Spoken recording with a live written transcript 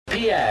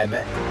p.m.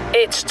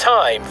 It's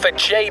time for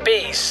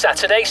JB's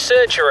Saturday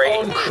Surgery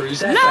on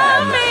Cruise FM.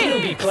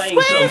 He'll be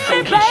playing some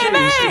funky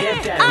tunes to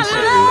get down to.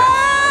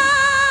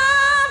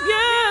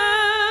 You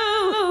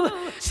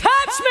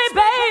touch me,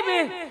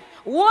 baby,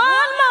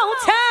 one more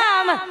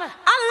time.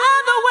 I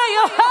love the way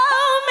you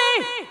hold me.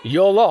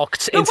 You're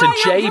locked into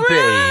JB.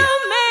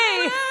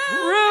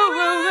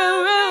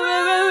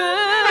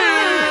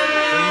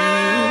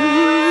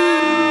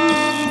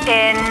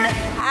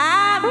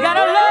 I've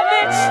gotta love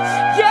it.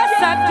 Yes,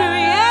 I do.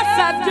 Yes,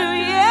 I do.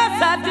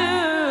 Yes, I do.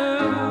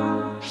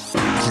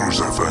 Cruise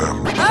FM.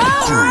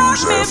 Oh,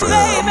 Cruise hold FM. me,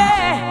 baby.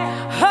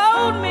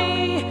 Hold me.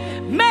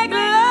 Make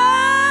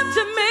love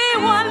to me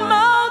one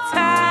more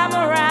time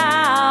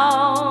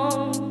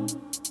around.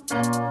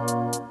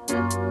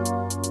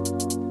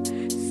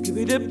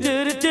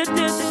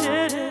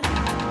 Skip-a-dip-dip-dip-dip-dip-dip.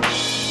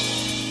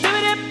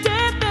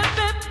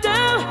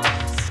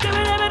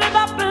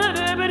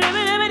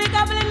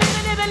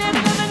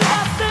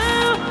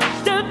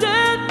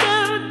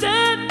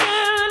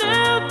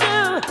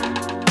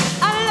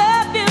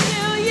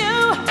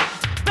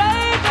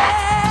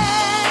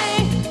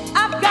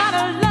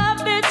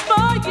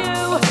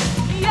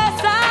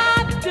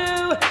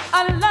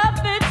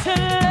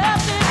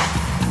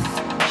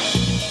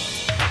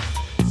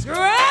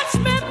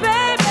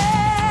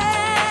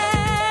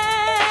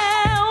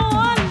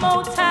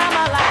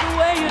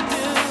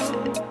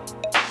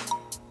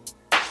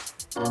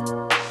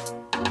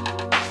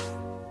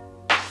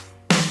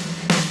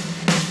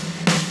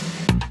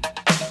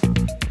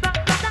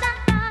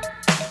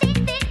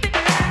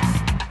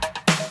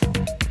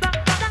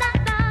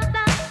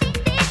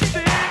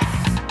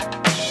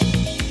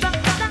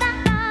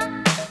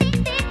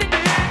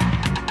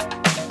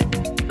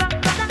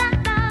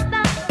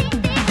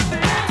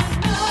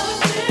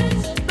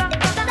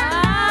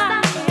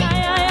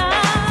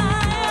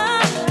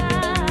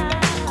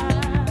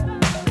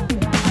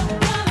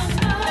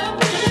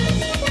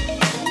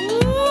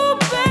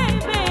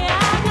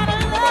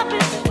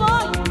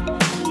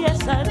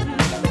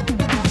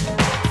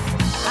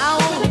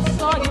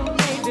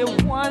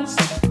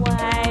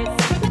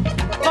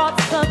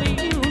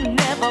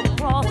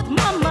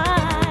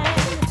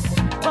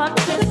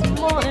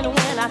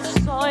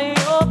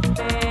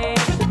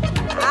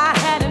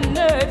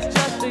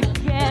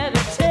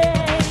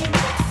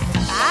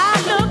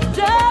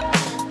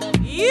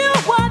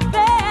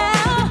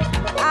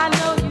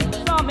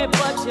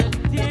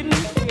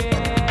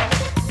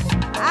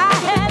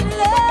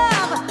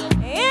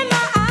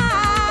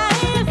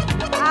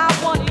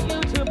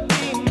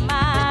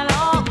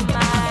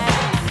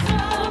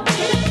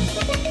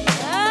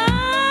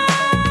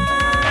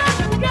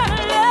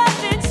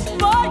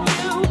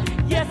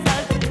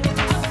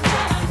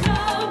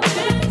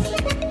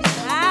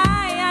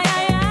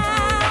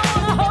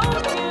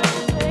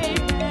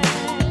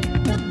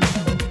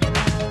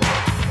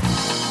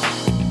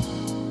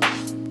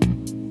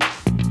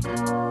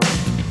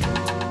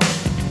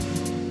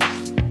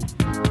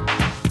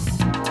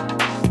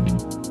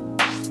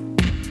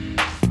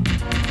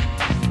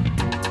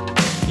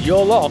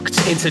 You're locked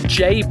into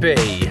JB.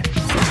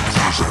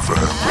 Cruise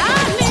FM.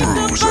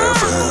 Cruise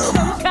FM.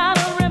 Some kind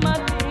of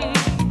remedy,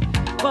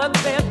 but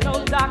there's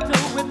no doctor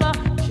with a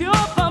cure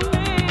for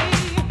me.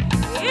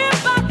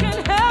 If I can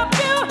help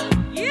you,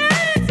 give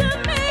it to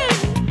me.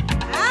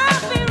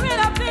 I'll be rid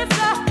of this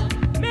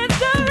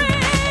misery.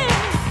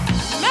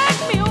 Make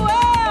me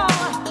well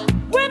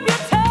with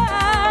your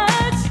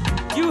touch.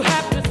 You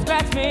have to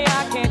scratch me, I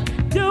can't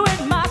do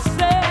it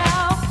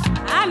myself.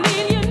 I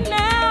need you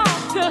now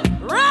to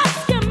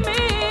rescue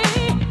me.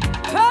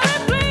 Hurry,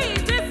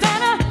 please, it's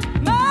an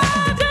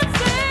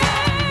emergency.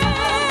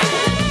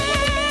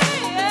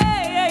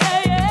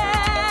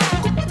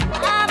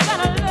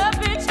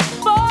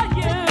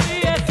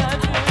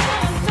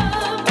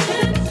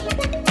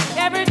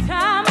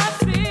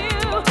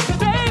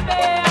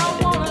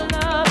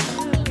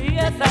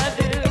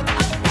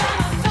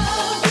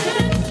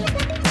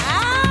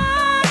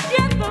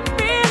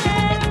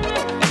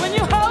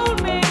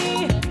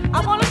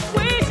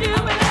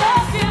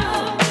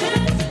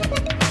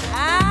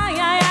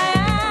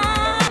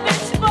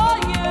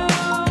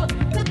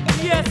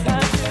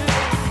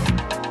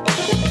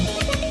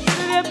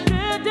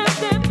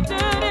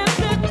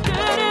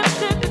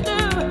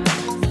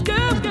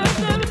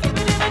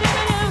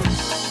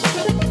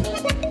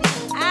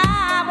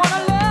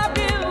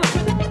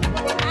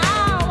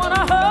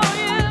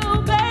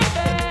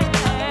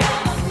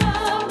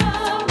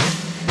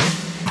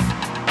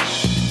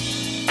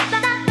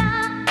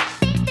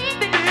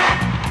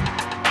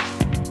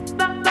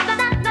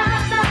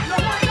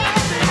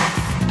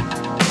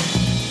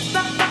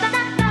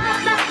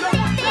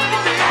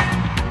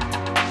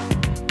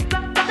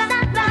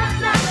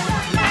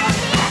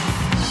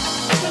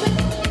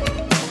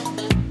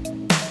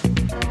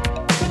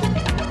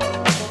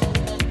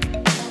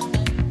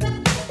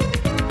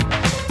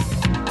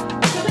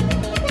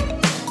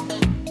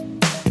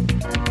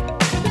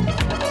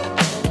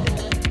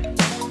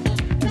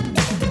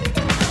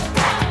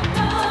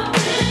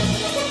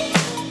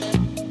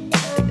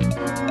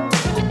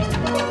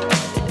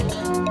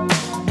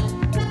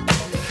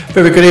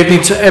 Very good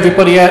evening to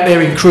everybody out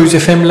there in Cruise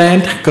FM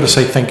land. Got to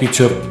say thank you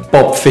to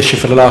Bob Fisher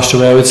for the last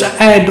 2 hours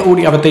and all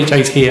the other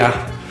DJs here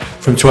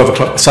from 12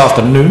 o'clock this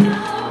afternoon.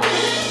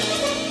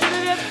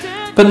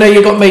 But now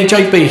you've got me,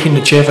 JB, in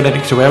the chair for the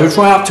next 2 hours,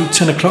 right up to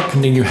 10 o'clock,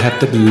 and then you have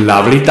the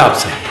lovely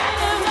Dubsy.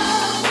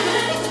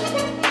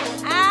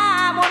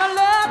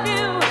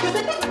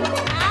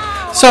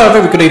 So, a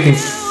very good evening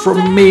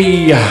from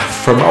me,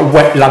 from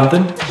wet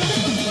London.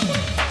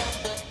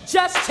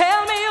 Just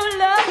tell me you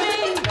love me.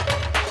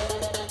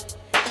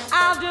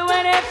 I'll do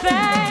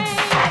anything.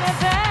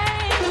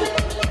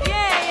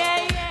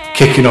 Yeah.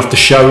 Kicking off the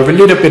show with a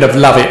little bit of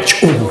Love It.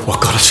 Oh, I've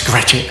got to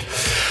scratch it.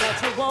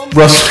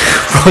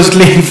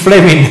 Roslyn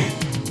Fleming.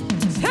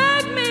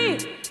 Take me,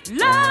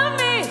 love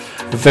me.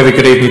 A very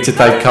good evening to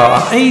Dave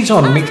Carter. He's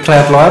on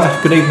Mixcloud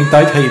Live. Good evening,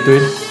 Dave. How you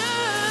doing?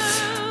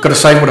 Got to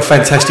say, what a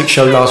fantastic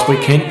show last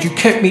weekend. You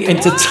kept me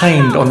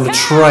entertained on the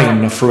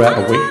train throughout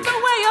the week.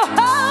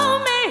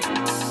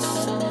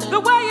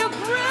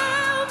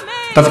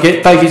 Don't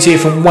forget, David's here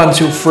from 1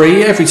 till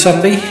 3 every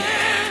Sunday.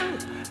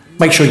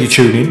 Make sure you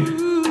tune in.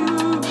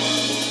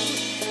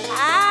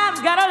 I've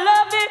got a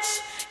love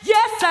bitch.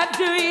 Yes, I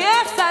do.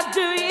 Yes, I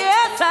do.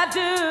 Yes, I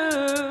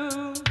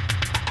do.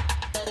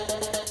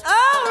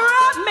 Oh,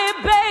 rock me,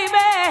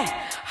 baby.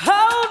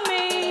 Hold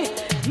me.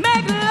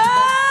 Make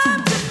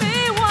love to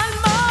me one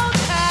more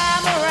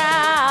time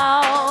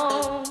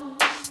around.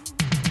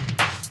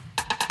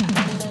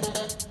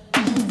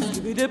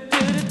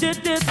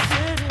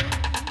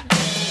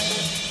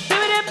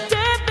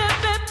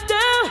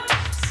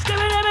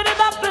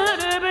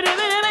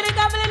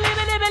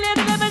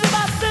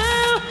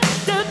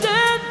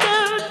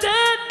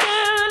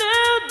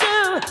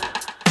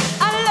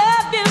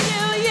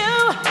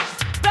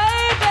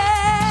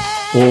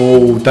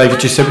 Oh, David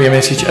just sent me a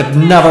message.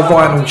 Another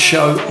vinyl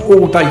show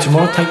all day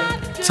tomorrow.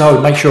 So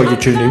make sure you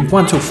tune in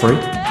 1 till 3.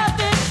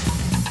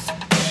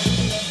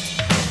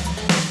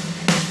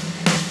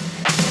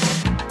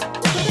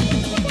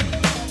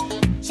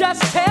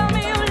 Just tell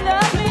me you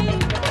love me.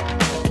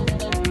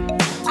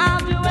 I'll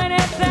do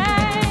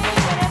anything.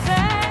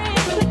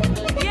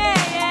 Yeah.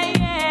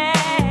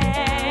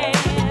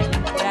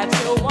 That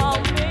you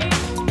want me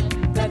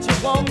to.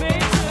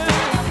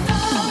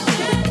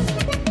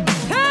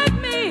 Take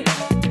me,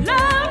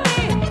 love me,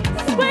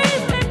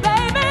 squeeze me,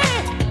 baby.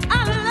 I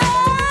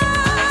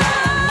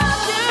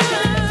love you.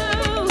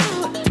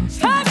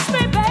 Touch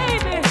me,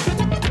 baby,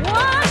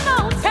 one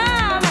more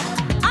time.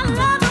 I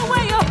love the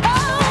way you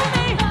hold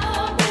me.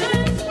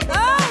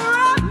 Oh,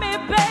 rock me,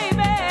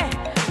 baby,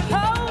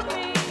 hold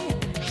me.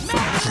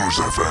 Cruise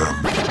FM.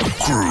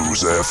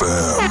 Cruise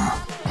FM.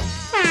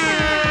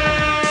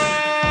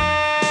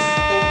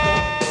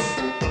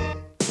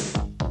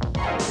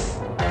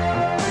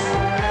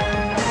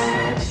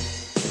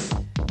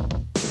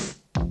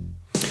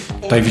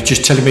 David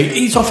just telling me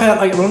he's off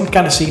out later on,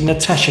 going to see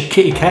Natasha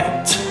Kitty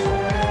Cat.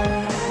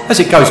 As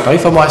it goes,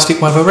 Dave, I might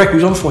stick one of her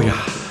records on for you.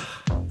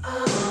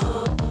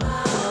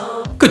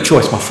 Good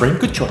choice, my friend,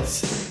 good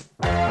choice.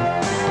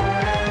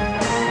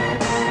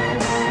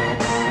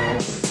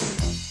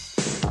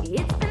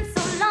 It's been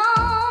so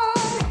long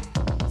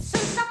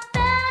since I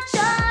felt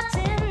your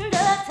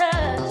tender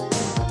touch.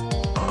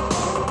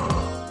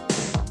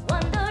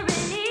 Wondering if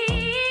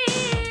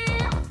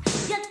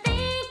you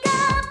think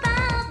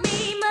about me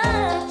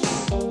much.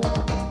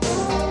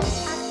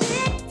 I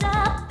picked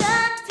up the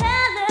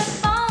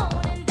telephone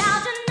and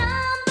dialed your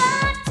number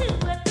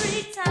 2 or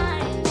 3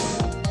 times.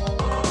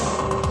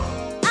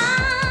 I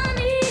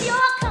need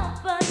your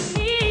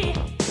company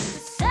to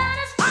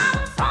satisfy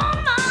what's on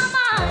my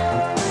mind.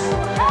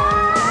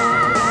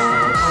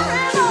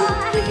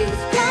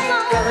 Please pick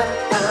up the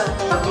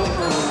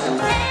phone.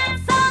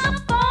 Answer the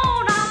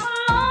phone, I'm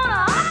alone. I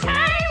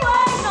can't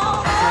wait no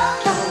more. I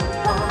don't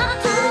want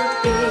to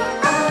be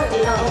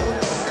alone.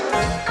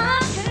 I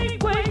can't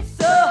wait,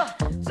 so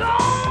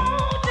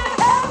don't you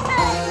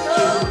hesitate.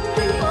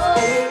 Please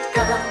pick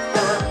up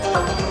the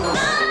phone.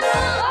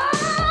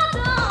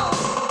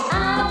 I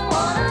don't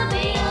wanna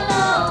be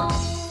alone.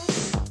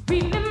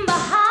 Remember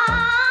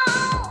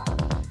how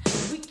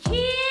we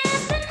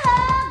kissed and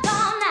hugged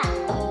all night?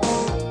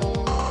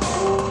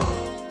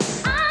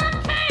 I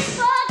can't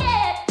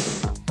forget,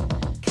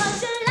 'cause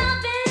your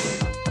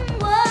loving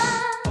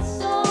was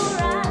so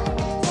right.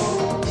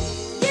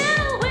 You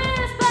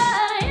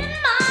whispered in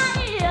my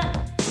ear,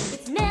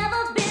 it's never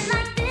been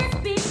like this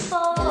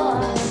before.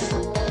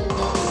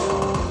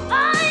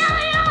 Oh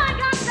yeah, I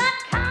got that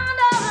kind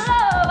of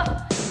love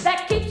that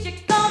keeps you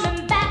coming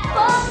back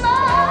for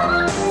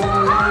more. So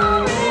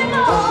hurry,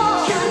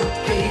 Lord.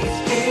 Please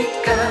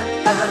pick up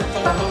the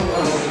phone.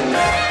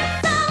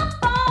 Answer the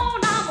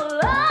phone, I'm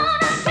alone.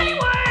 I can't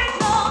wait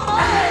no more. I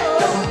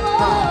don't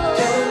want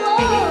to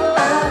be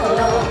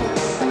alone.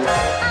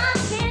 I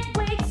can't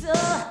wait, so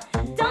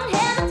don't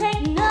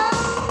hesitate, no.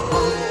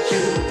 Won't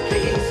you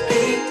please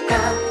pick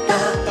up the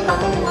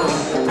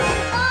phone?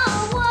 Oh,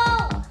 whoa.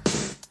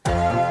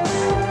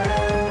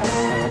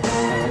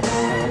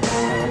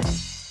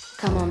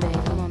 Come on, baby.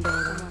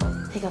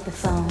 Pick up the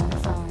phone.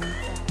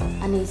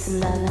 I need some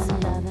loving,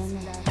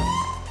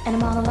 and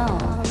I'm all alone.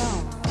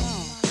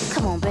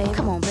 Come on, babe.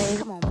 Come on, babe.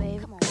 Come on,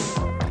 babe. Come on.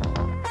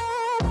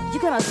 You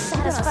gonna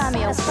satisfy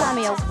me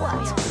or what?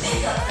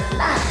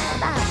 Lie.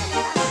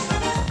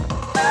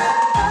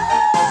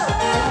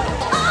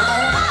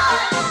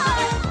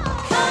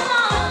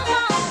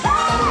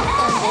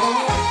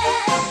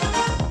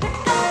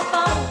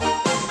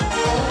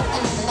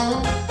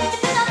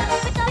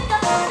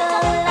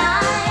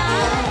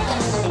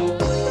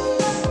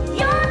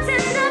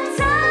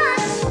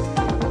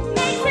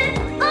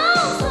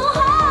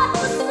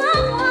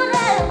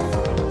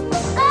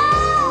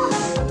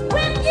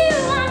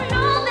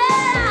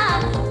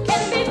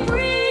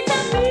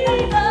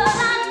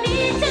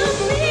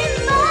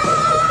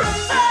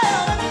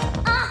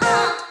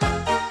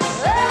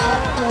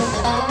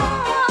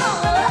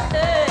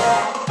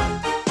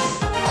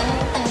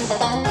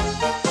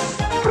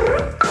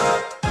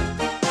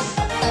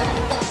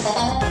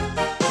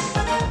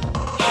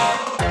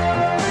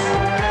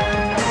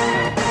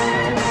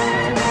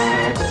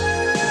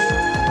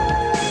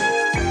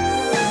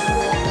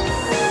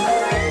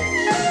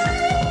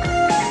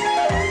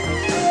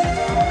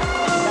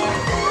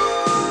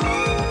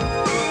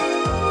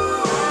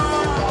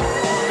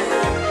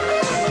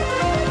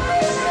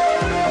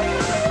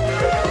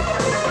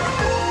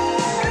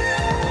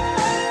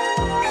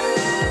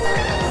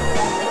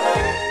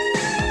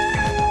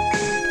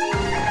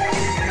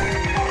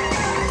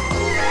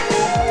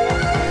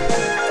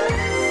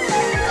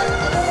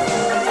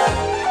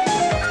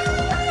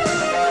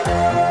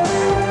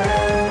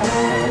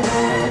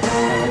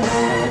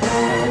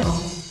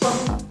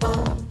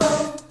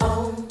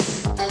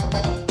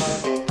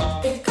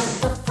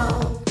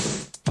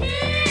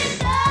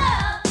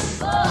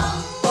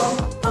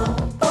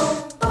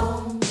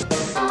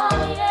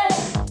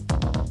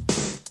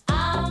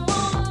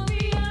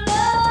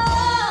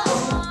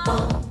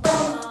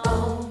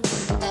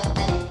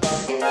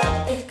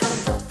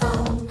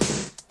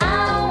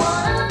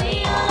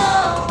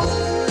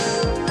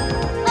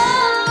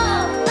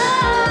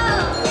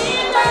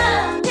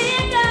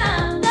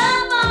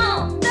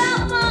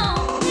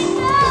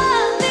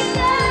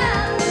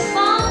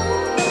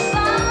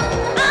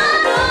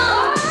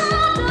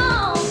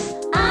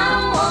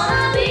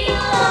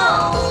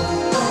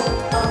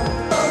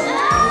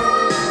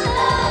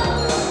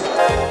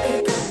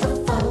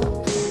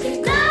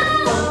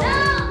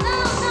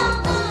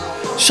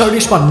 So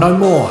this one, No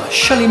More,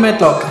 Shelley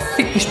Madlock. I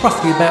think this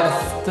must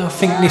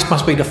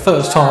be the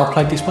first time I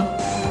played this one.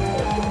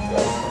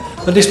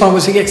 But this one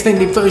was the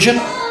extended version.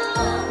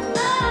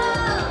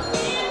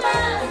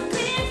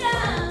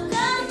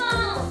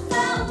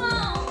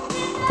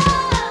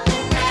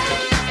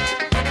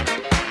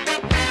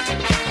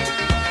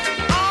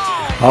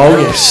 Oh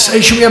yes,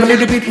 hey, should we have a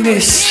little bit of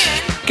this?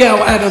 Gail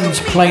Adams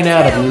playing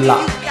Out of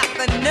Luck. Got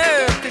the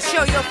nerve to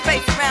show your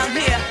face around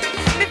here.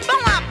 Before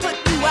I put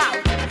you out,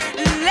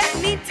 let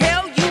me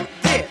tell you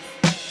this.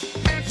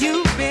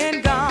 You've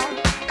been gone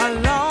a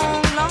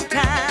long, long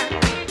time.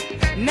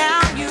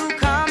 Now you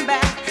come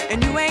back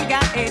and you ain't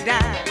got a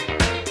dime.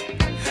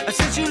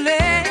 Since you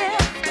left,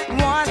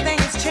 one thing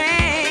has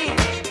changed.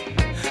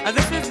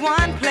 This is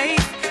one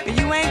place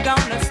you ain't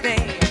gonna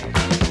stay.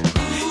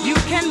 You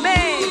can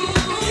beg,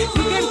 you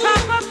can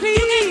cop a plea.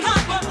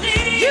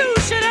 You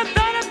should have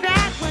thought of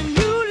that when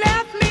you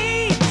left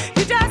me.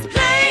 You just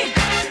plain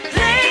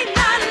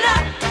not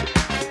love.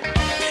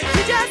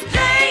 You just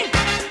plain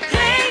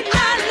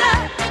not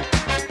love.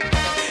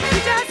 You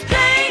just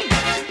plain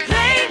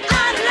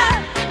not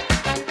love.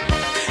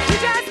 You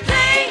just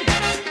plain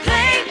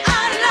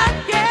not love,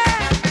 yeah.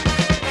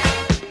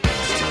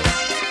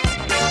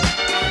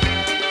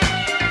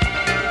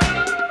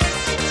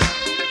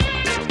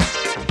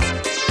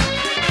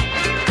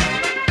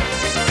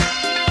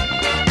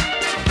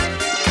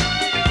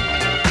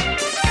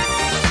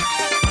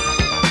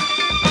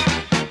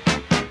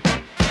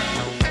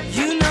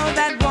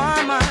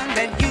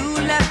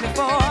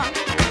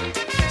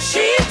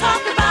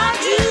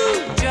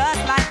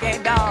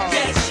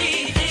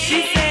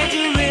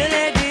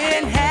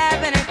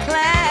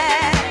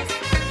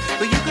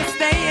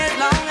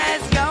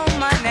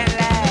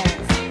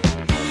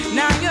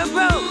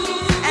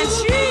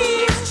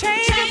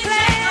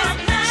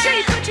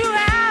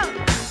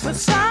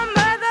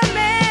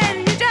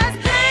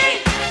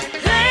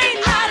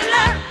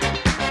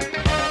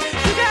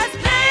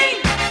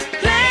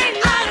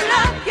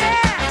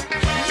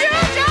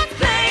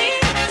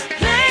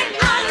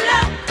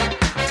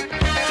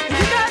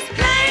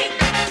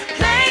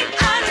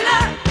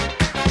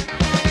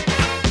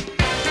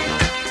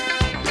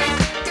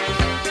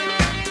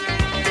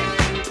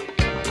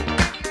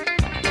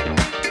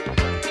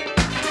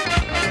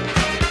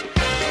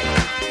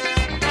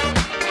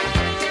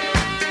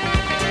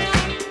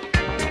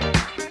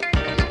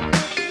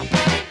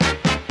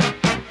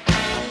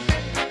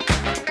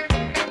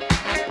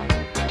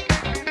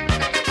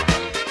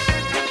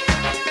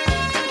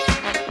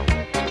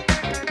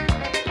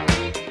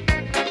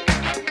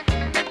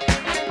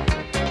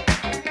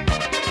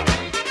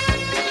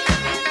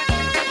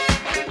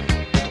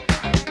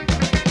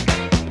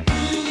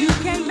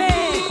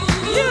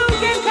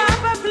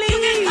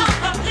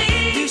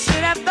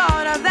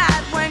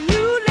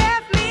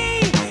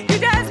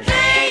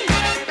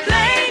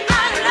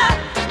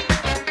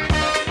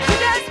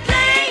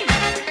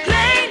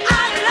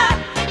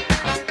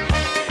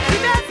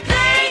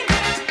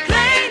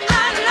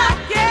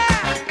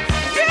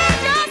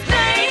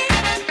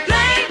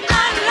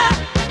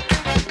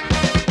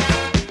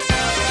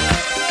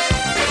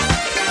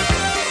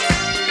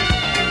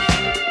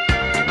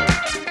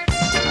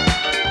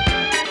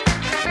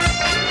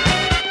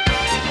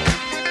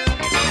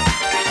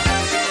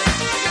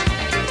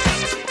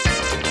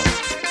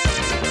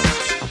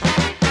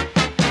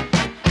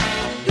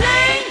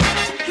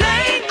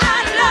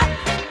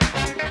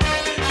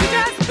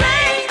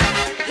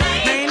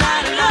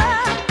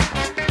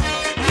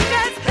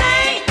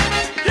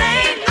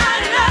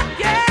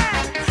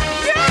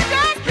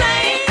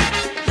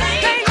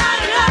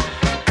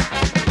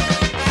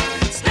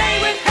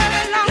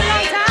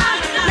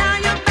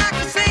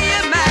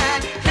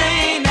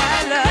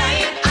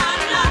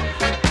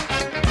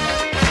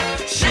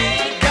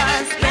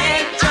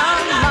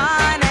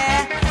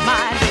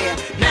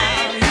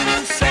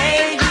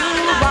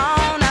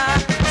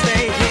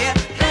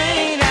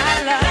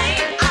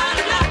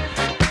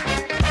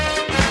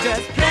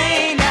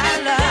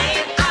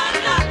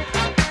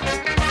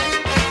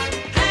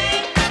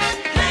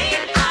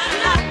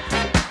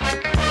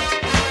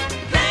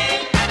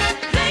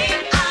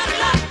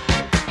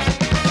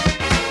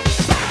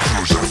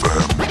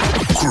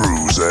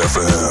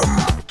 FM.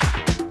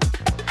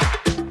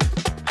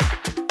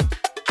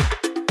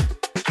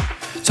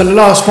 So the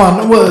last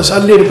one was a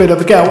little bit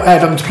of a Gail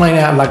Adams playing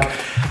out of luck.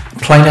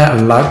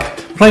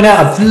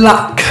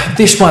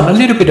 This one, a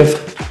little bit of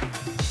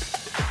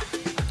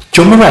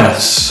John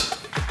Morales,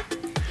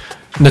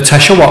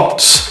 Natasha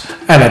Watts,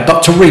 and a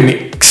Dr.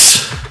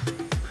 remix.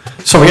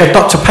 Sorry, a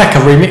Dr. Packer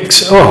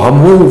remix. Oh,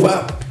 I'm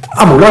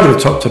all over the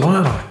top tonight,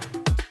 aren't I?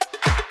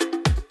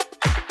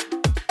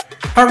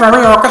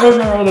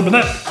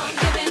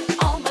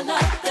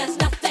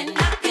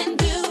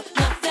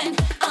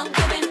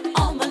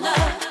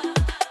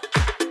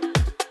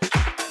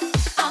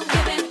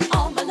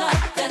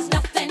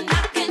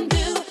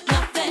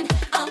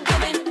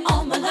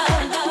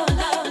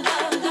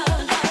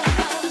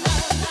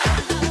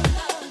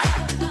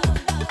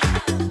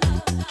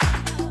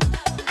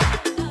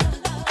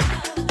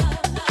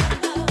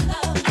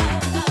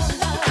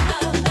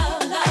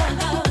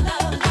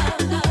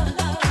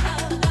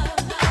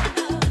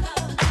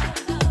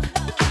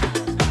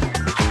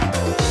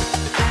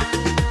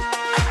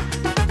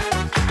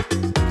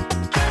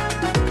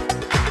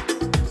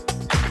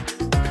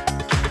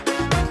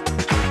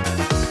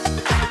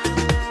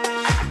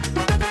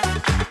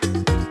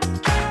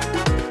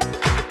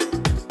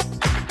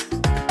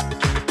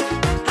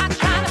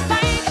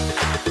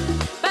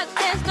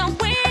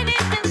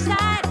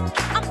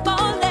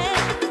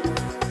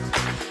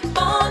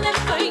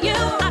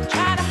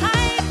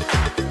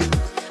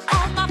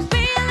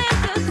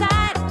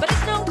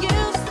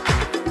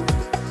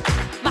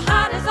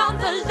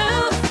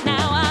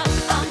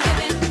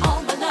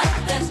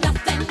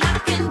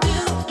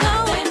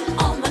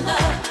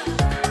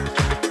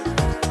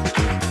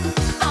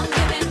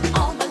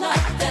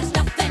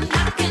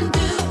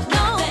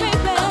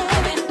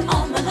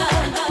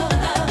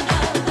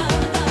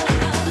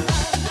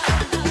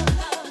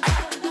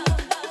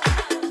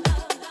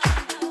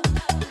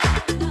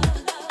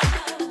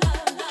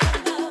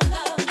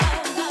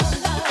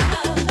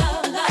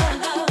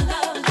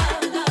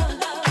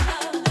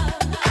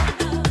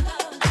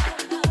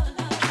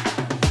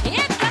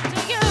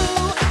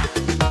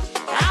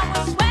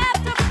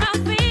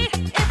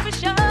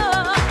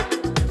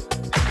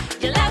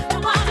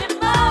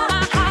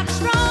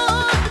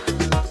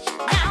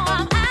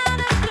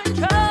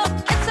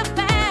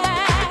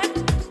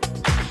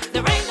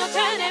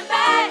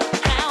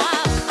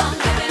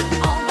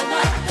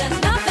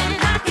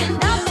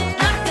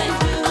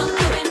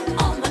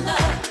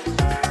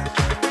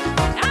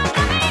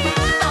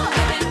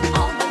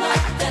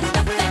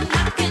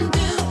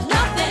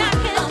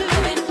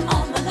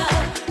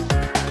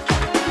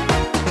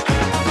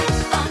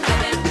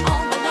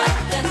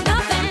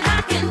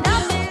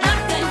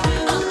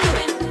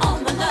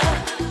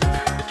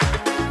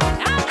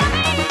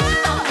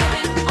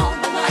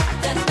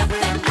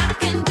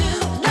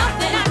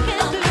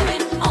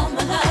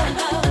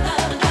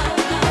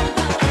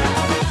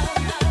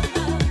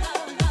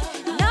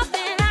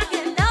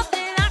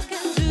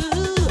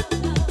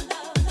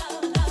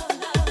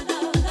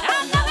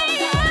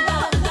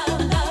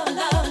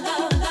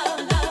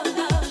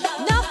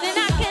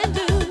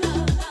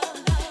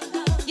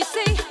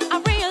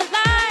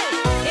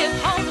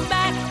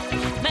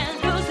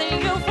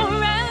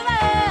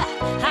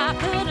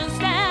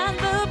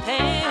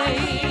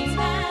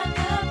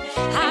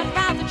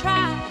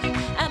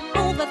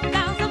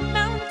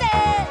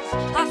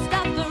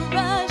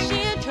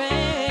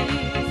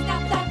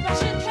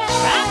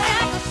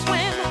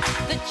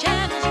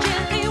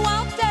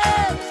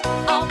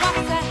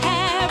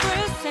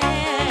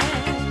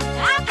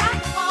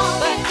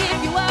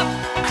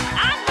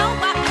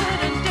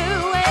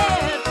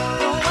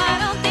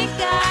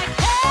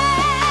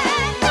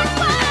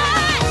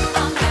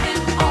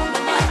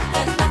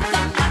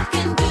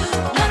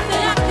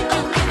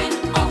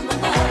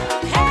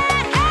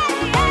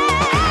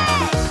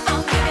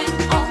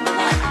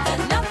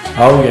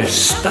 Oh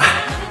yes.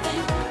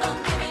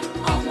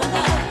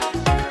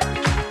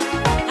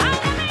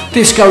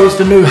 Disco is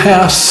the new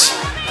house.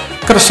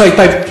 Gotta say,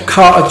 Dave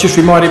Carter just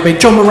reminded me,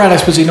 John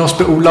Morales was in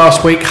hospital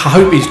last week. I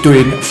hope he's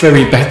doing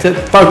very better.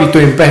 I hope he's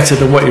doing better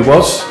than what he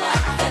was.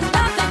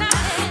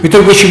 We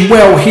do wish him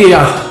well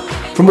here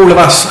from all of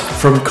us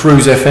from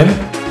Cruise FM.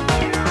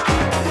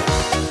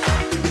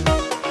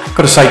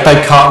 Gotta say,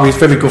 Dave Carter is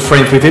very good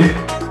friends with him.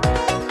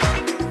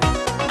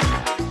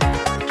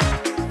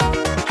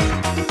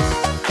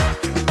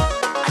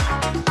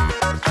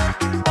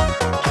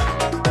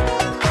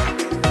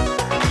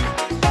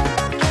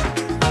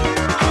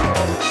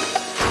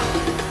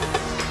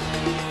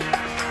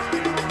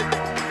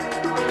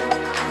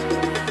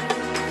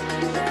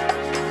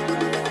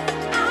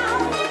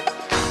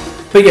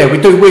 But yeah,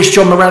 we do wish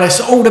John Morales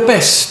all the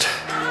best.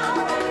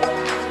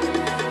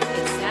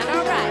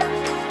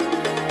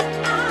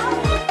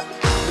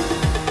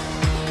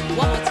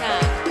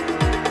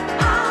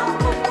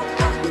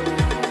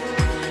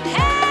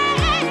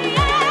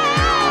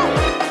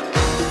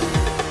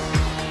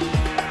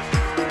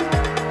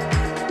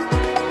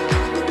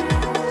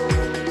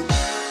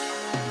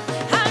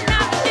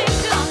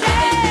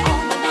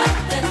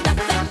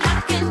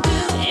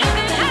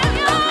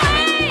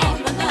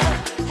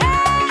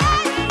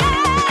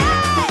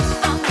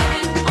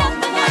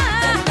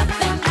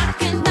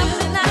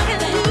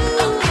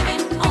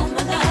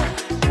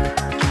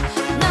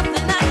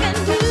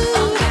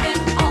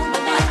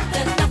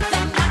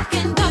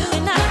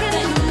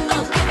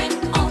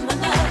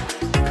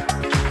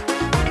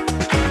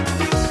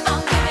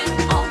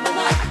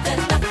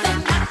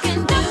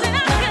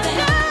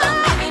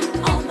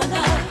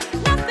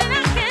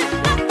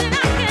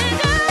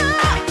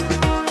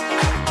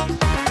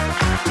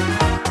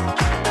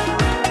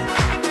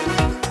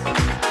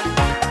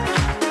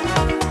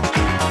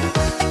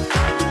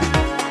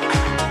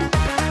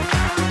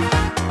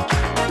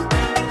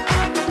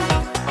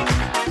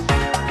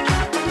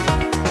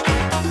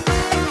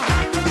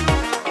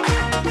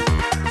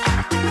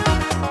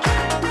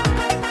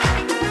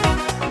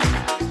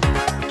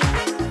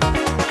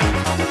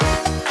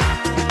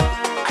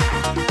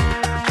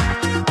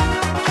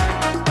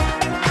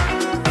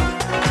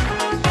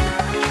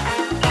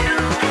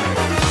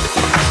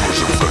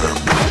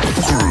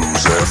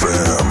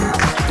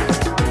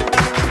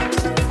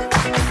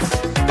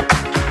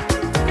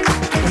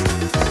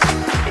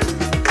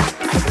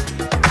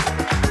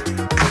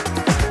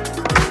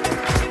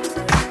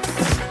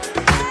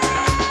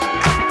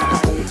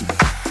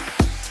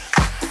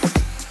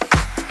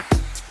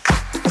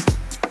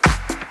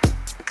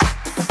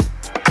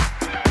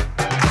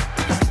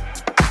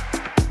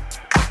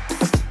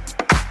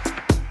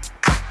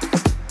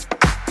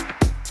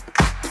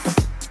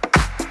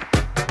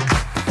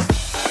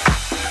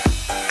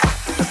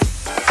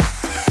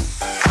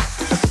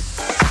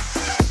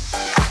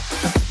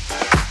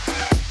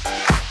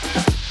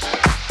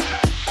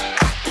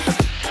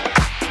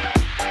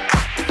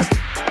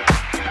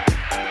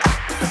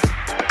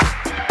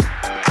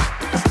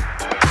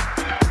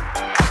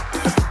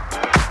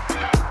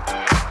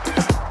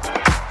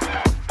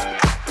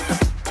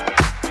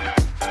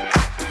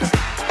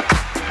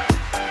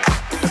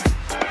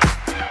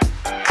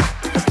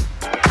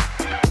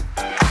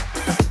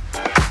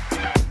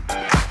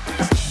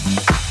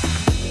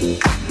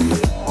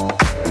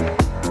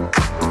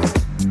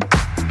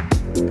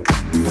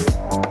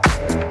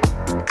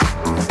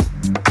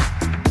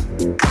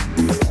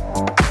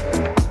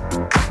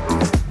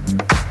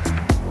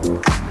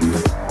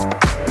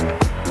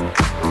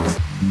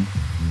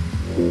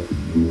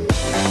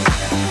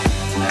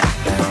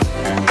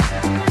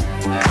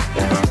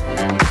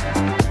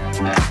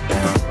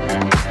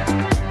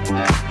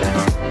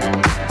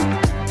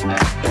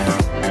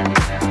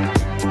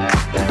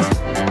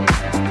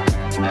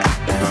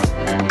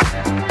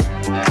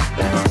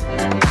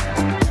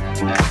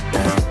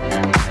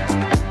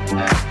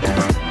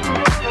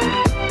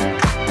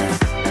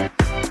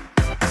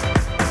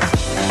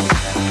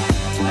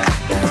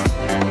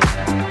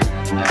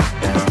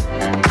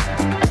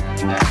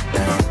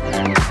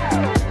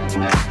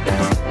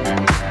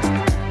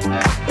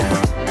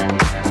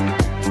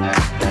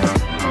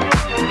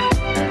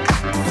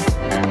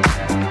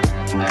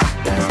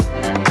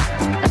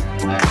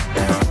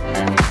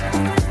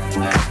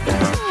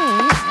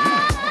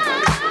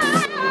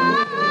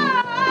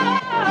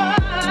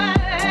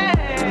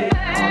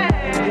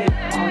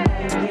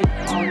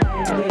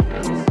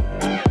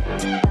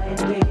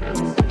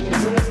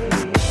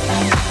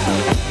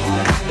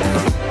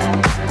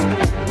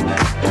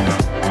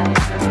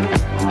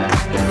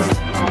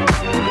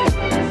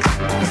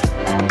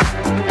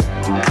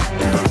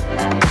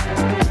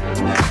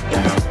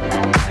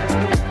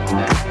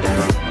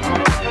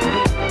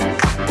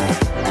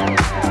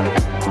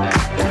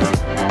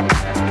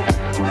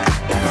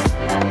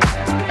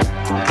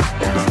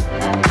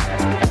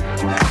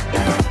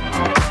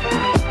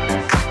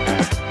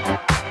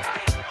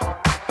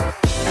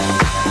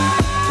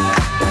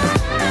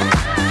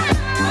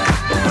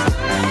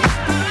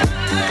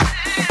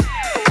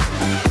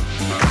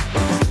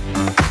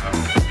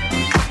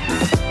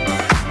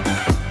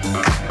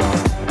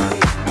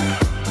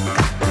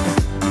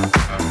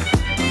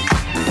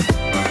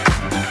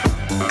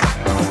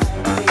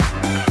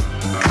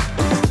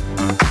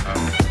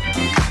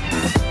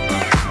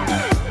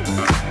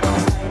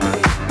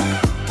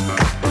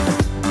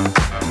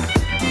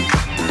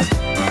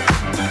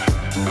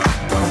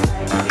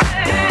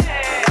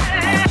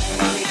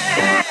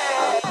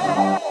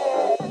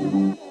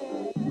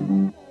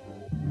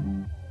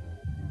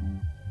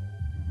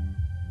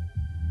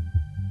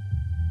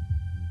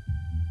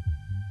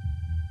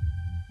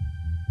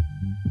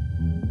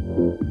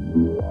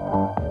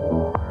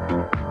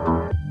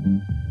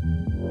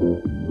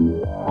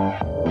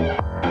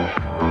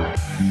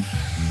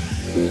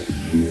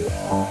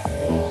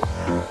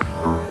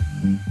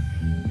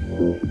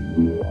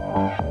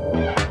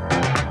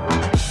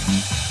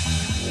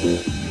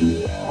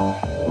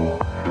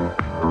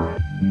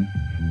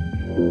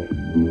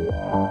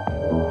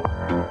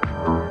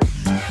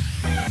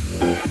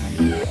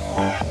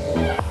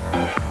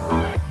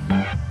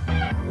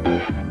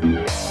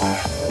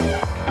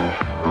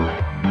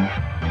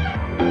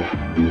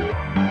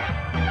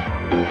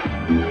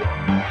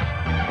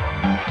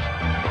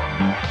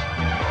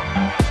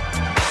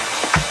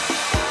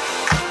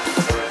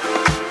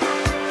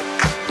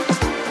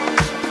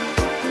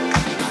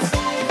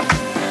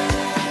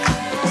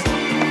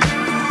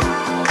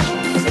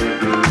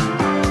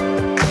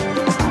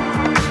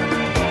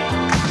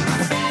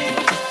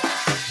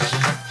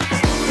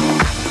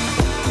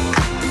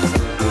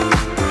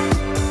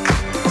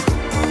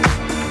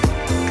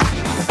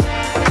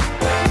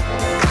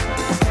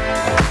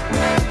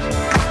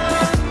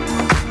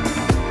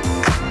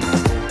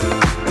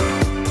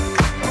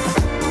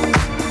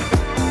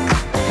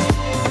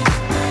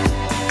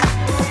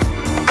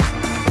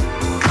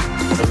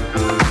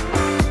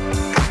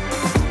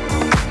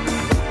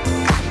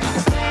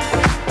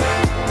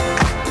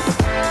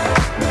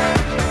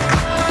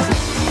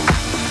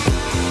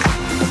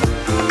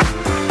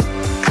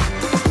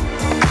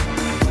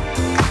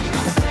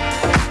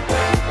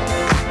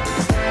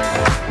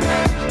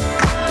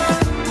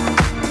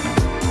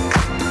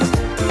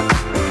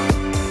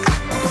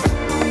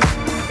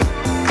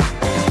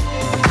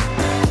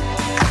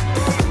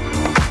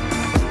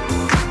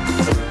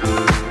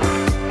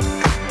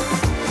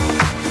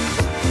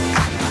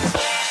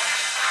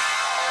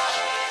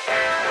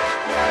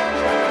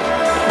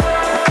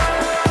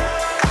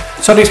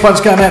 So this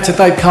one's going out to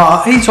Dave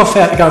Carter. He's off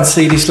out to go and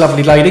see this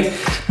lovely lady,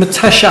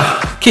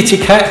 Natasha Kitty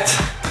Cat.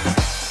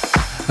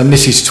 And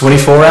this is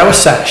 24 Hour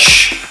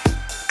Sash.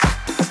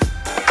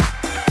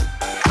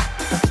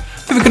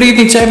 Have a good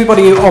evening to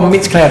everybody on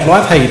Mixcloud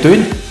Live. How you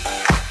doing?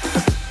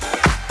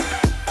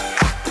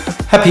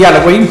 Happy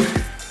Halloween.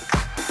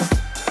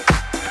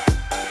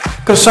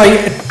 Gotta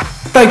say,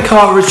 Dave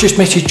Carter has just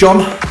messaged John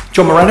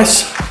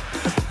Morales.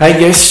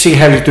 Yes, see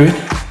how you're doing.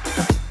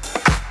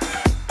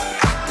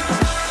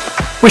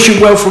 Wish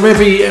you well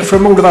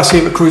from all of us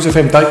here at Cruise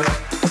FM, Dave.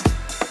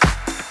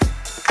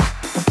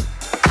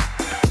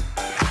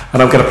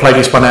 And I'm going to play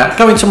this one out.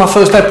 Go into my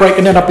first ad break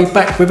and then I'll be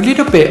back with a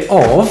little bit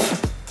of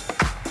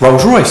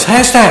Rolls Royce.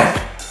 How's that?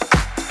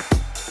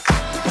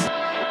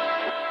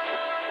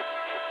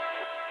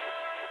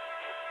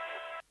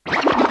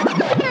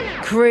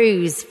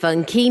 Cruise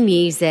funky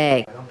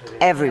music.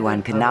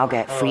 Everyone can now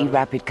get free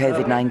rapid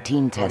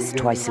COVID-19 tests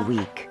twice a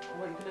week.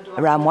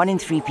 Around 1 in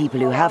 3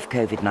 people who have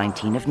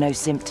COVID-19 have no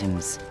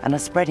symptoms and are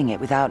spreading it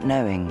without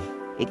knowing.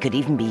 It could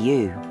even be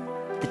you.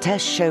 The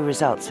tests show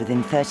results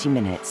within 30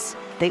 minutes.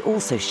 They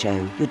also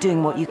show you're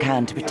doing what you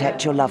can to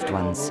protect your loved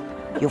ones,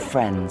 your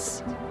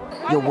friends,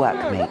 your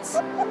workmates,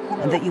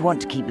 and that you want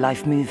to keep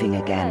life moving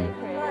again.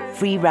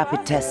 Free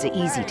rapid tests are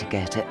easy to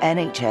get at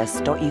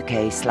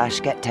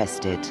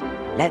nhs.uk/gettested.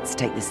 Let's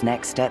take this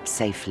next step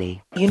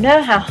safely. You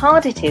know how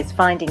hard it is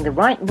finding the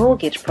right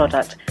mortgage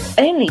product,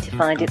 only to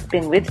find it's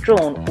been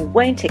withdrawn or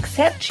won't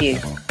accept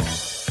you?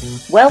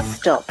 Well,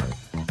 stop.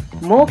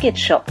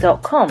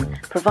 MortgageShop.com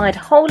provide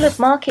whole of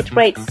market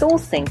rate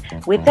sourcing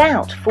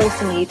without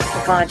forcing you to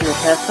provide your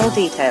personal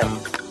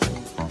details.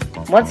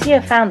 Once you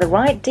have found the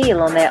right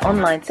deal on their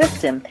online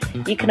system,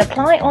 you can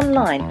apply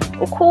online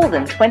or call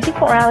them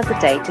 24 hours a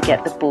day to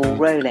get the ball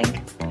rolling.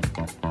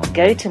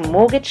 Go to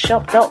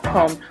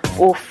mortgageshop.com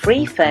or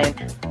free phone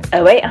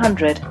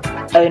 0800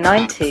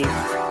 092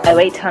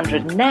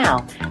 0800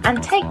 now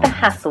and take the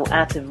hassle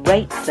out of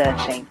rate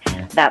searching.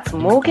 That's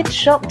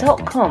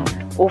mortgageshop.com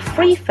or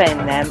free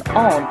phone them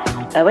on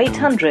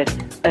 0800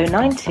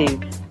 092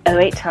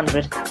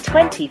 0800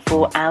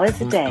 24 hours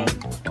a day.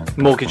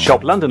 Mortgage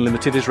Shop London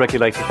Limited is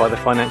regulated by the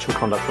Financial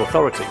Conduct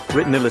Authority.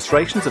 Written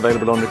illustrations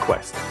available on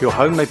request. Your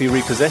home may be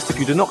repossessed if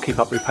you do not keep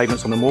up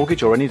repayments on the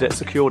mortgage or any debt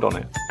secured on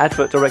it.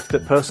 Advert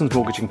directed at persons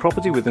mortgaging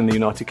property within the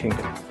United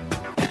Kingdom.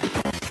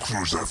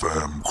 Cruise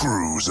FM,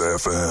 Cruise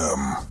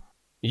FM.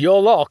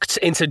 You're locked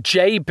into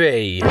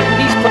JB.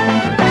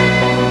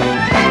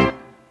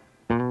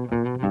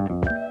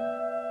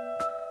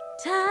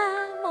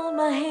 Time on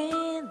my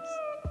hands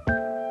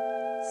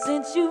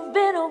since you've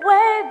been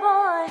away,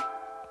 boy.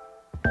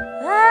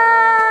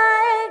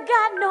 I ain't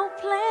got no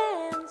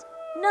plans,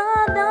 no,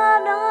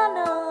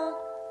 no.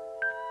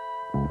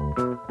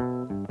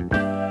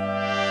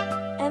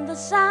 And the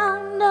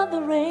sound of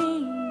the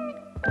rain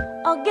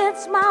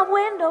against my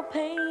window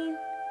pane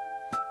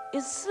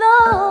is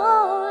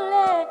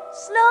slowly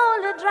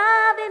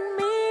driving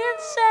me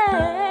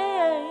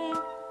insane.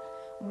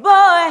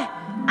 Boy,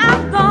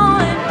 I'm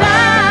going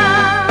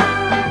down.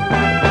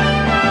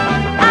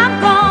 I'm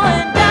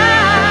going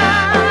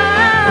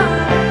down.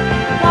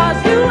 'Cause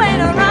you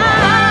ain't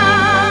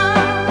around,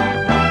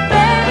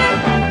 baby.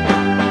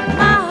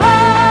 My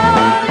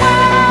whole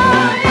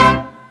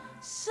life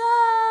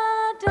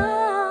upside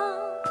down.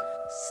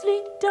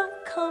 Sleep don't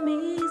come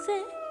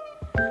easy.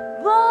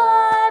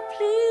 Boy,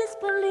 please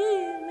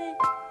believe me.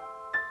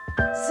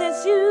 Since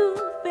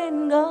you've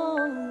been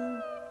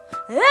gone,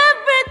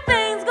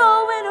 everything's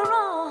going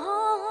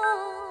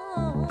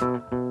wrong.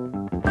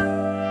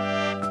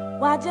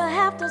 Why'd you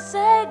have to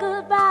say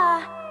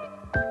goodbye?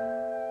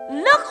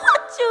 Look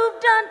what you've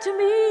done to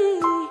me.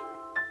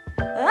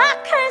 I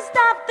can't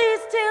stop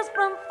these tears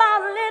from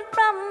falling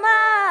from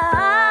my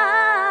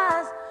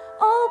eyes.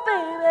 Oh,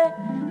 baby,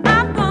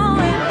 I'm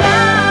going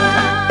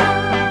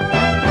down.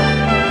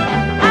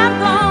 I'm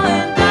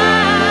going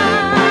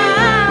down.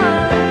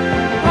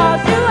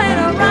 'Cause you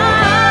ain't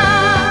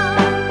around,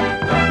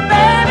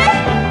 baby.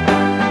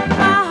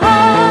 My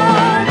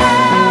whole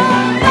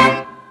life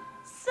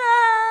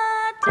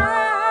upside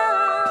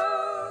down.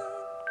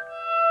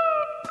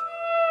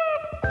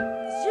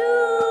 'Cause you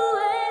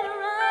ain't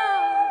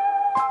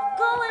around,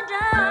 going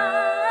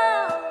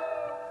down.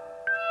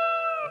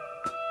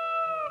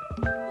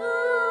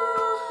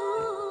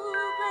 Ooh.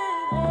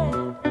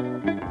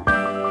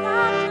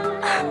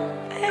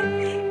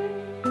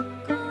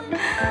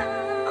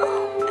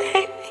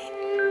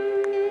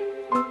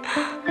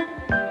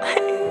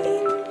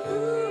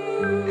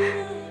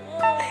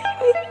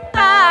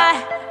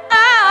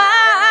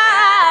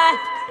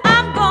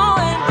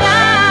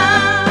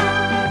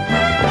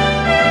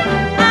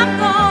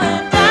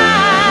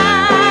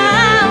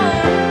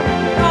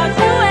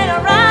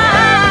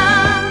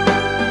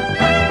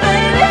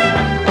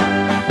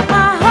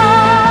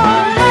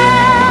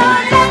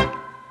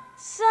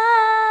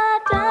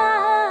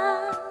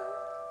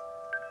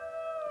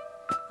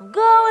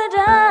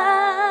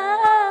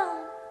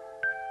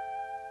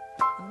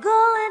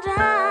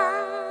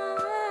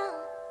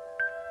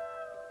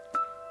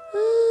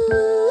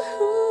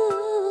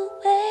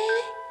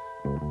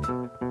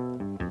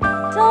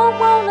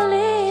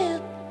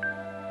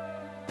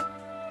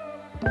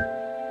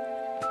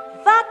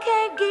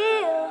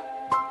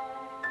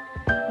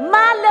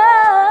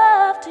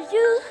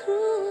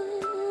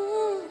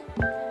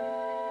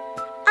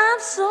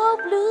 so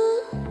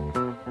blue,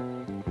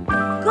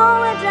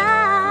 going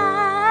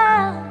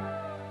down,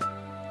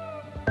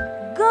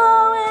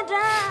 going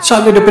down.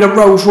 So a little bit of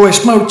Rolls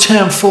Royce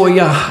Motown for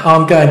you.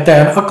 I'm going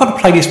down. I've got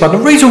to play this one. The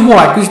reason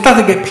why, because it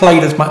doesn't get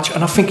played as much,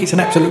 and I think it's an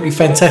absolutely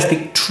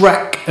fantastic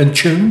track and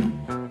tune.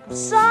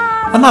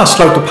 I know I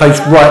slowed the pace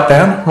right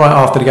down right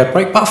after the ad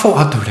break, but I thought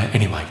I'd do that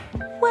anyway.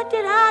 What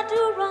did I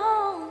do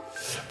wrong?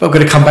 But I'm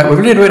going to come back with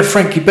a little bit of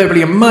Frankie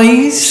Beverly and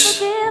Maze.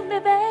 Forgive me,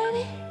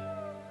 baby.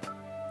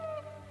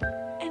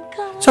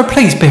 So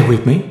please bear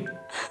with me.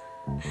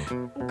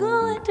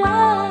 Going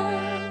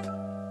down,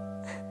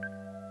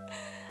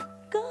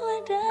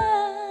 going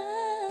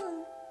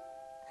down.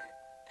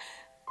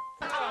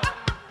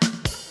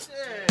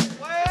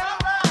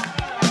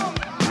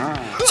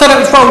 So that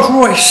was Rolls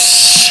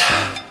Royce.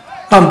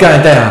 I'm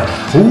going down.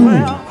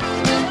 Ooh.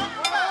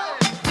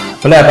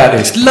 Well, how about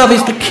this? Love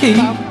is the key.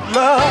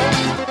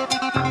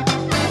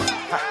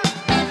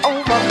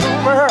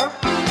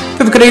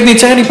 Good evening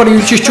to anybody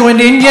who's just joined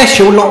in. Yes,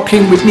 you're locked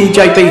in with me,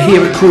 JB,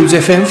 here at Cruise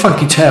FM,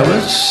 Funky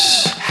Towers.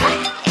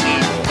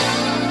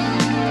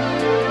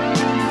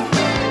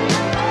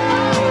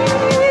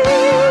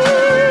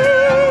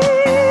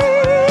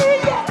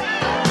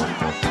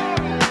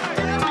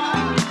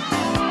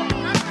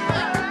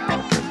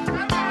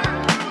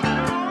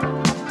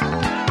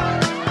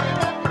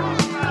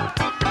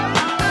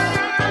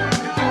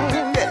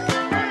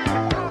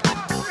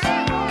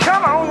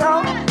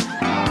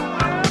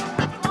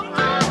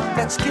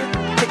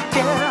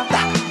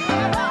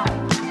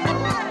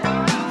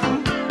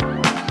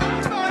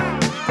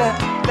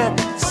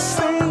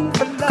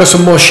 Got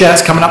some more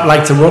shouts coming up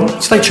later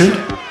on. Stay tuned.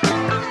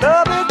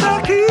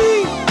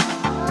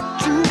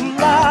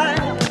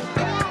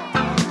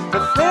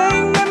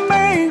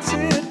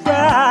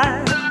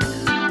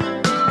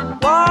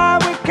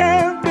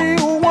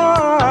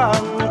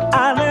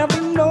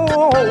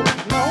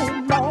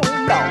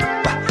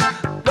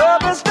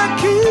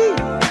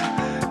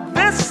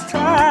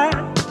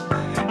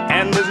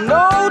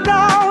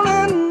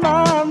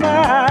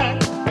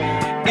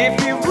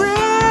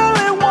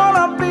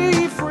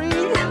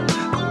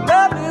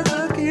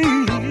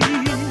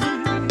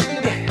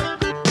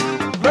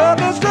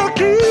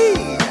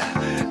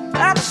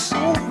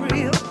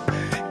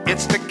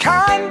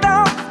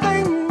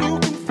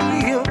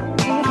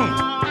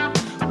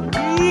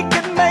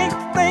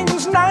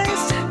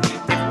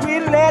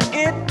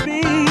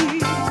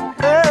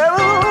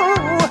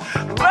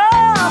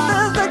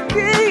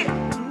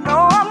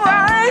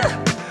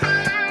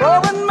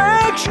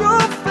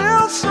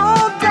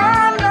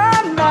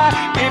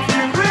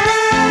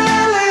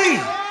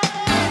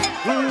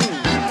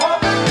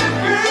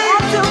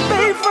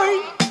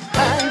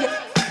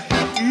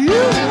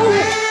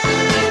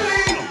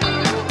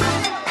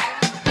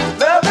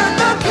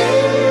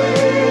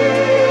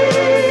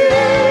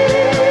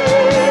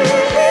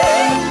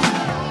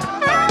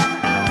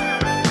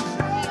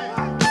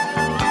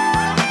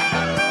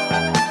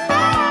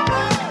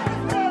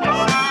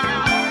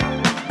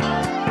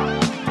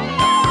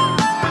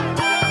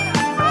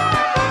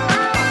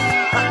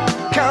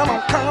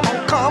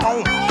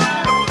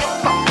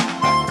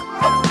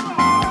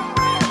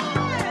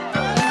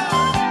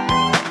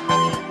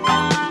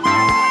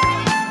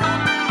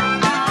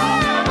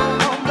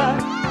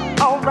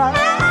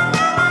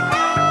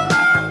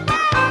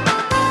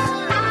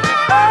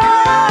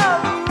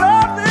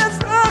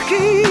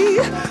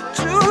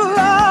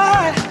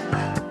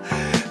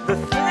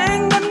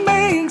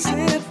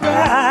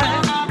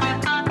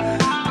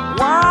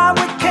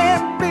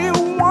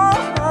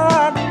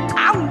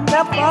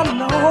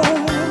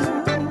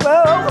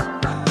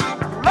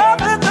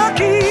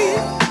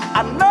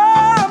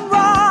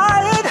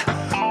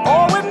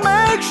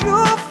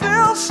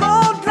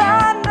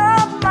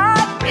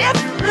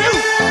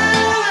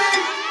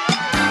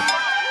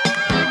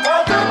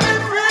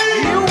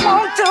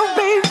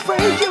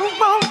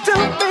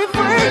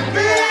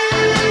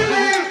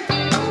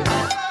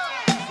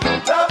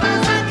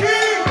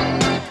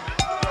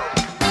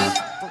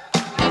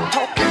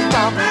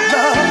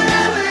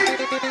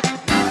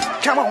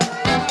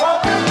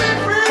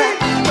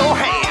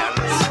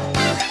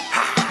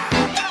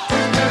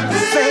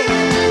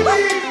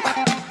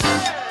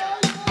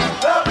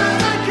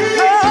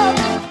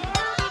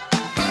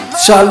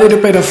 So a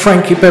little bit of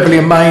Frankie Beverly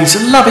and Maze.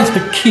 Love is the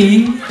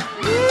key.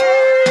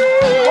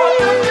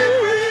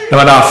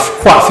 Now enough,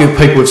 quite a few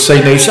people have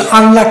seen these.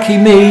 Unlucky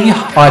me,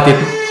 I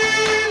didn't.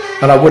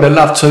 And I would have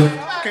loved to.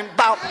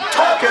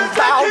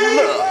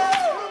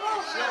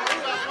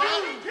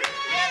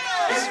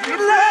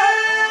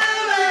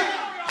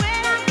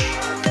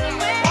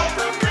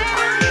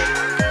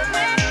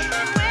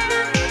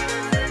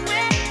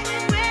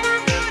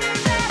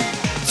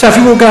 So if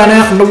you're all going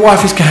out and the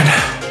wife is going,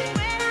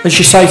 as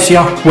she says to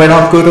you, when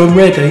I'm good and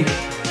ready.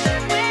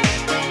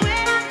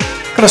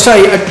 Can I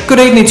say a good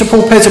evening to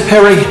Paul Pezza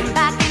Perry.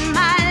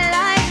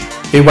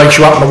 He wakes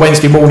you up on a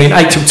Wednesday morning,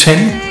 8 till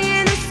 10.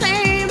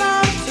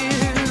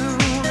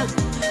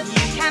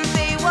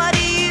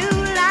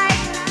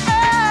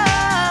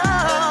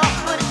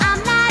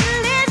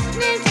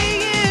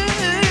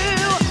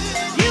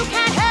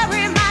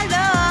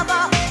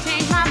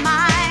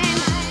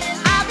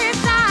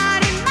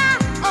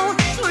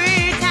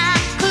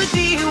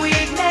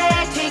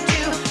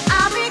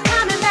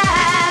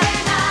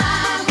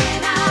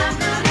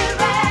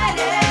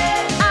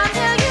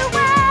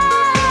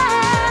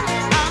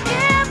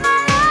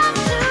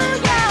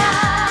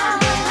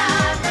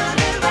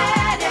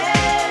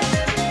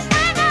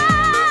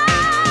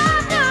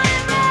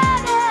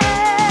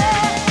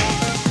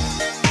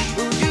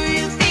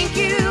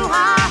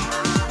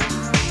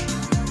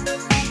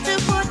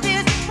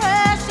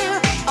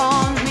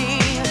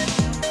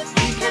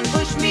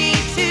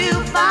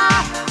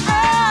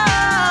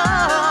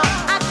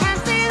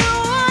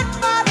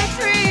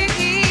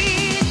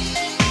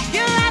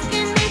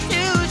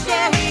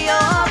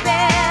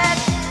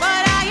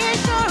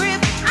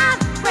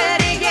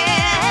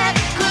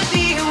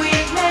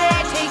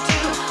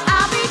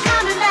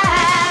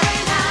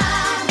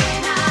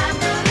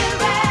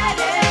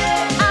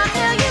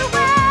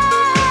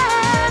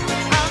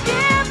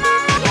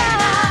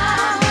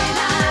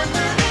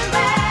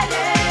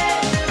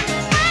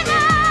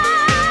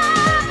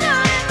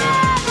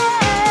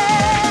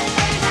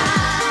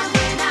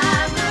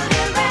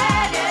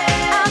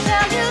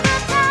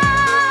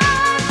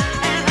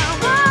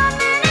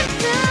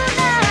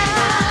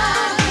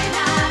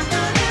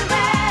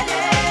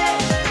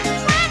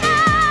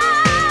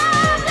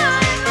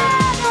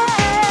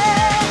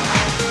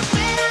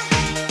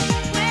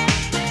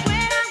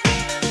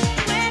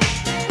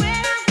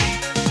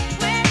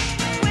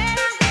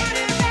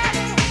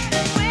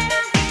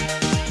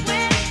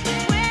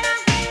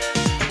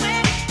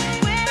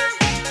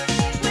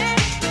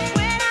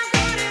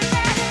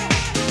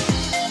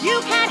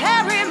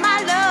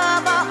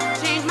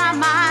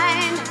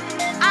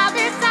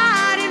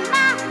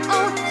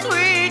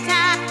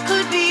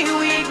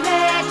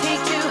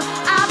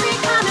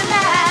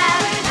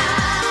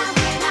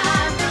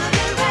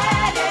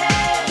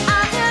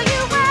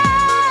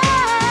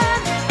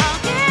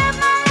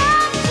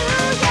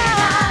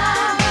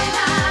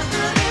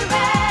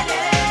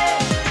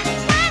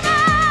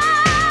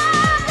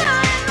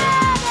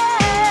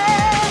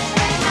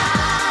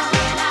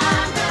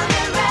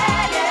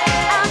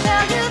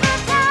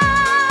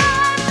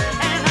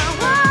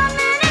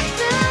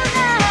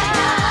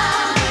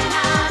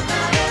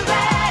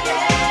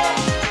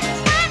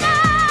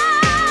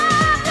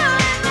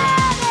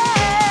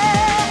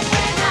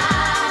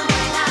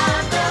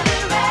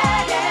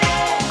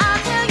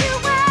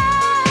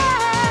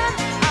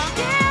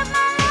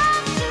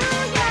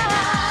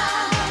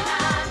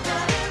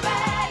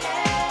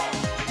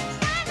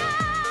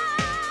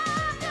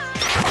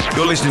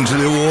 listening to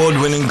the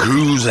award-winning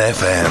Cruise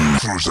FM.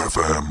 Cruise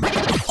FM.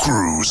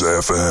 Cruise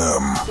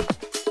FM.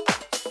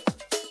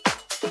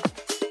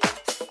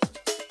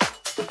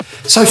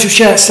 Social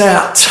shouts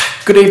out.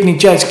 Good evening,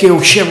 Jazz Gill,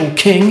 Cheryl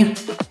King.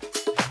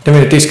 They're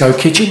in a disco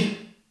kitchen.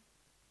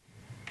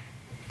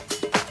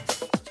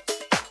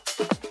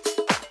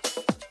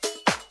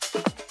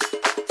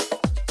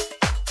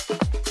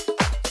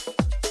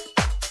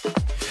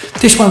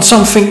 This one's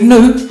something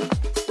new.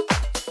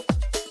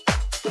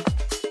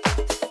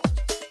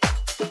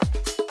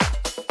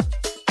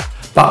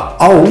 But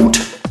old.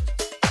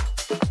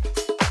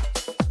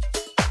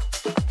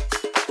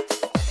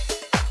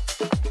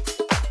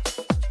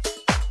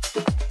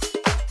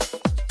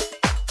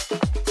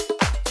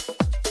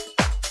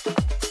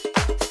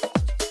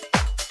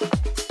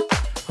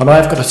 And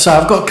I've got to say,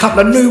 I've got a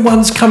couple of new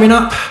ones coming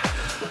up.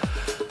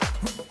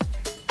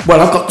 Well,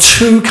 I've got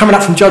two coming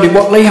up from Jodie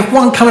Watley,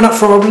 one coming up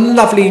from a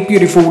lovely,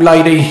 beautiful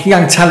lady,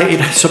 young,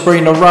 talented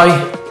Sabrina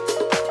Ray.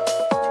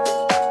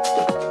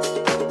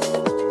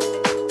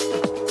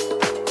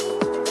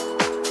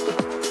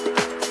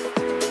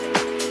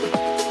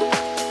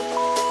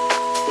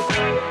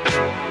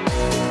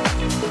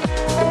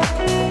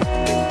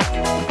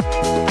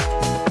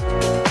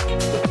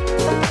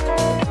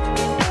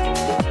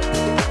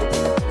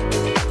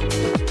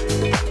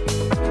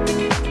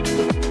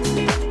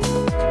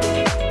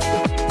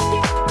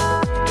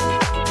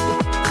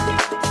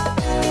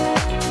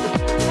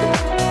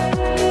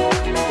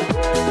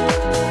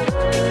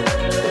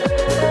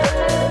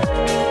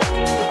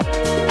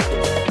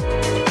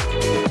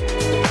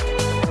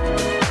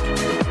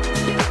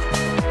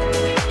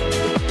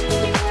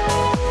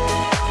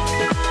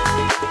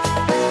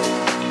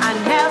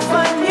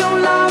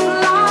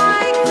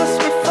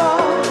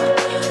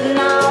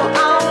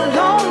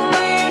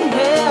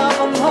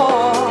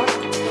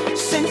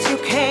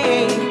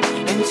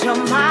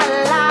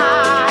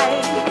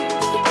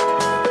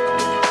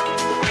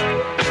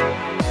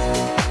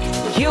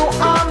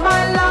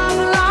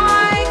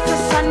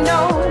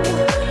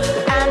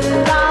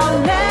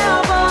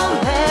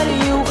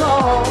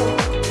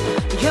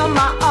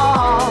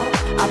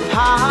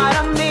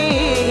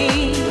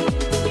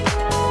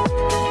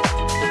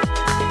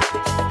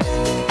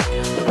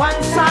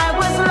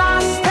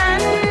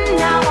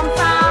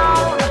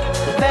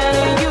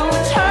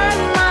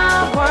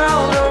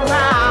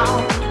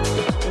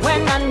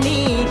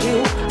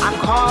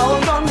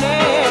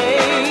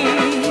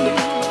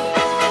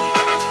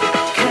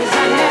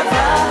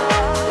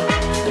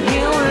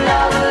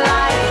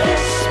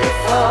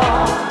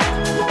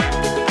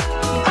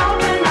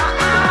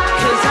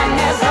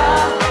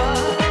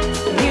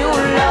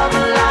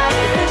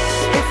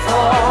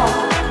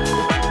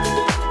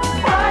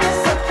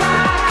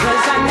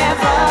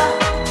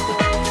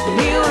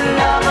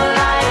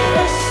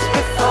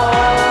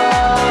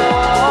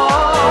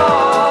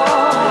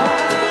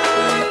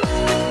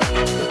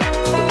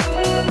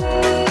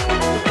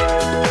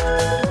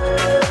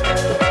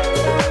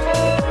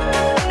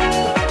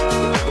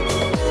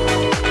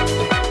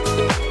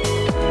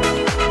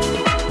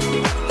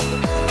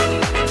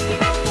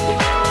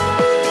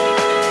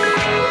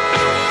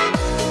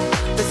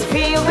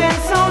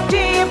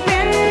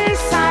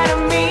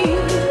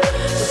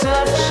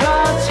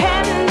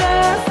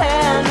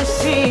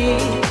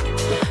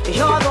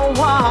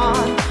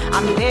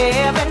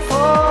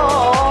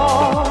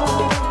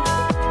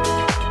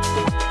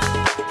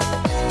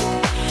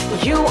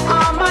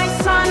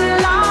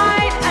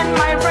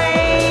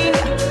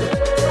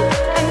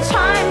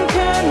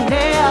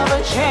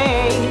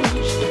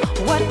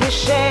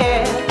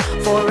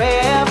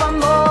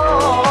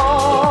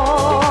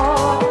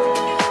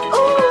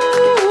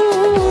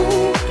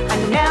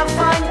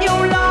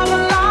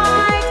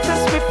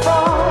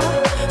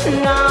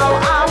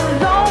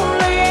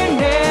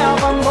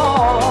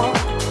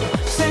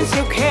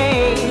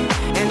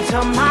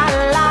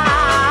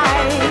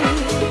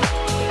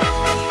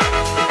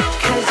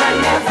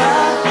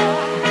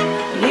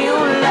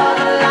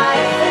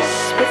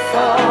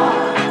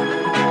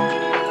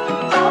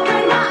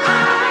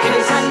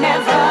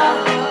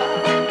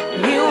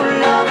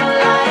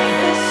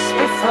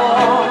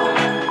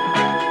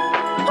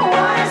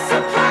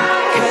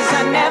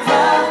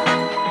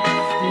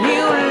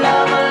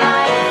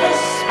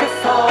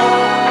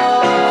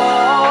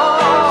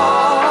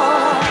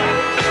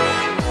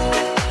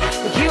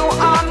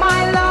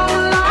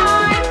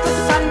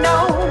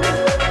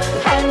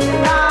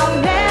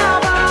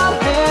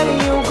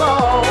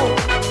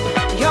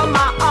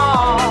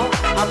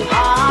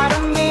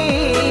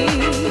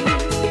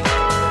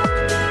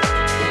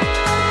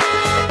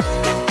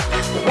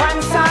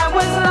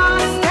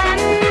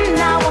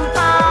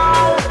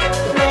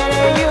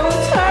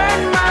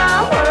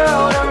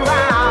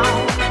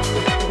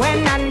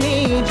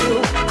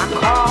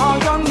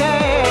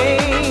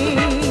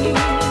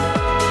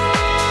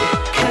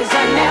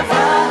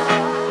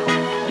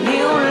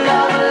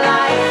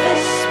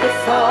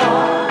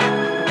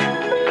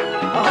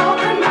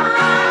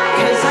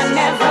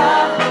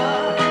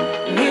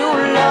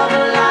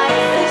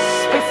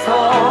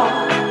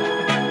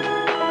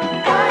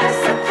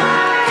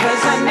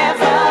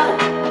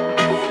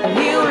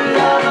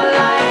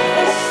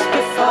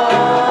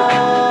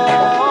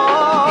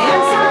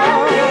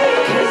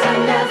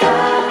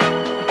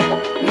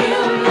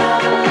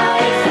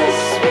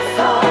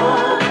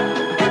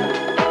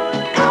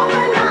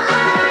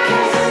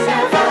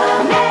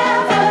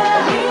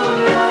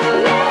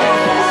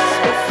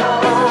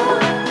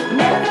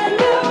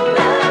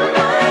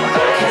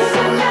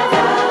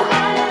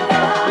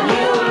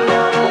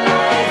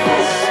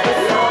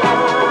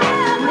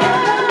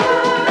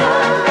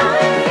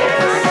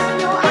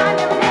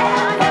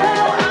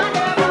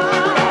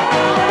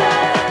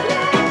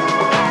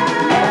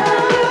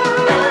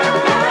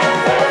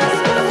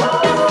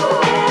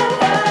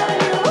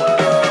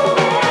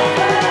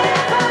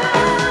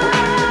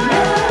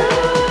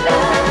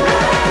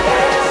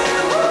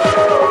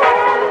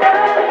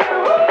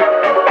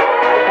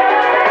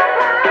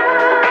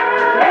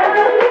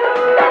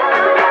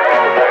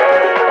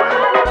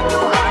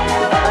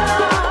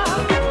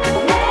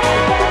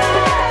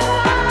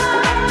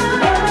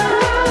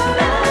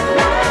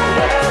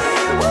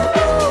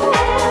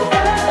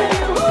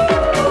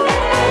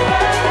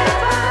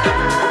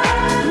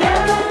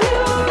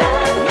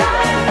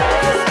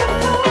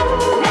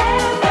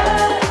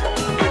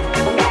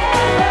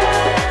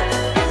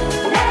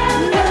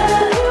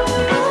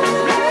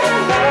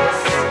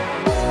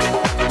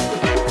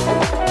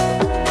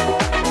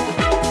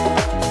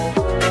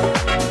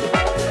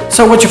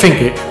 So what do you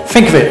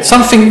think of it?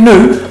 Something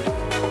new,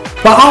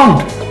 but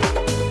old.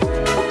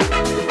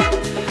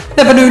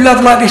 Never knew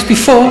love like this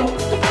before.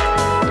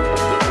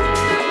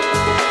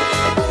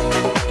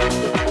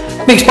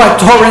 Mixed by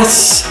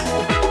Torres.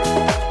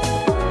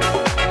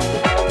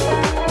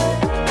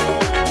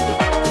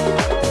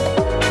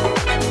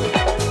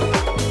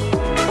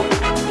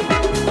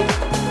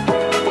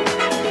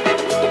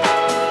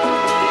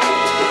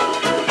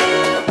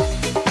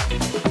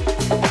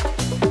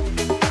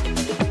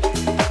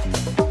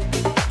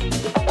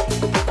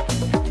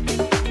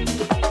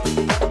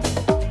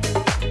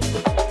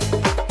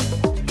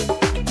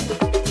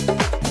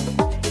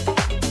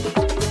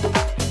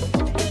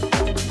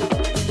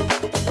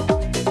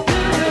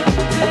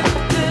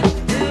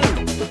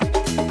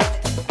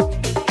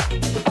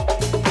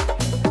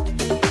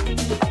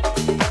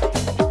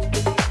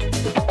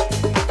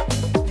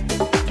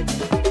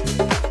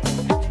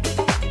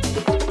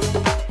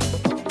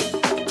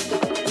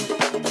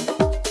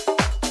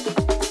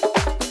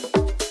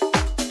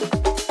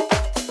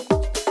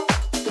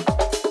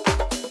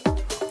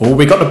 Oh,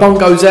 we got the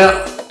bongos out.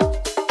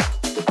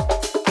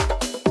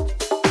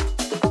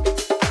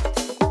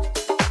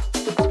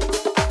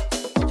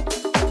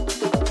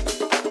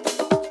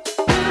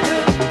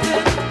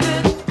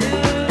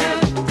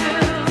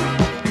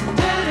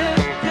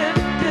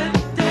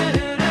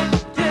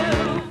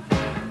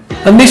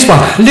 And this one,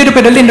 a little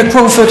bit of Linda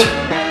Crawford,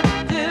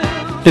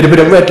 a little bit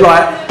of Red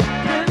Light.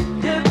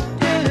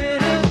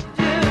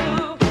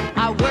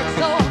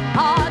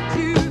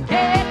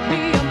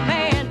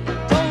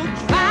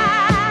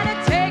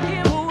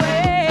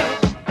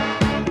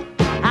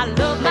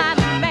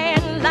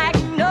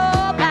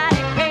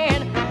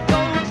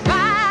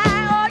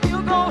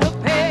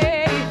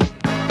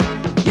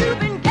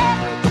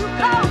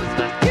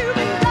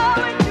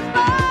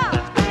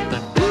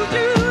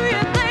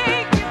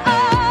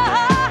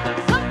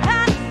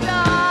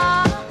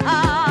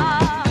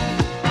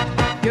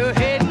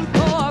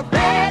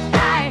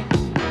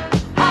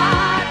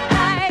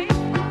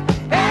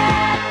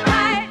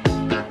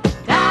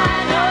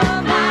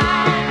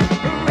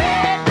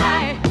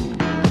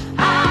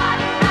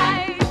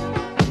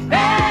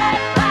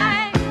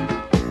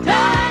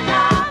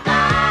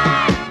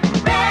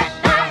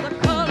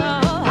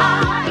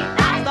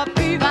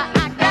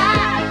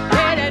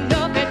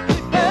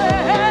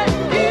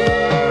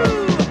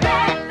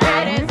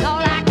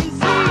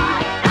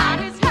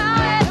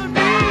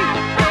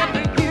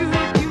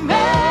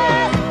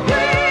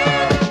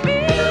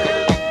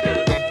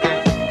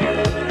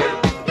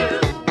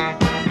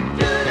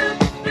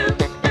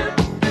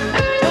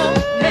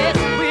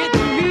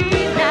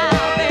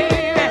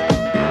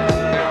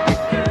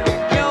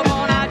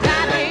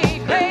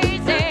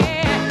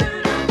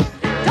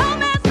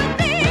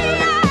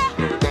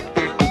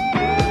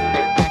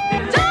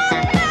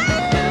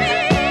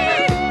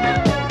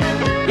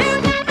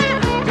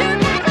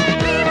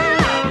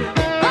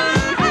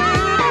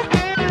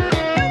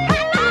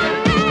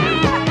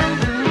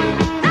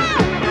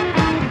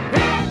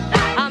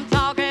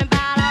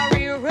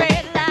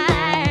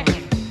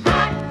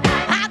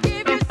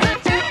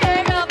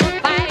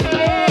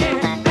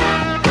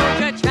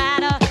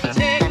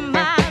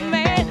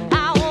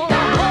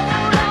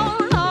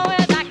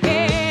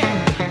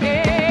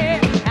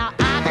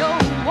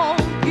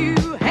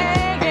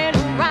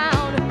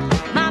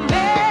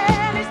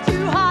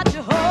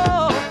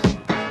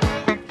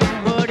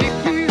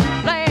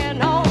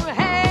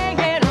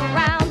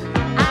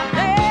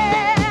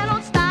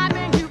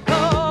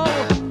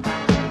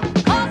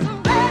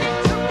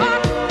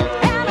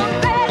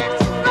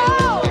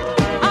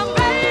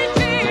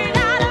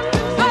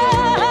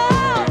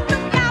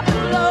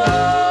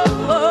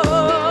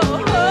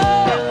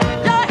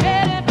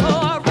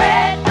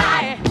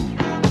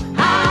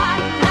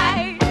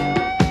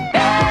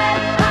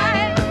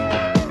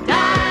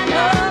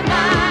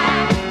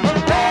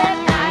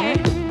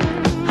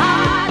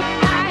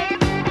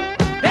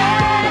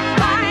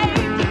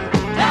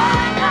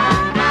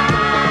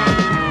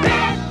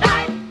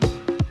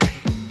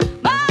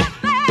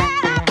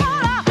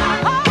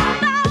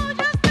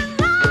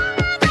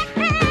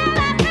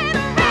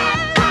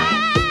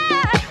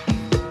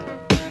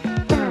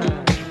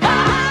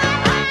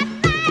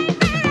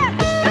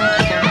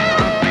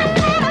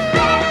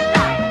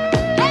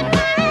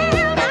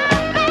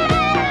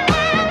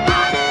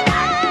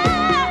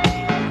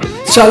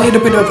 So a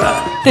little bit of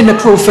Linda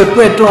Crawford,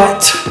 Red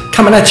Light,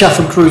 coming at you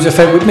from Cruise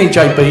FM with me,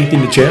 JB, in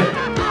the chair.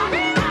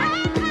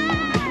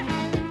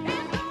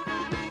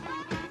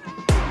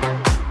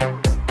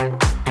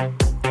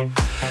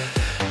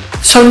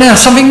 So now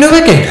something new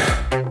again.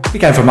 We're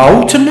going from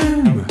old to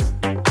new.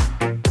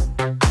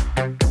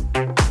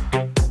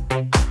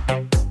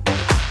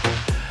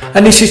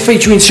 And this is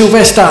featuring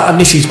Sylvester, and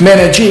this is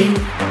Menergy,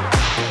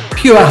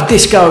 Pure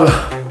Disco.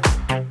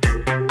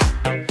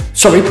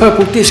 Sorry,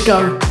 Purple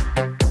Disco.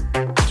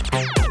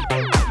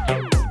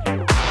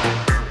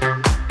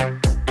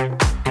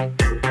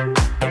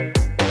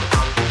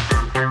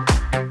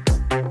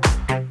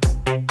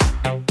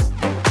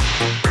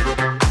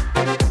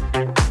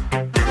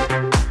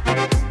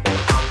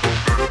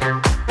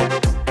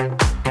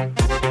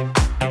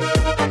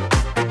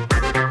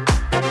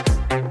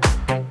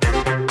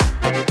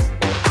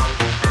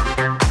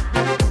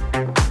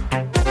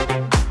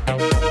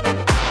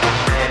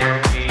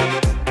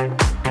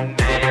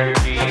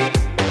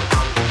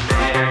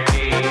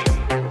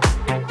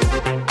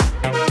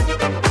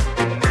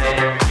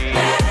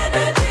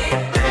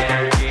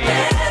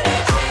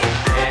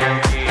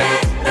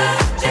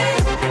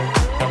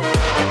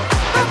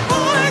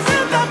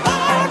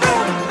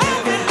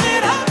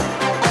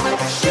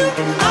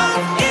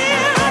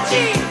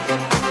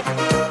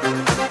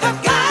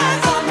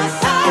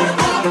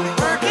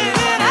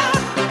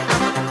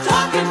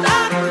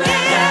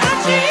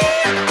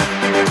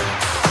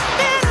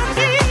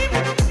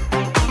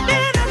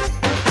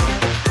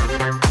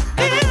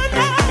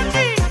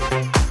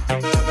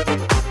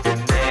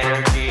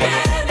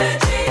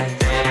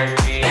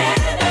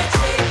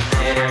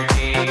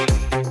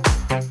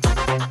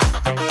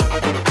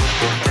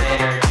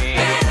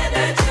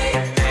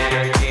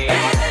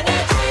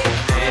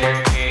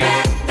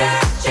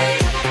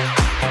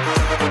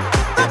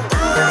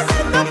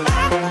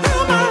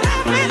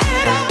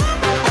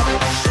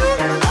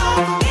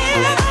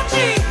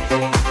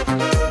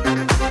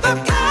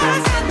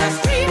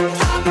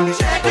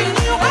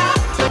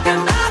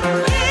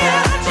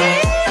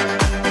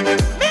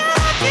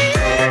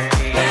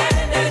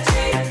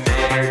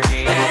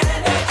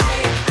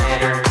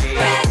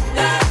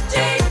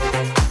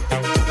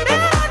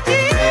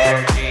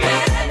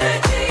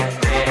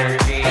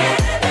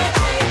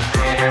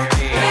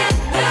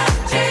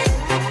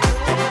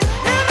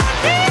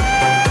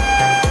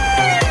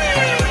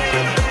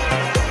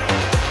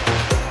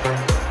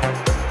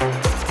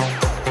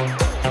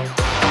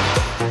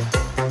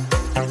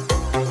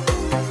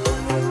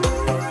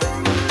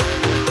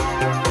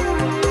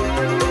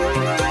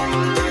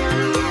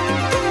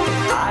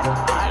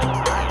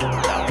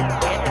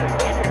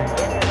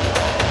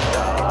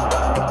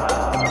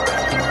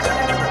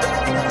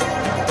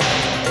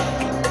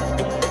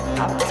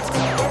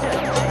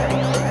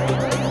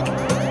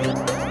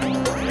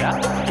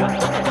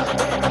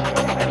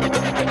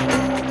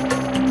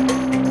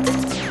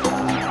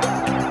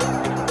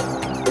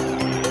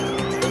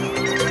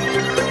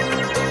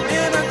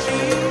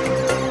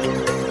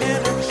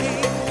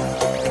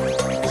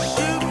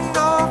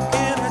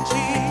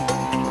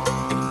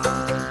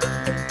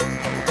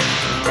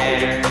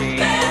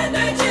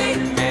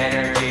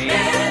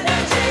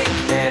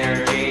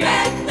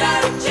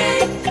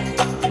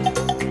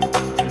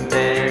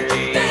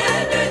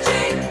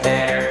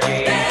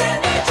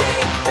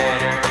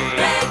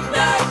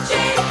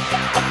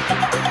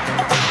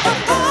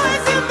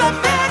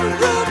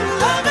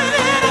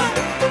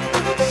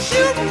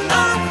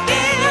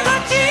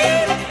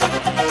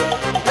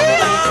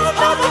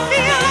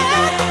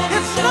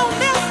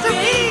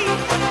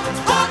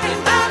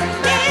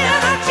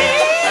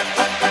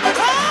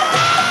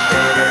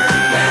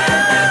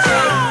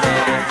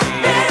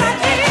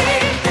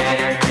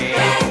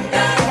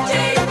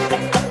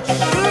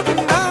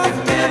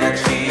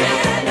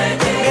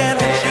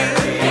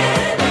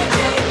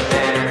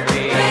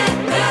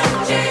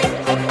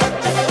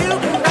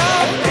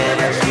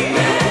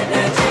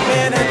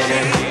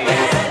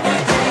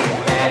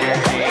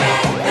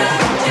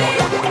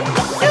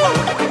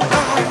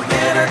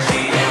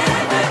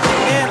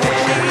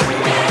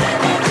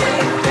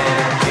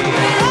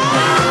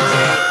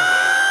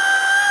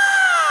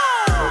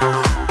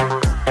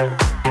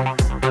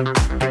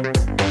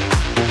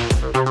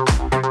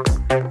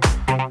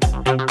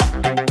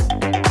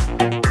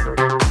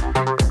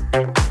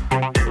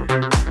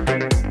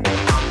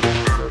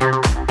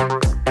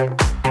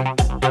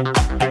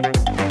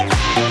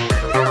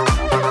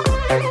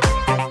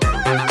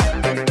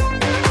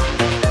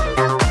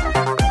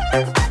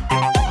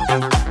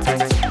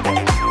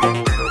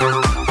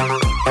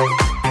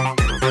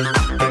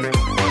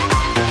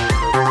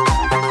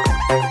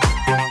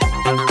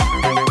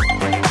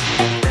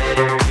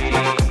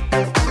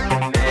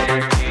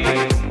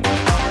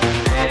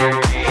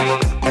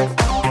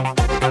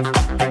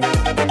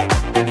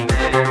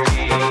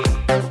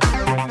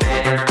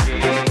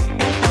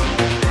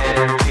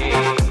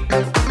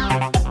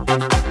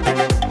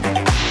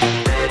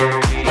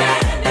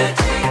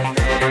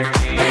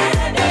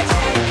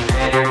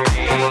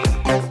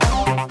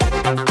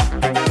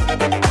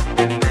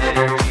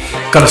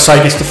 Gotta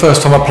say, this is the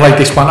first time I played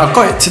this one. I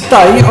got it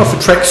today off of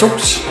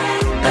Trexels.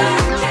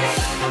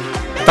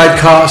 Dave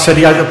Carter said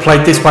he hadn't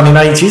played this one in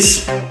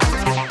ages.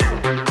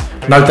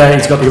 No doubt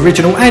he's got the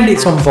original and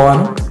it's on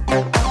vinyl.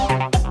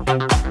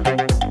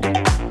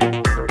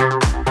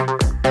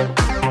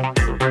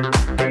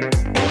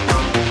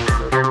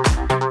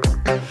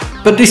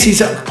 But this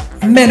is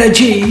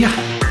Menagy.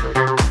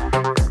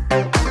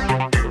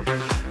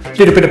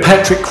 Little bit of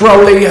Patrick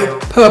Crowley,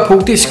 Purple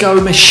Disco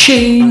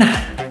Machine,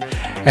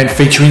 and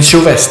featuring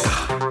Sylvester.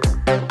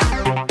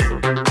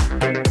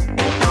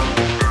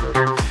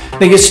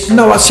 Now you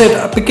know I said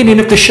at the beginning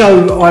of the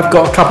show I've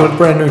got a couple of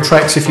brand new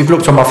tracks if you've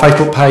looked on my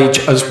Facebook page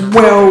as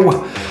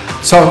well.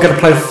 So I'm going to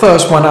play the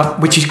first one up,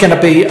 which is going to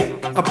be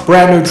a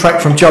brand new track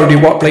from Jody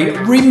Watley,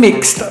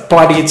 remixed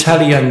by the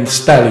Italian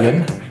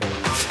Stallion,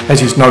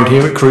 as is known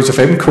here at Cruise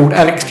FM, called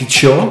Alex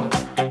Shaw.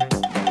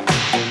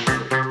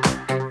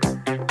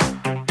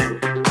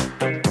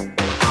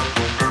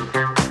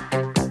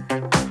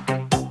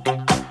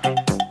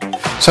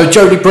 So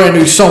Jody, brand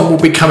new song will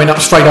be coming up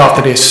straight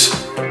after this.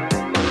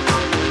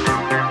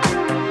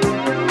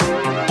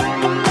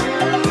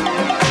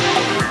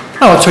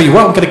 Oh, I'll tell you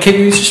what, I'm going to keep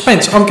you in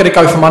suspense. I'm going to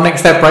go for my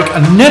next ad break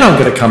and then I'm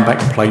going to come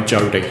back and play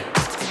Jody,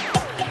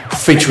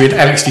 featuring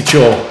Alex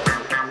Shaw.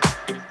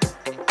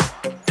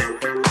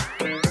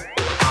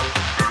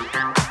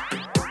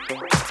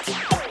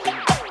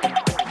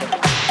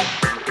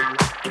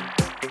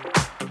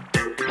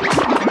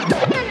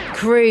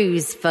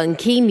 Cruise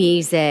Funky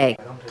Music.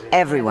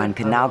 Everyone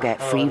can now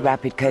get free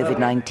rapid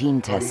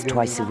COVID-19 tests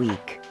twice a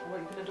week.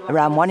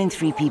 Around 1 in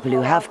 3 people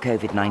who have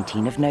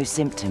COVID-19 have no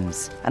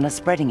symptoms and are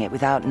spreading it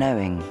without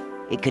knowing.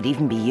 It could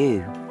even be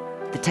you.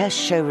 The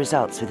tests show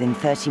results within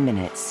 30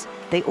 minutes.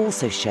 They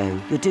also show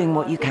you're doing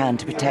what you can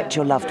to protect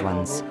your loved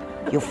ones,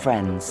 your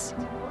friends,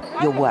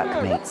 your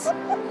workmates,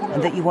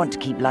 and that you want to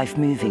keep life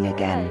moving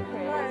again.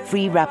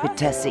 Free rapid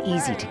tests are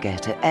easy to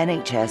get at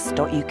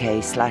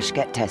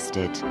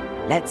nhs.uk/gettested.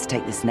 Let's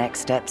take this next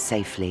step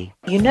safely.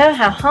 You know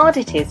how hard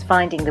it is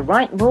finding the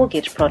right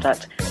mortgage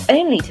product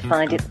only to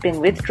find it's been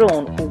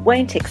withdrawn or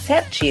won't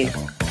accept you?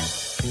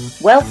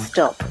 Well,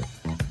 stop.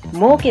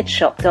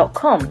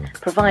 MortgageShop.com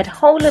provide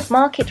whole of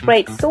market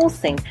rate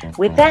sourcing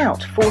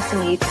without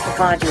forcing you to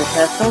provide your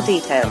personal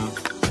details.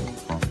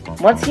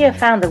 Once you have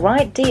found the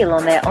right deal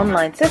on their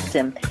online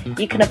system,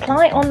 you can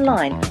apply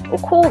online or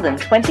call them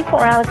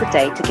 24 hours a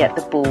day to get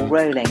the ball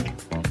rolling.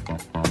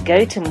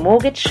 Go to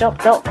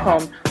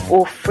mortgageshop.com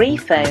or free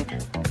phone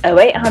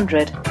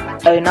 0800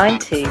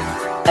 092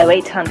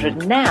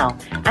 0800 now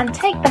and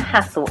take the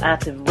hassle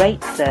out of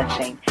rate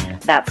searching.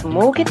 That's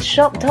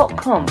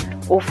mortgageshop.com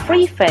or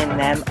free phone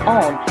them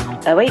on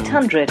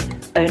 0800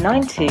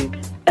 092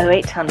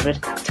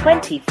 0800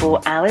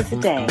 24 hours a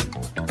day.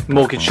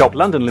 Mortgage Shop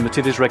London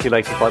Limited is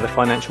regulated by the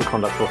Financial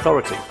Conduct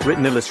Authority.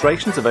 Written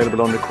illustrations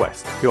available on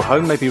request. Your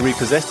home may be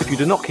repossessed if you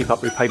do not keep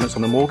up repayments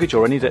on a mortgage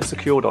or any debt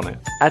secured on it.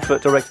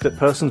 Advert directed at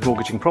persons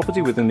mortgaging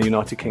property within the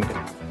United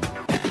Kingdom.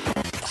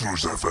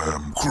 Cruise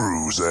FM,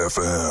 Cruise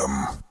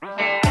FM.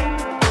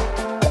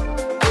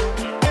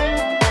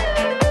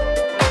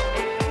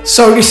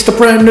 So this is the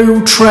brand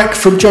new track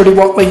from Jody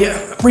Watley,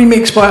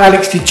 remixed by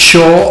Alex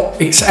Shaw.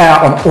 It's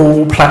out on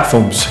all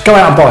platforms. Go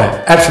out and buy it.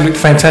 Absolute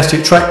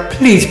fantastic track.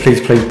 Please,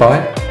 please, please buy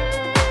it.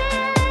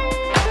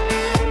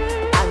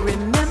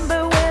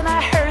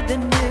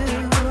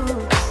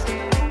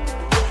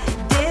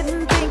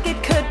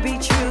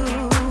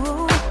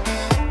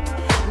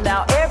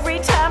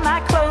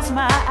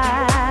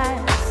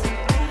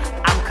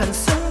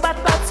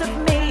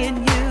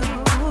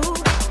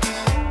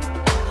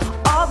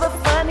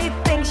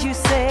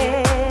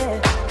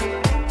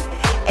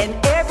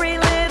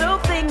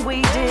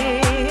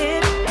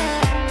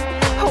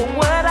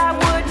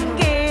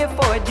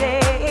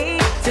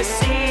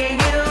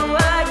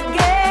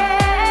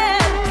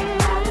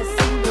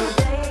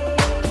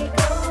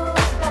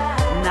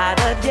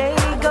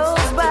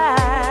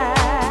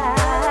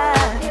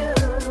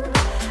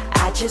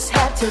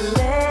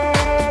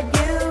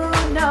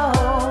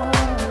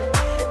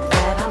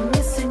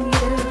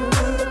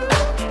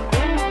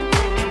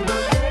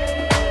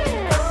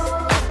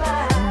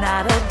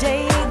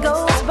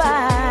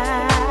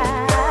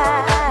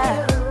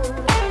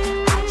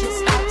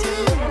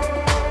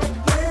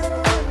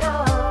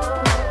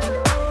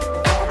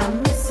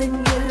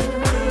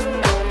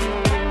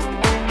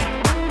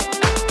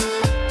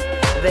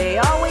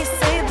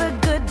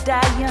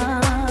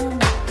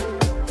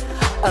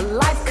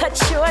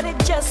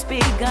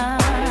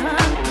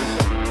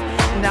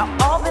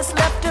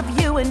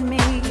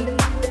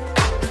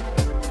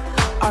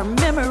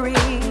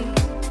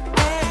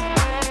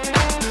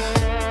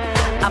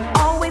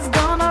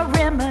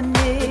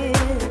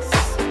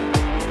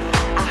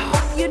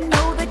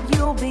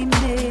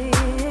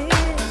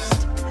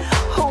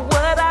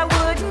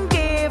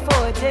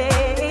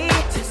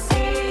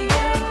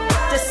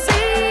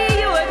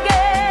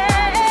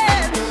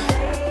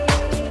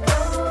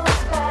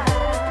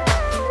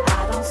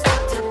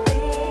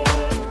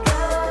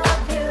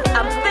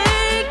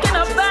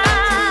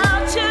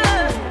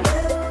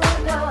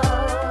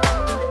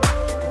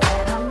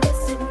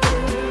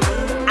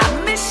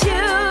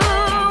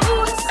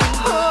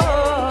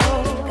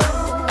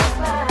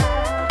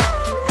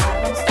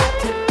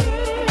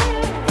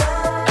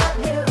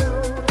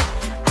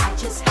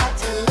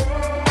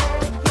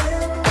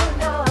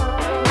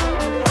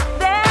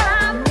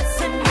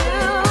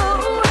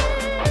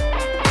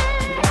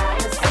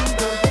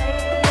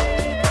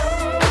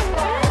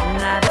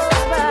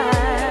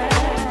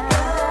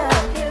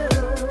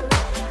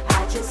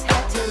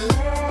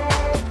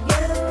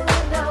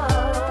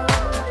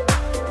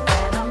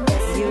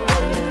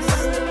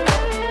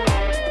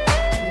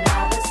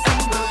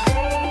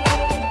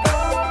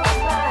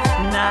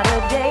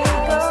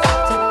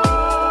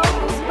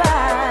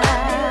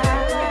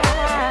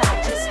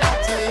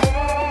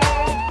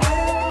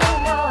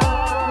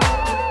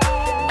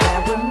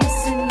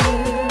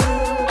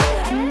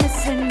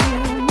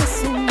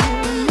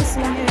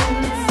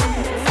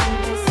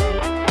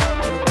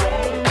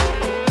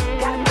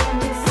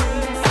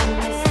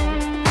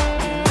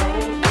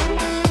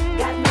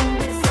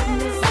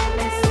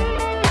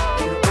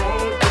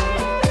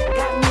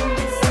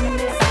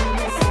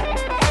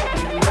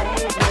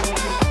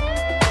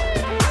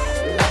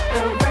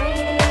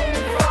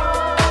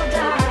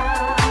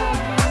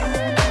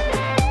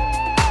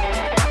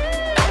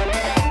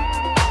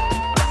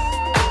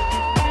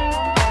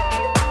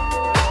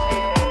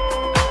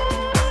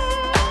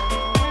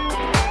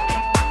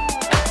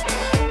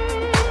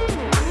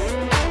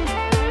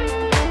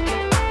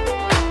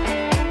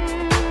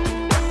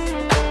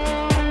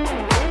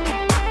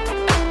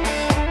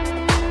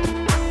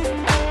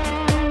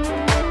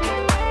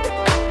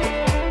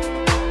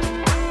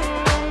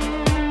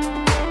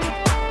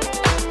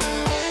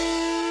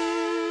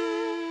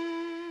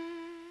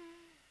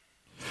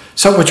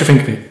 So what do you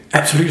think of it?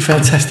 Absolutely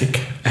fantastic.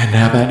 And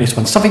how about this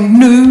one? Something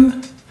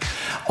new,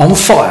 On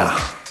Fire.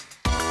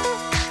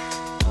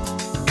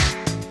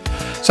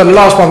 So the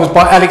last one was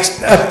by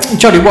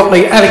Jodie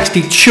Watley, Alex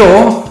did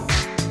Sure.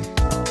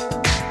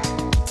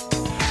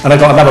 And I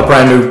got another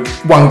brand new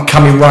one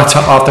coming right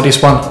up after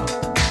this one.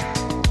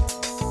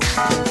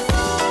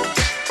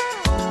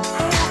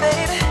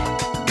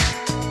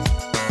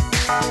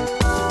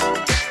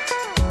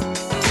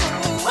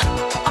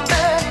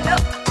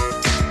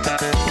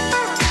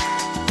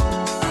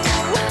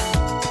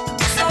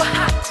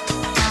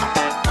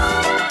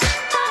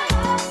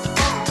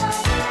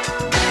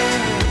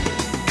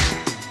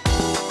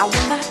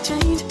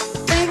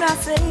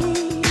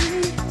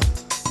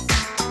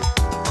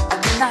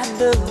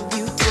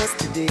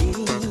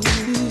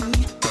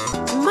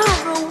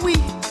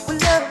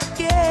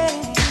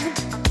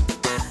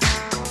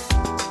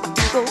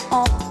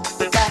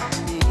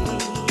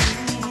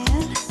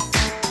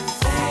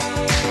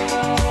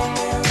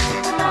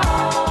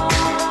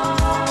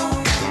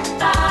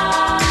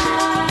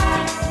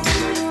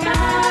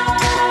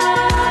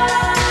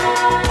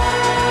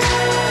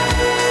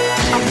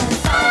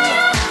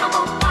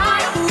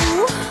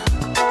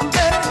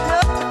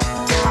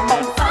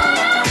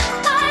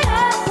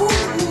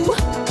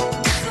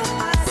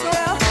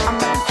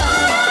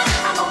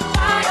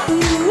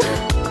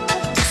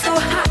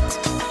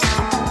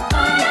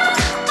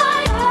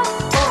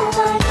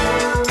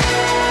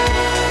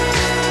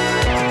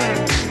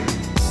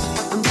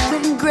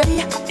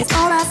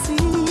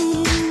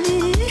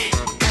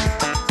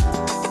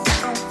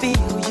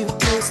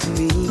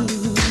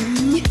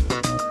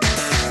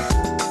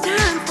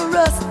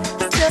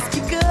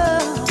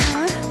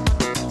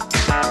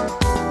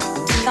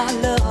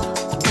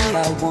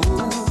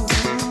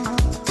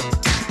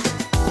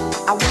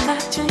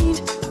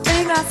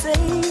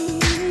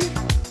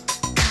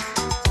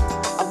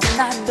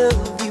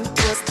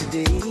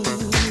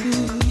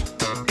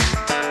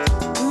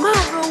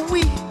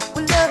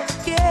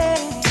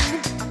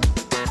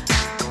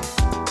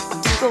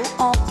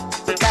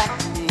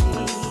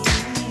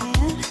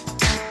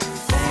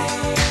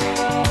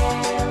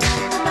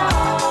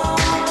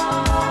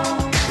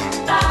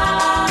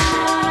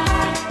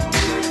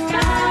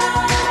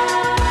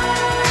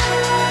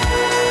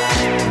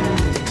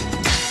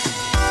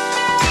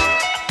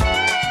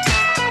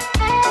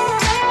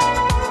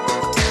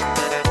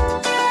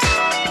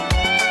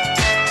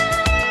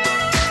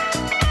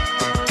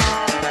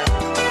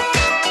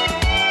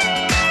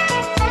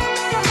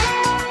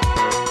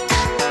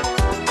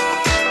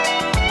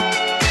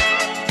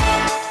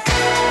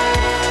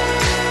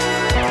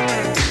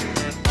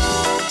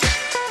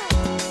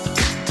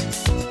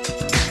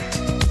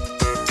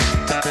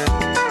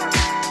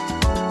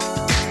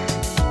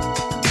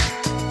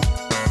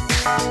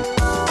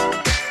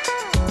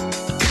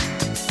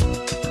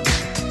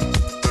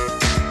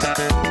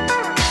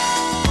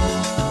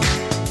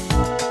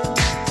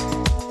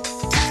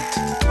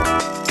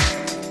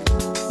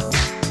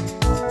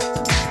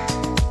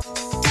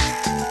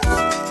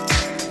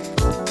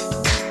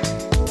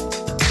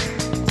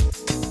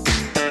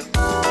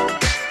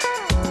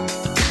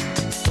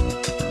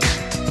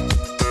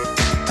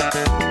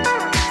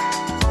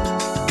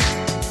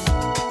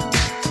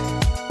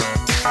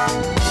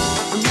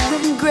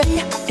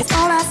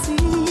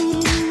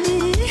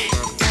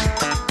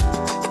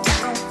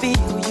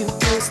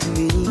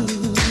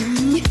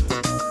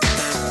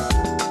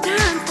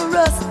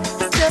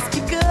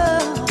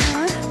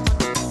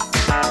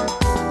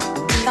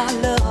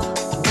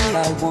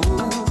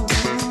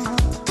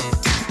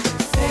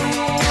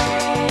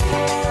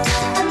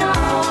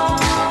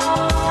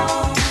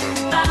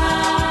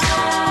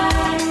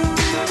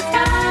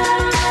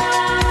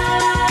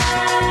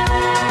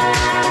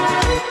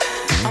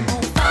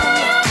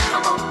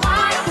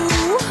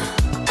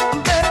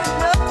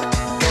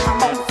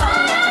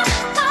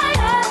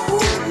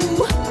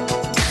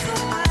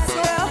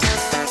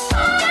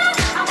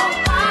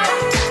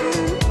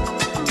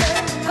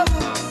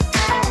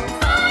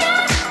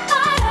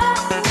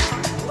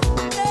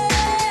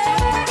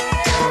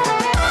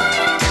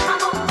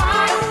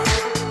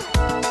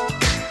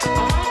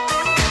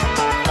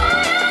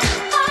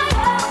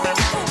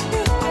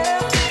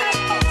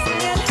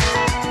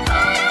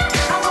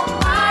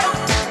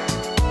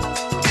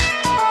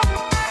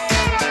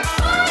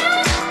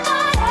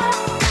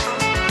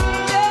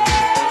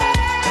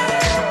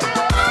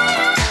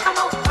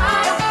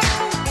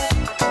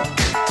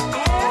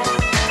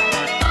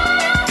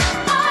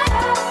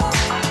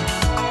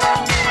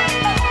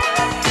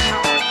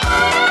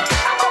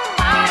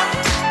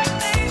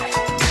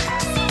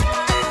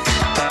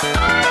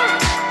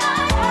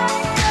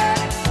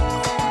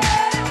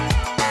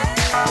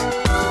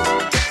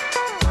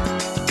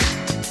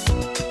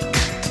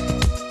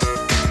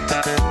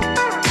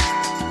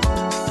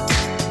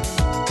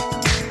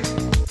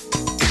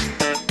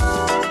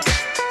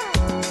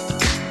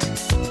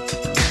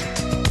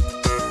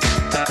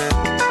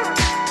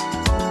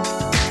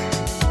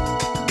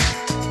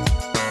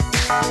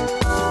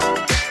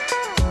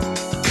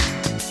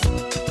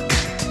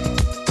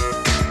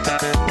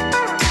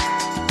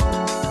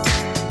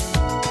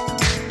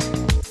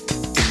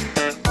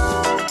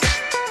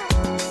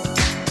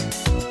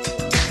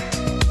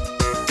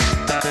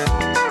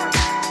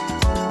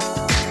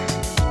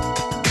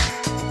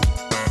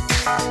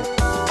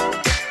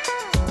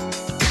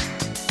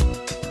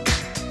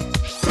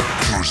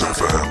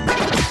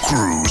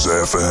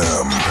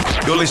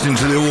 You're listening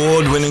to the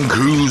award-winning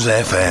Cruise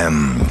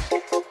FM.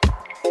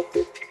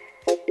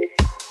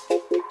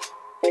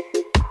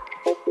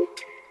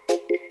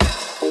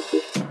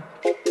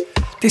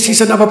 This is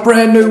another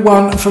brand new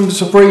one from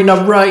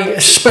Sabrina Ray,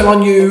 Spell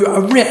on You,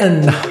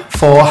 written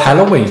for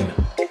Halloween.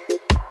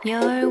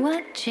 You're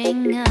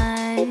watching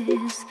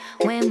us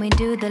when we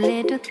do the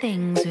little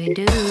things we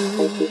do.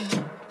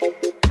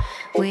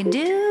 We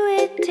do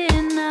it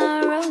in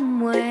our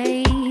own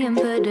way and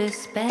put a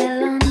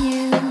spell on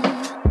you.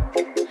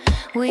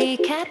 We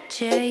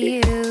capture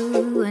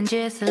you and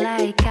just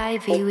like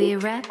ivy we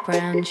wrap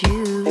around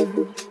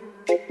you.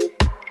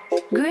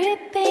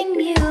 Gripping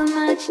you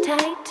much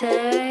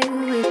tighter,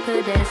 we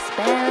put a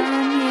spell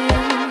on you.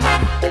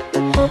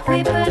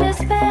 We put a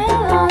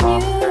spell on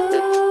you.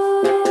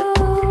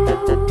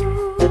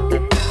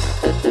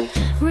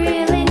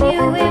 Reeling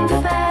you in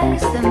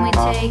fast and we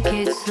take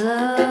it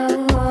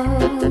slow.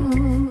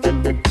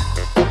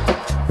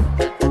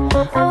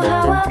 Oh,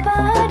 how our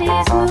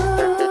bodies move.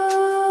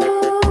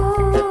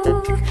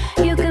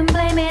 You can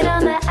blame it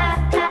on the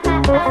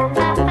alcohol.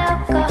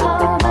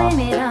 Blame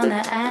it on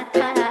the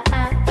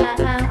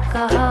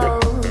alcohol.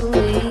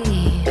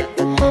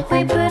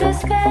 We put a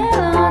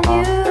spell on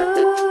you.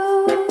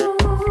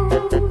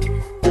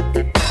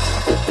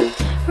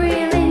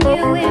 Reeling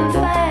you in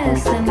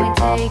fast and we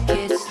take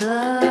it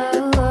slow.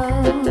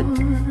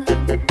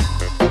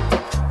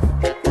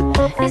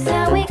 It's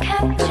how we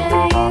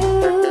capture you.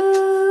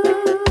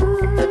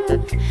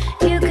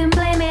 You can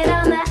blame it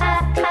on the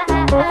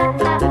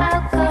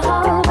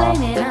alcohol.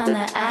 Blame it on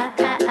the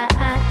alcohol.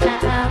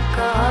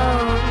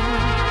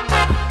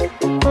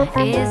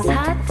 It's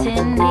hot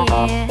in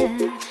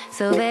here,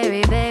 so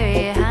very,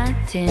 very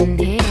hot in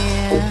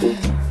here.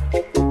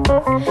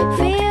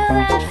 Feel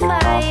that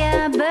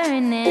fire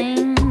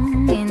burning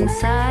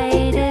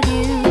inside of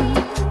you.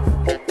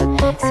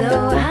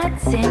 So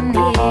hot in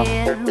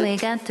here, we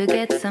got to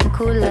get some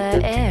cooler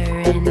air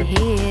in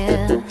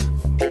here.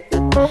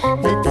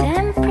 The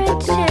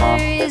temperature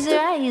is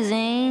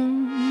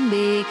rising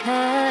because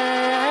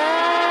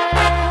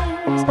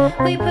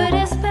we put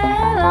a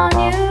spell on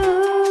you.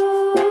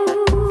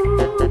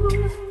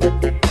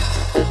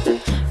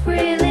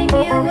 Reeling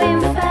you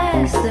in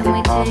fast and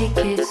we take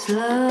it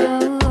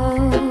slow.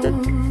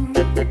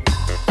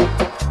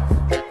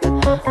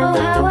 Oh,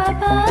 how our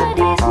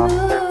bodies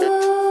move.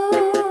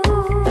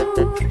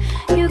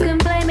 You can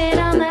blame it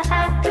on the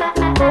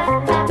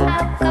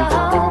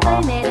alcohol.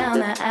 Blame it on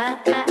the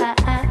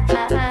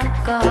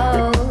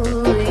alcohol.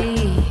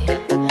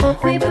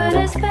 We put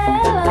a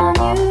spell on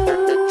you.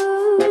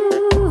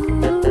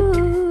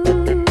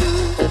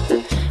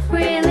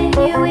 Reeling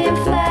you in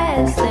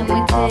fast and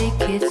we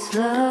take it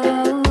slow.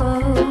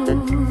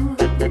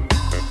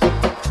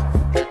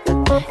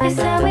 It's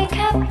how we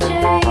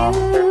capture you.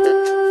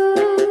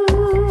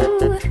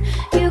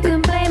 You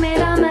can blame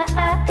it on the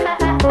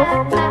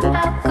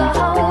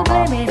alcohol.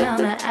 Blame it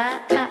on the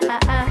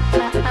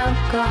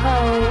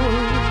alcohol.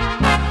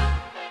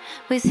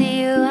 We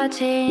see you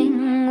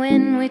watching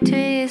when we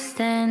twist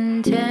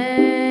and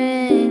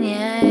turn,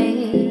 yeah.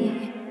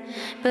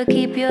 But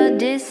keep your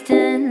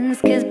distance,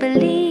 'cause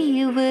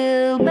believe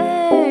we'll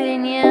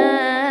burn,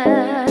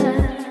 yeah.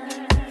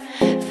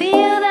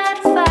 Feel that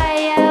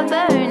fire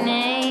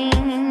burning.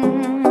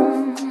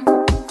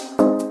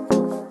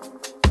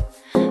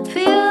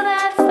 Feel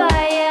that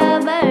fire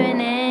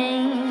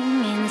burning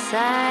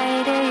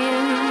inside of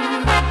you.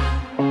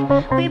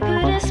 We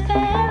put a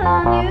spell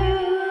on you.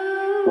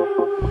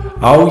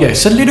 Oh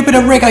yes, a little bit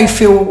of reggae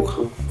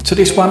feel to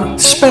this one.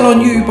 Spell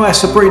on You by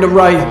Sabrina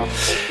Ray.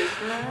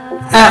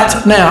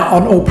 Out now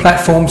on all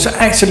platforms.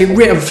 Actually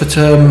written for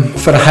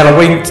the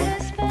Halloween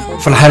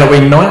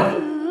night.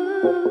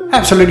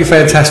 Absolutely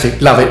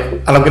fantastic. Love it.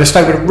 And I'm going to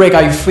stay with a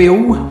reggae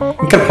feel. I'm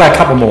going to play a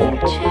couple more.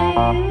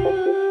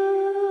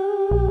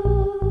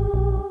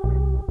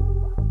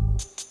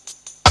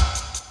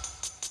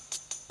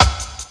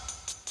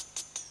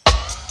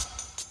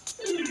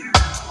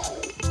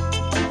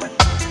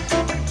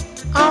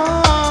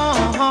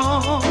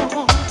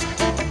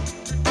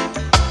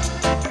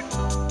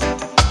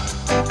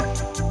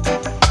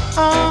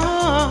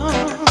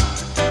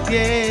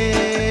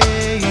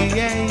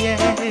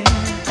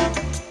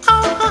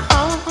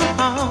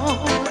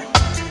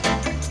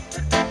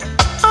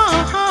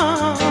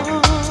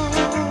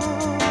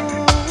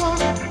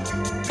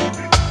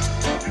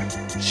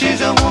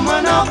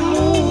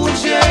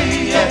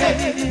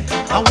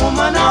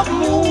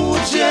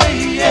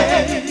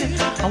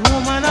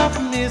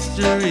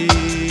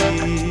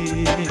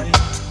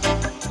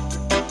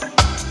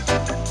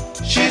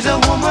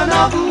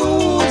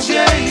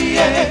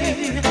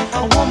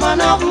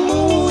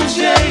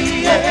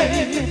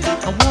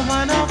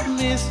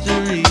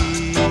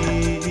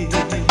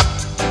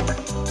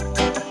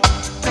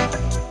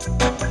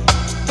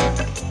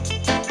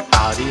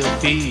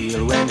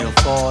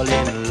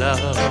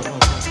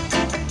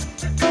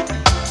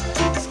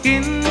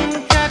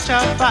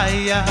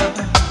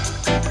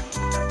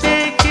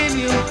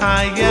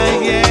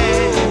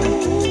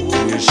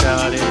 you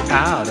shout it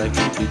out or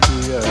keep it to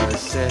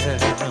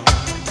yourself.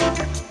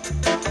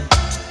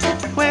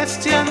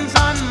 Questions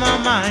on my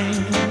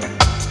mind,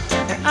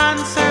 the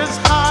answers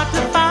hard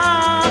to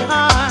find.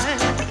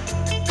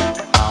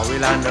 How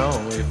will I know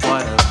if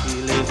what I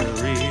feel is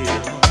real?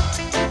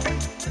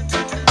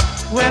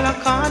 Well, I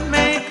can't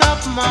make up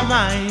my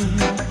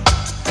mind.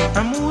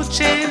 My mood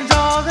change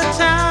all the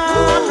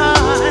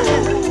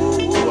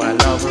time. Do I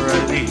love her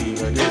or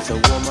leave her? It's a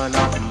woman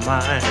of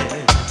mine.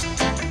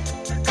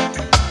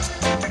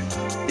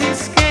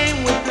 This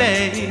game we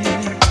play,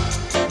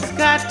 it's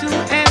got to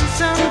end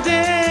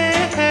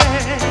someday.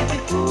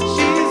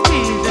 She's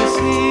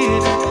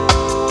bittersweet.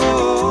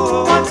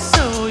 What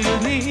so you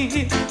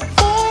need?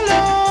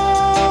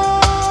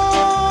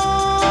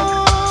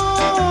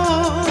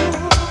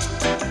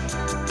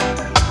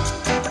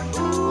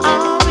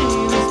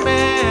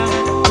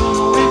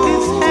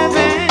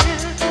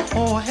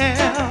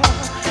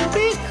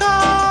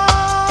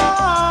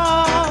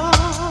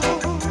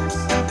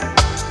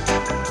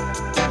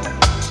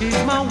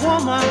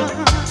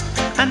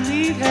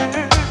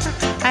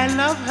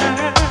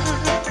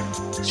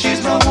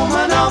 She's my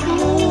woman of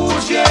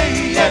moods, yeah,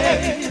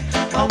 yeah.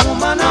 A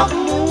woman of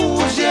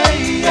moods, yeah,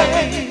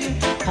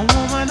 yeah. A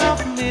woman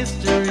of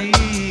mystery.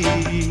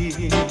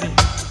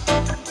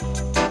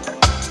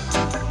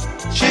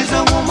 She's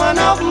a woman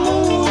of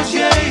moods,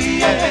 yeah,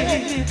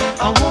 yeah.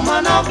 A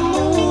woman of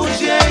moods,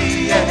 yeah,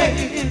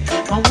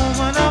 yeah. A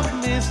woman of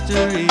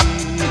mystery.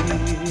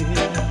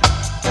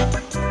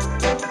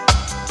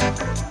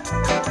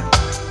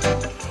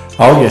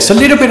 Oh yes, a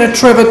little bit of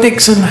Trevor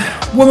Dixon,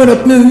 Woman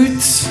of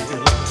Moods.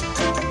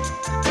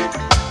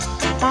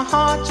 My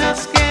heart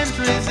just can't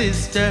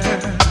resist her.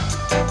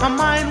 My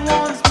mind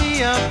warns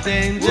me of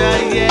danger,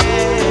 yeah.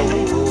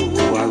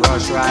 Oh, I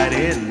rush right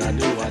in,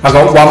 I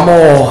got one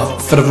more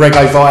for the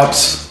reggae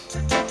vibes.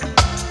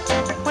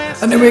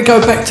 And then we go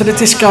back to the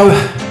disco.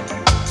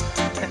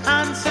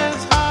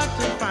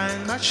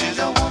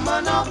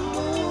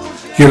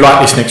 You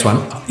like this next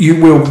one? You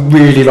will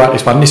really like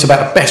this one. This is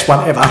about the best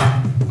one ever.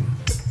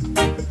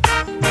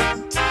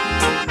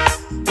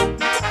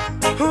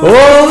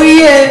 Oh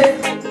yeah!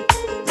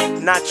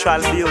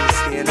 Natural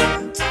beauty, you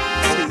know.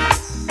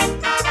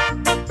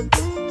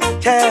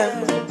 Yeah,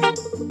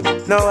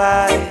 no,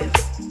 I've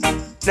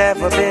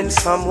never been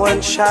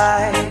someone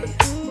shy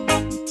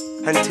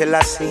until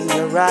I seen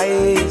your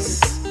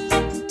eyes.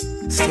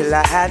 Still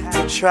I had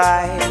to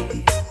try,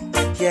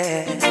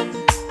 yeah.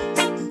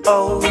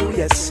 Oh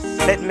yes,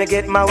 let me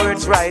get my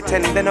words right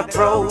and then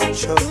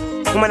approach you.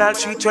 Woman, I'll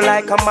treat you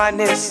like a man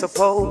is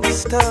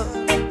supposed to.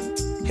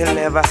 You'll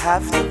never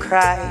have to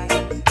cry,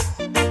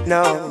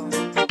 no.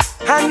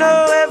 I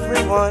know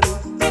everyone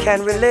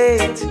can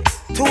relate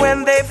to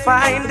when they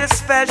find a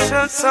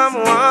special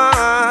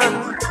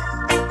someone.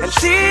 And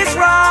she's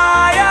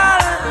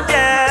royal,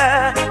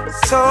 yeah,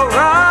 so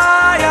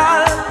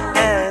royal.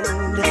 And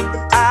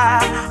I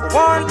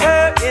want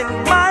her in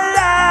my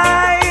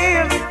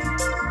life.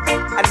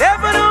 I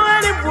never knew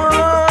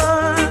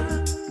anyone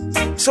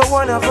so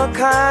one of a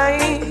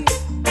kind,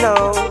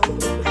 no.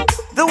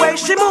 The way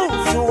she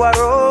moves to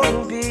her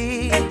own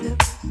beat,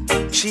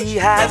 she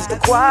has the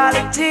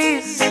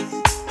qualities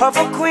of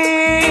a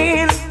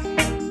queen.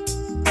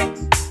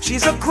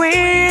 She's a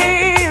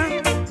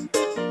queen.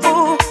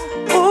 Ooh,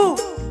 ooh,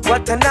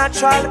 what a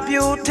natural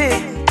beauty.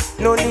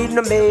 No need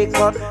no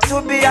makeup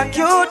to be a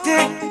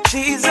cutie.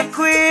 She's a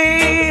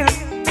queen.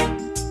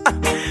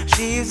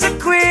 She's a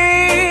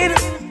queen.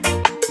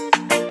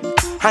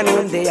 And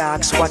when they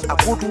ask what a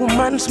good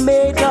woman's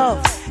made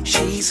of,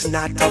 she's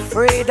not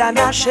afraid and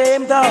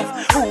ashamed of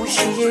who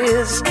she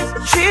is.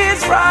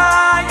 She's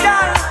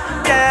royal,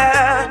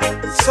 yeah,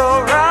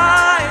 so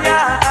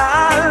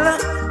royal.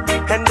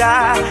 And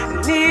I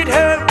need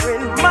her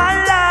in my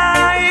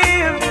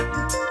life.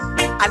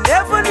 I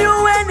never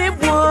knew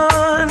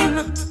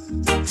anyone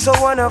so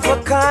one of a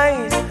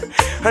kind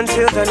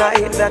until the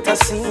night that I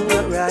seen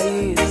your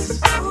eyes.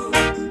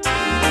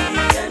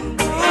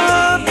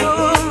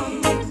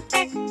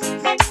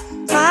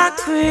 My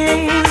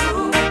queen,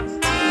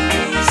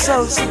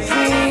 so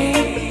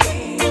supreme.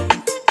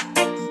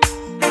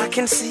 I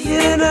can see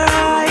it in her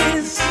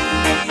eyes,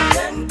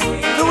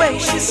 the way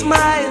she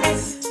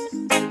smiles.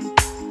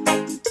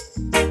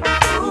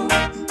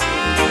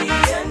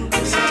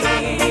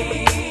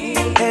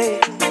 Hey,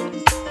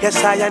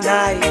 yes I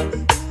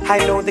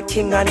know the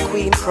king and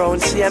queen crown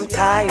same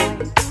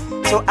time.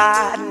 So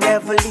I'd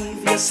never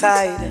leave your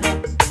side.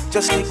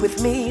 Just stick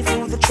with me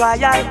through the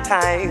trial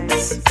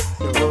times.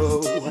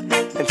 Oh,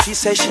 and she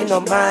says she no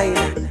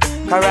mind.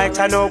 Alright,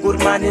 I know good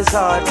man is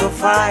hard to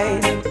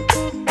find.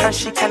 And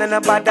she can't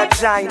about that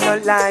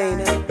giant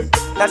line.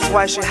 That's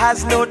why she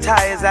has no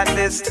ties at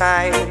this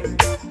time.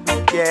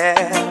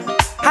 Yeah,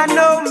 I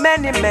know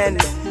many men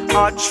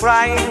are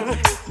trying,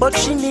 but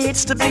she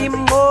needs to be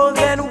more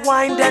than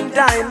wine and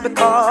dine,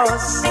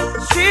 because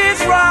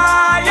she's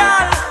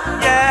royal,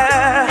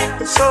 yeah,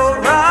 so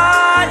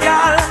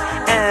royal.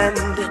 And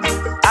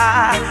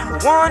I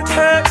want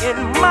her in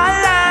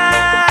my life.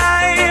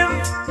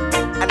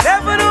 I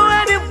never knew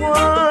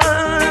anyone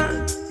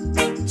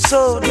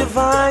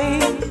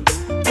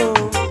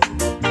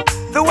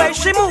way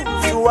she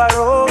moves to her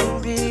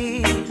own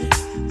beat,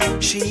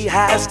 she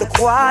has the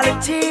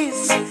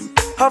qualities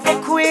of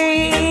a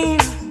queen,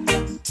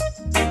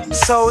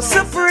 so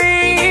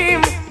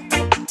supreme.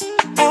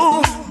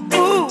 Ooh,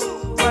 ooh,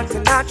 what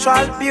a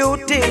natural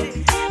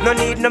beauty. No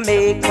need no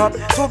makeup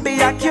to be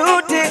a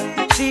cutie.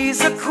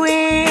 She's a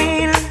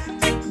queen,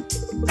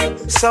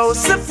 so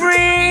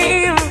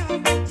supreme,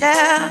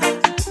 yeah.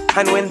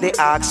 And when they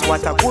ask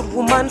what a good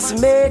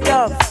woman's made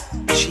of,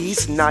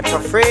 she's not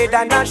afraid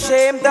and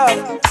ashamed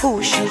of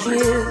who she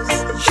is.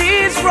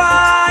 She's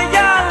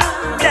royal,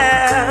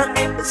 yeah,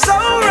 so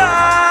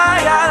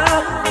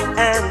royal.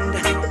 And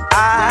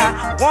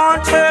I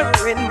want her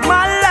in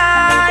my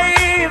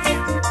life.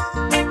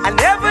 I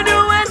never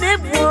knew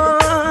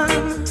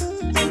anyone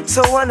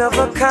so one of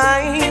a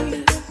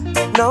kind.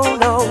 No,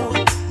 no,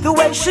 the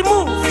way she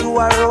moves to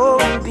her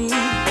own beat.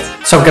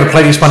 So I'm going to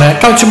play this one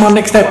out, go to my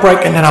next ad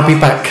break, and then I'll be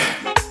back.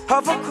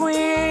 Of a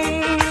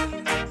queen,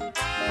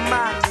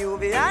 my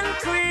Nubian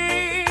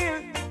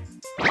queen.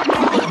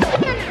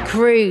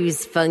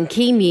 Cruise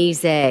funky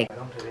music.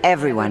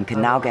 Everyone can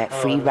now get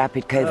free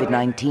rapid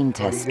COVID-19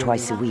 tests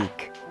twice a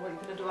week.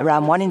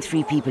 Around 1 in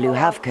 3 people who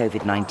have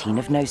COVID-19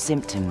 have no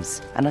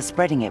symptoms and are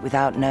spreading it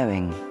without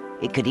knowing.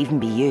 It could even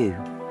be you.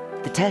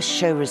 The tests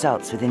show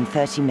results within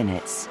 30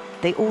 minutes.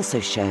 They also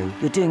show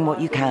you're doing what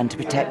you can to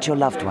protect your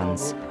loved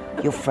ones,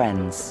 your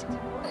friends,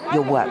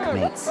 your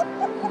workmates,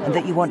 and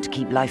that you want to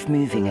keep life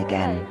moving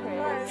again.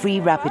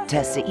 Free rapid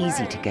tests are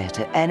easy to get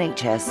at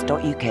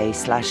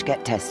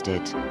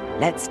nhs.uk/gettested.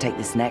 Let's take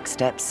this next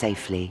step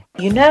safely.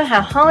 You know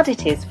how hard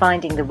it is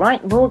finding the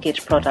right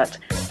mortgage product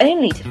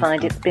only to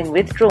find it's been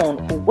withdrawn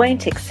or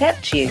won't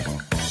accept you?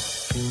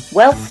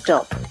 Well,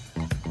 stop.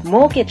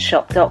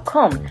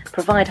 MortgageShop.com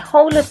provide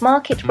whole of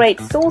market rate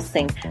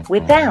sourcing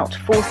without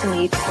forcing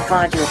you to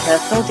provide your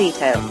personal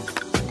details.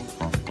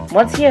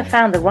 Once you have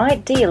found the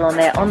right deal on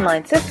their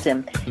online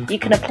system, you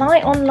can apply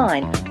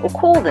online or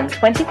call them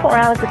 24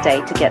 hours a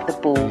day to get the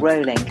ball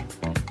rolling.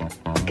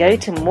 Go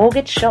to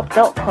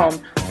MortgageShop.com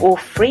or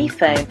free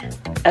phone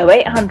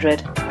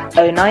 0800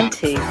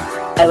 092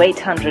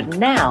 0800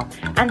 now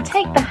and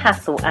take the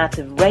hassle out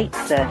of rate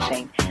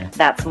searching.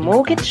 That's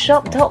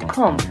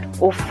MortgageShop.com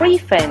or free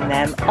phone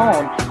them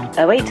on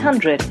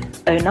 0800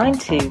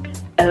 092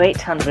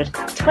 0800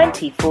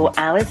 24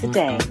 hours a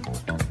day.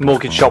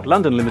 Mortgage Shop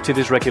London Limited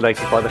is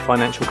regulated by the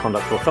Financial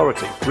Conduct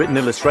Authority. Written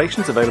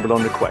illustrations available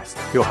on request.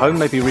 Your home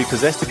may be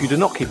repossessed if you do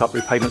not keep up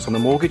repayments on a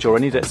mortgage or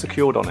any debt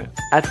secured on it.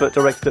 Advert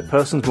directed at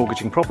persons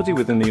mortgaging property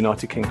within the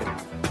United Kingdom.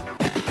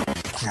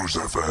 Cruise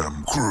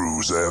FM,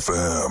 Cruise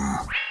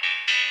FM.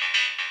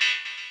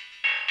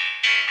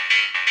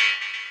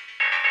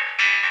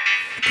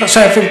 Let's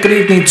say a very good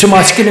evening to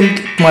my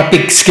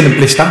big skin and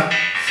blister,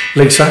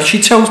 Lisa.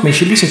 She tells me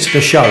she listens to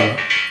the show,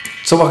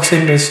 so I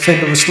can send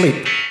her to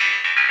sleep.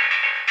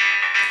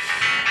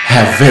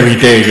 How very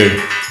dare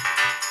you!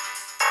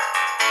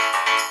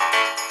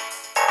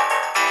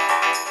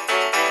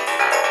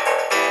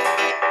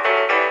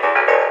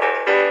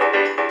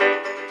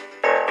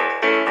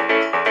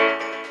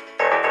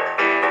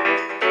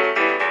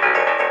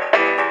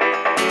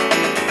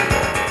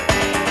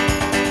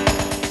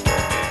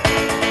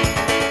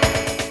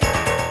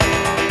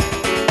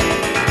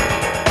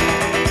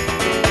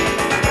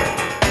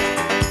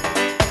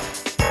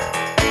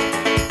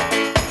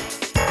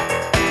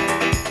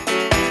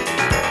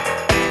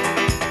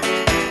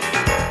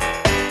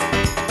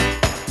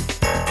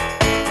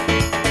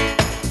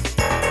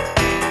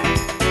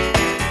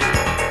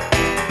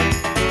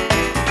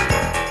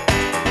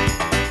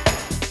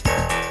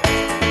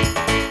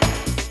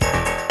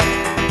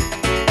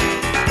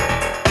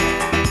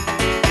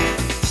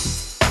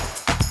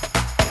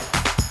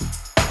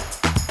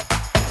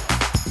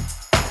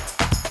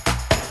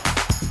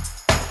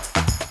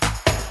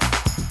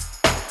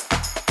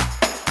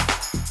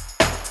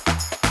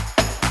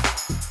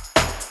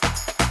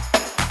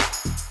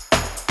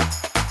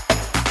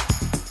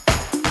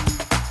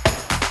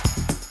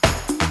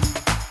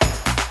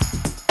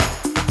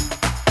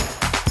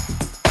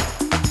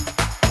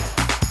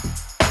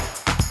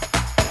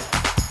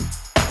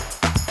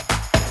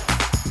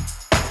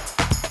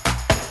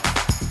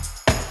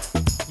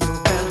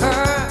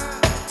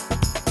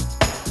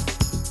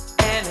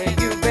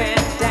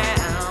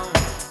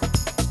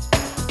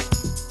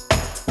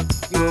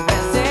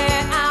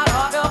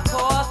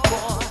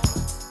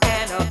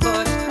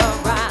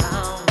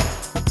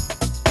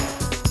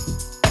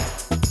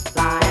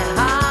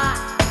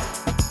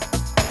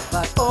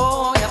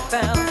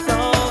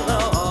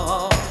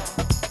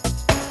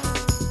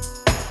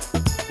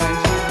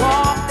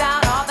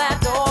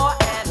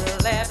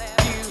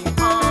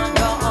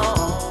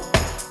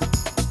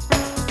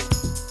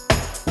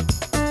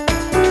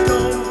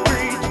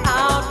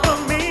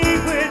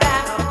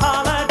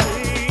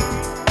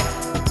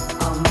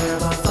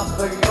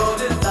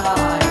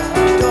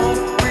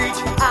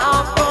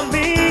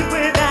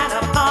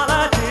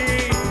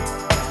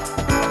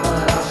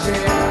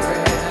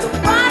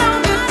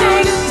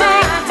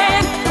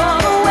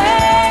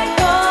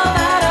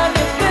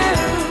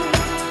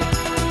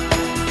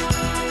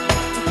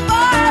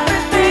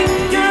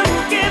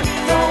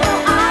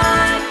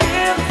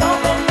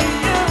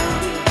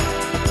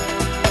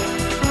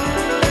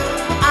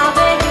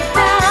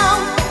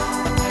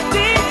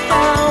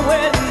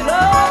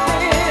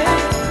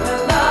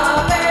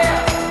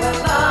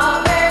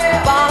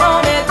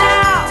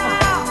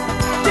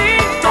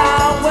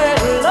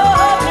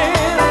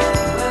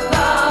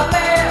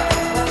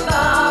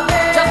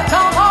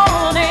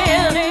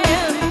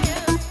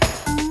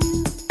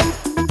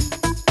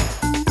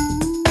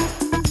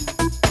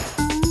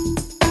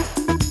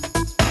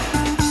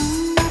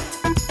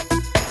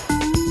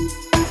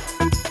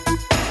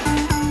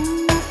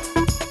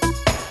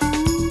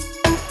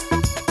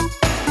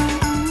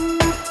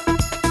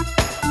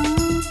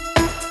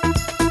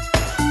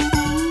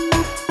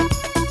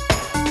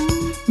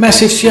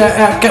 Massive shout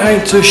out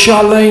going to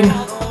Charlene.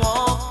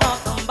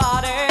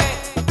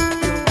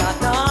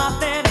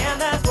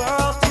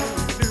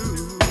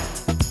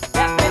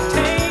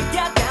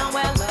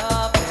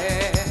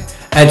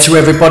 And to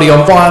everybody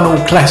on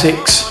Vinyl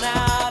Classics.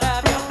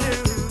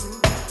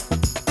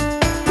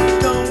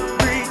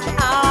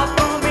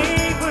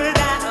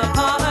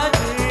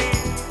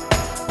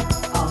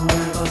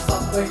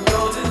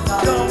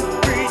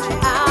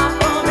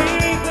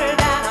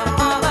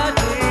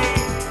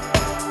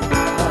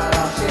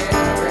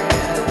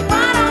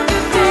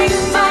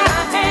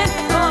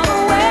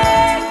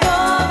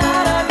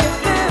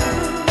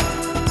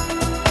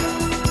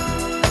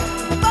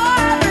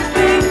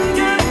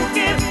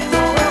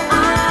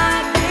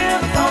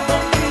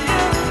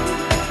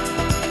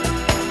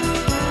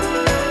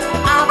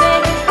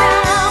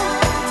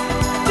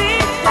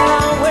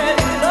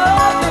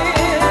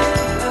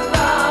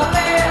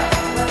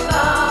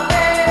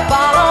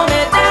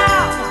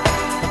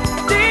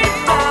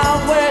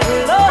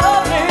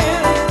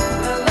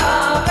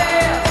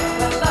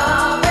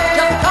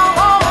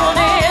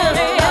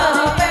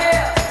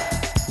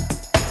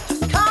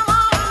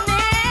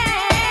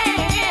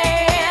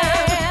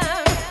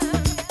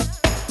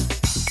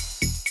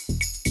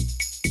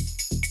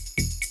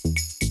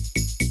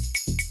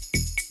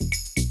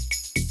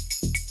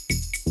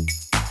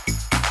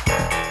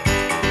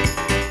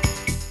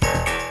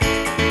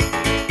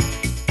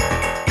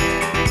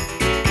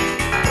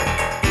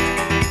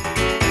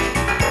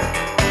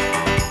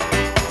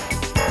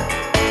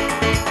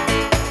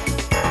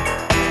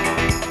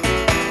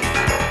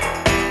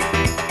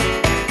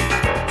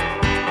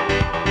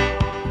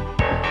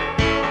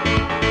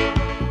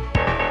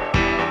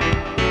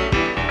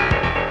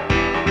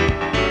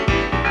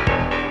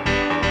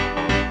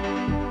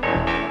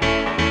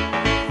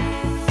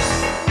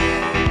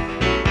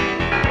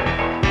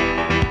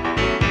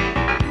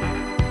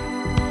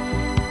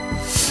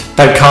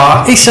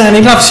 Carter, he's saying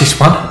he loves this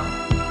one.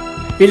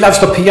 He loves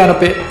the piano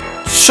bit.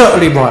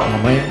 Certainly right,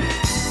 my man.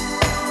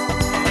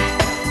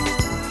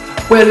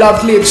 Where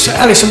love lives,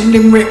 Alison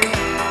Limerick.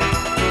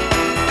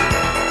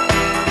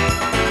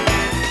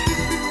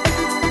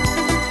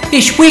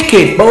 It's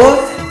wicked,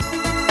 boy.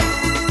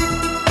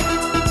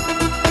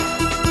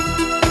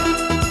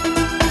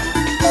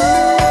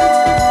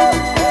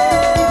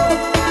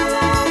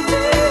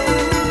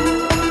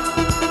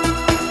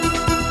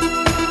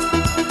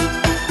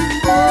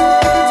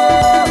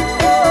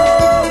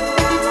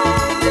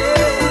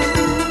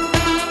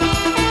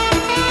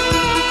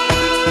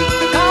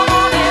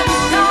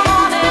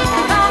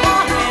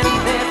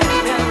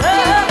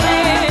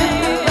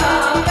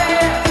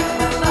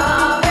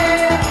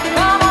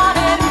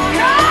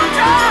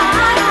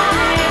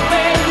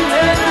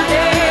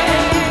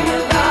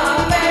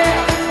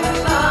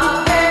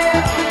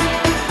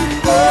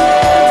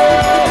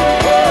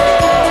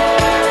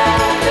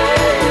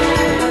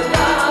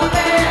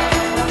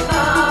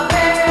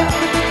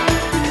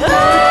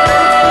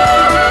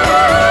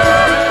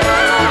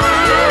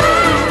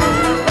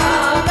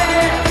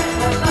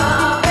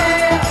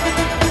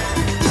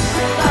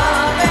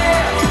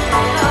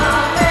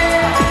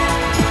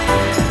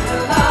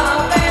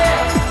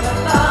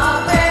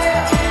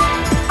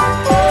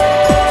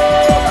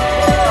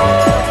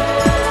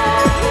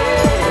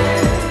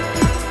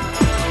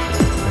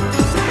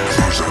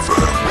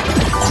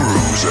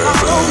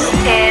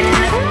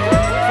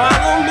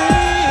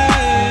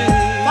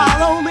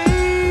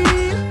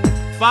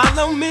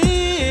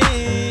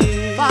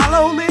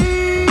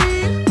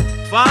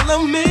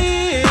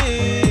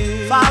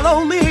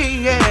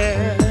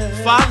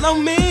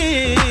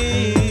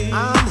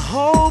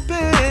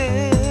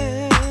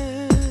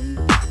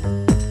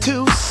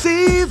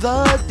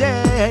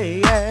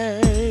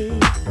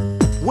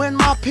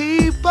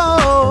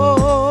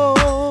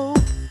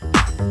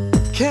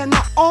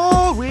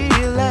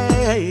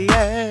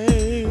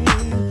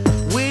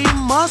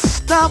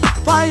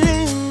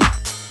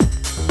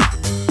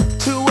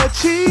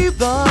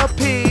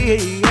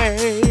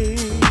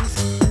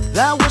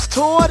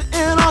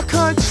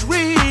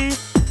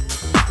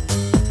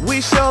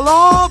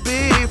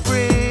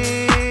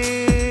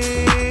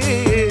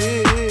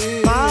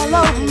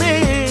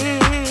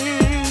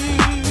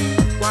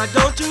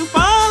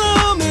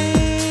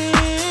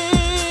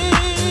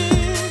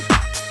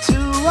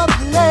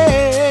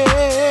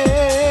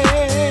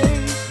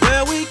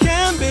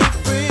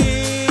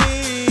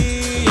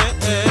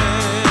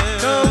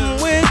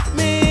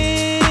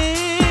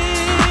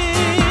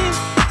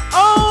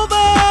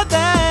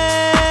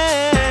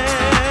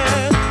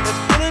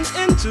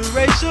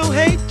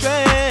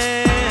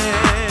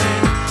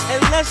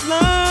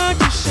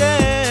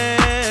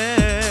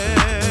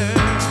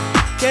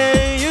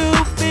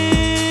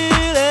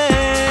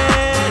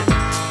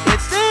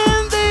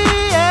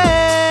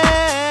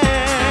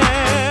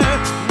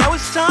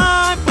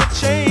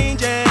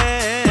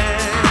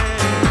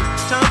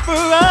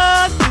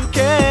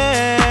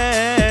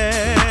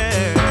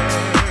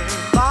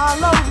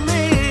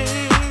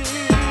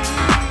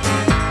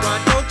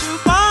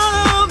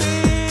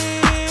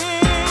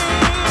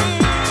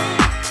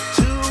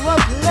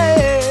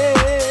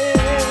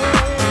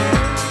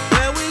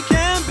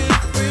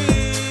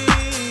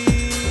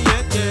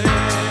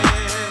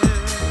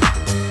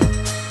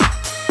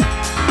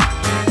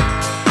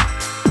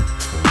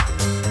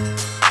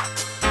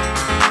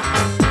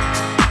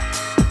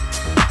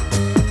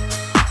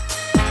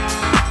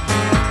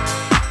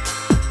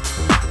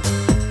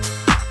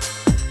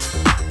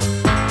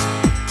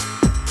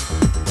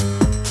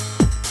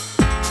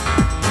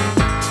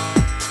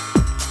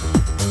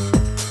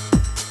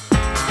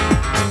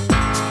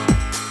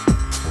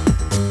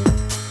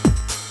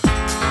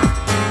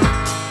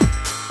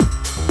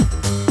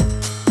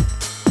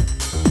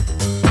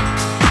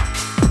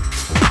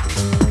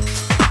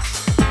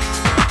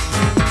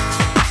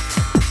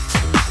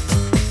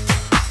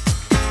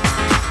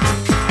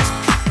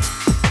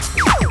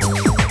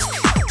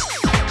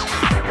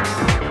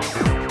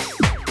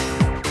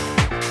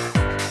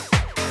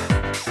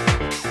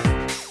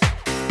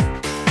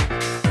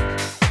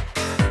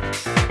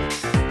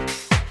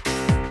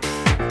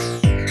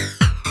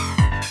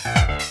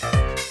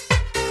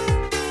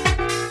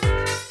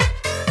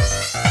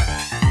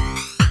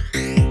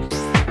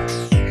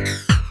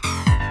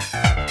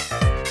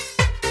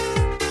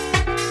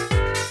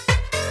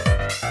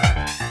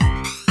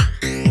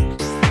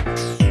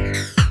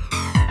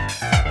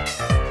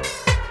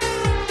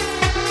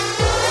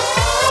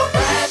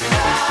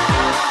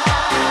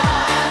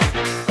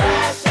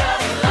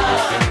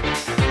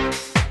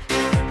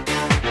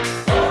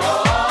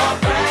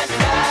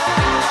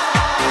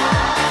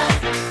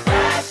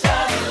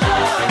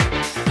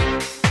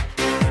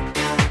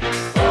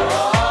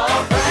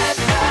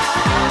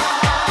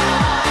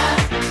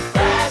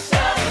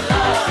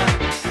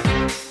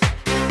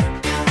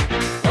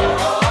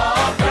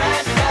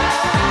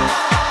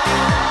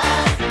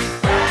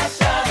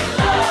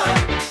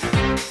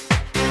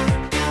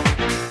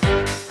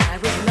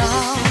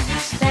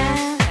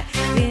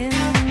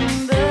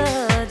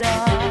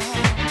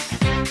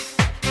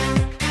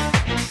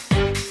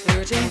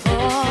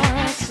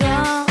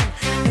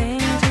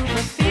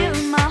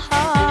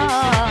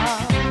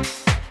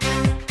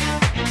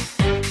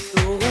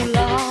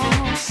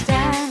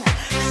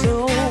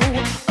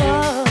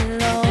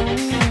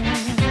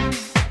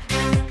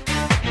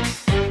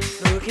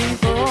 looking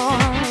for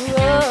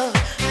a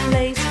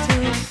place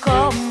to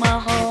call my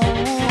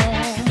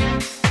home.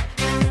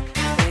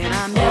 And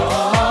I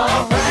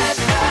never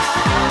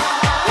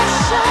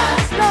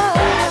precious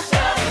love,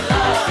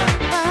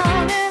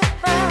 found it,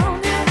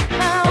 found it,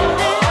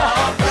 found it.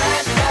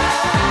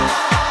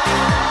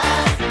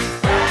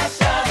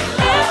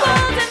 It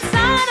was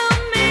inside of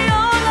me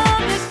all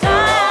of this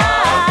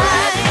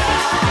time.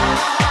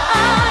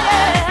 Oh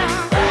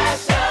yeah,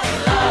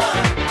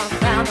 I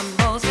found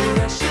the most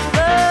precious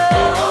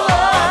love.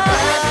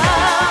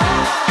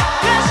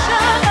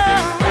 Precious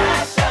love.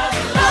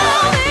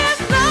 All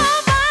this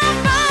love, I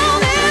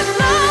found this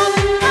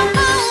love. I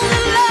found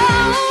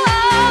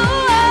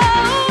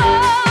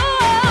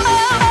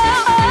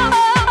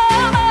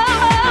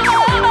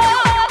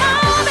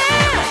the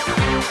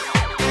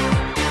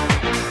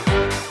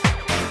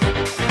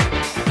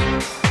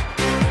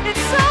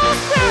It's so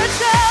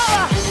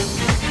spiritual.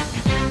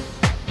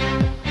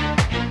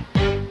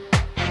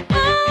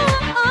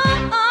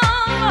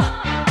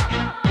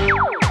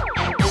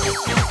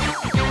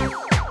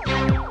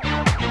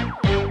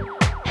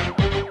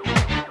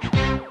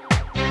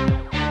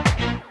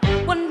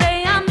 One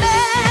day I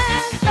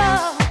met the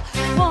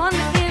one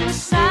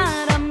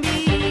inside of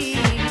me,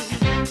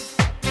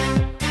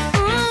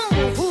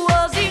 who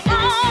was the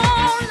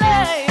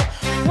only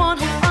one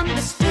who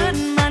understood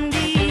my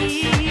need.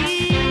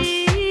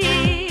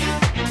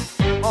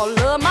 All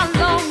of my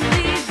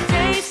lonely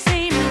days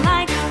seem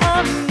like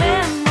a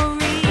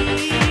memory.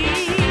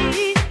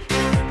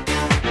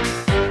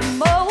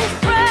 Most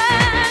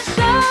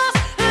precious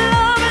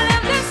love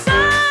lives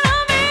inside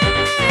of me.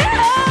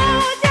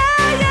 Oh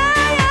yeah,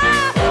 yeah,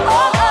 yeah.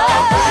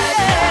 Oh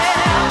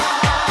yeah.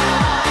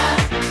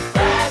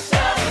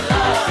 Precious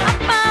love. I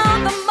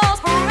found the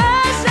most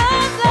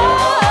precious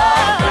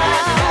love.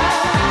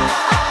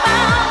 I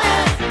found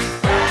it.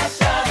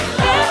 Precious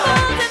love. It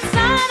was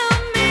inside of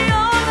me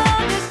all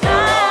of this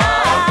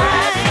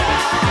time.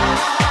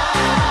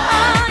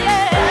 Oh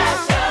yeah.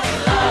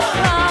 Precious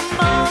love.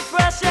 My most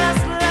precious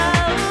love.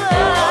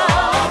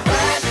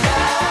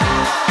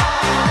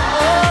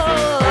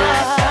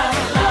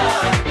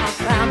 I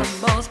found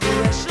the most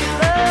precious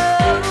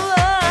love.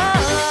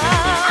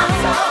 I'm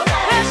so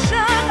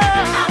precious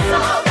love. I'm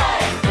so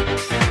glad.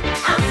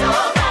 I'm so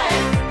glad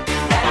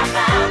that I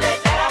found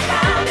it. That I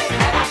found it.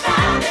 That I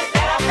found it.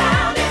 That I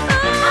found it.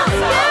 I'm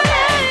so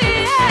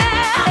glad.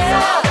 I'm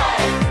so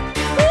glad.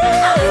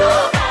 I'm so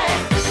glad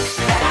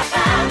that I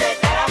found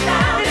it. That I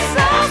found it. It's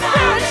so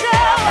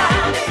spiritual.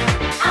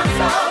 I'm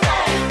so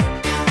glad.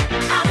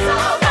 I'm so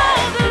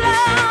glad the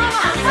love.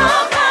 I'm so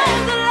glad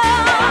the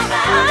love. I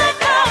found the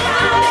love.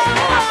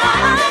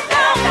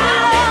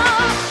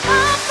 I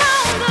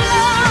found the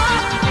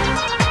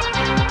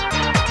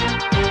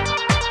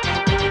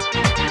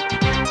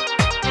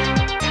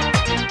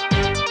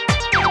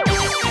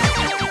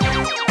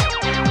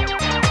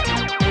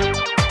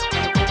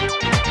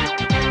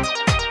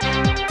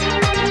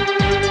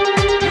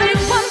Late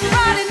one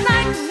Friday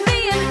night,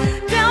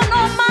 kneeling down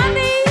on my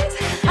knees,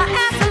 I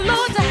asked the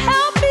Lord to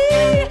help me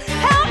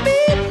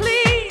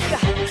please.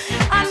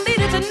 I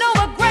needed to know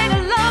a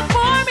greater love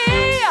for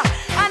me.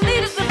 I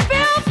needed to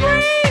feel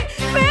free,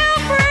 feel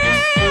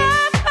free.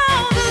 I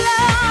found the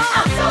love.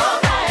 I'm so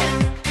glad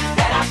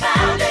that I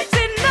found it.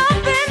 See,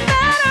 nothing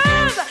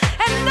matters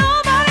and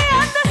nobody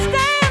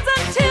understands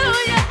until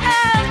you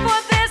ask for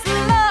this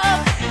love.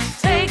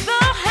 Take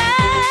the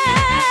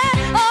hand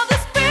of the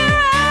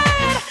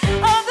Spirit,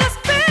 of the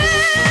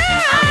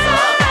Spirit. I'm so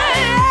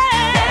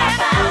glad that I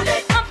found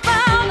it. I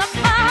found the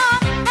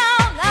love.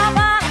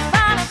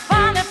 Finally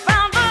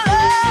found the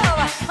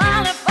love.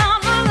 Finally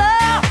found the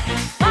love.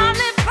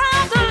 Finally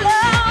found the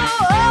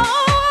love.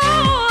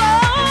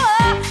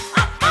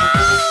 I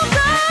found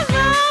the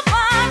love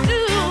I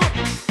do.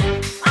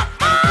 I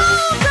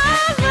found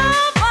the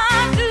love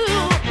I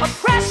do. A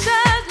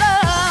precious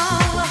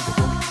love.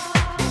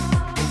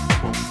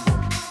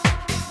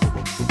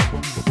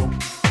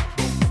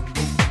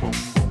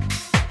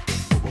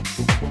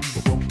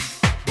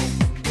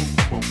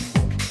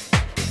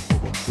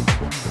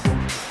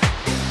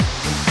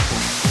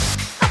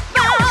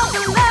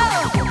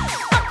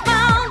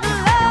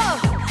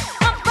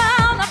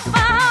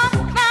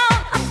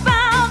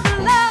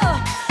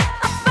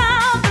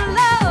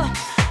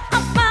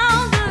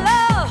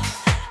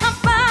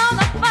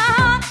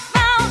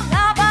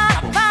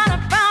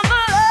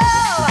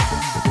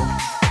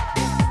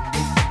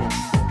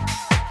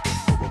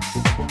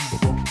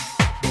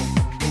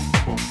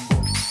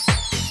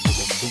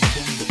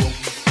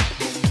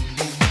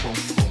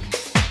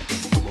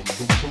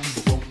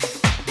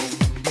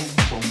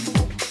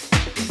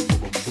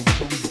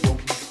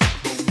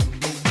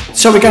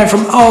 So we're going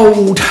from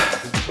old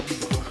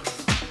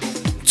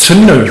to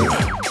new.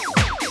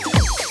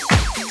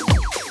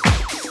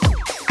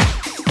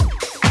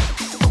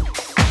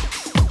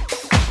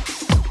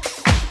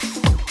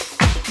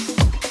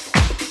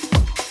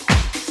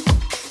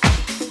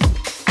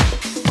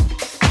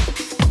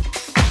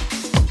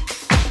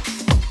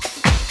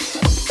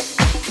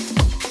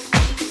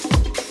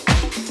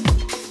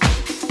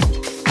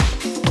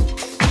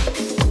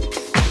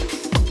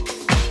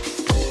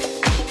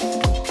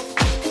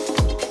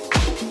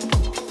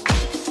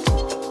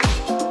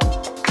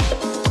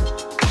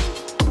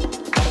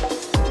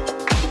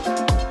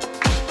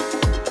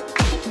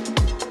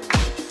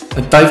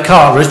 And Dave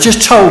Carter has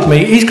just told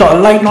me he's got a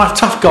Late Night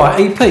Tough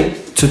Guy EP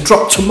to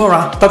drop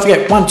tomorrow. Don't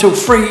forget, 1 till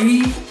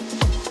 3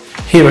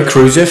 here at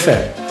Cruise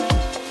FM.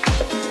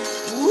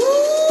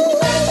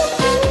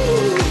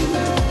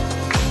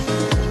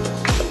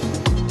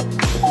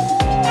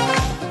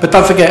 But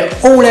don't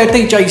forget, all our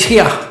DJs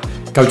here.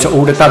 Go to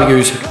all the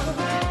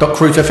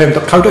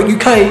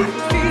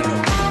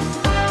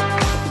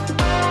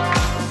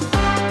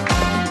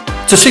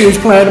w's.cruisefm.co.uk to see who's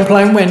playing and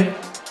playing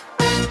when.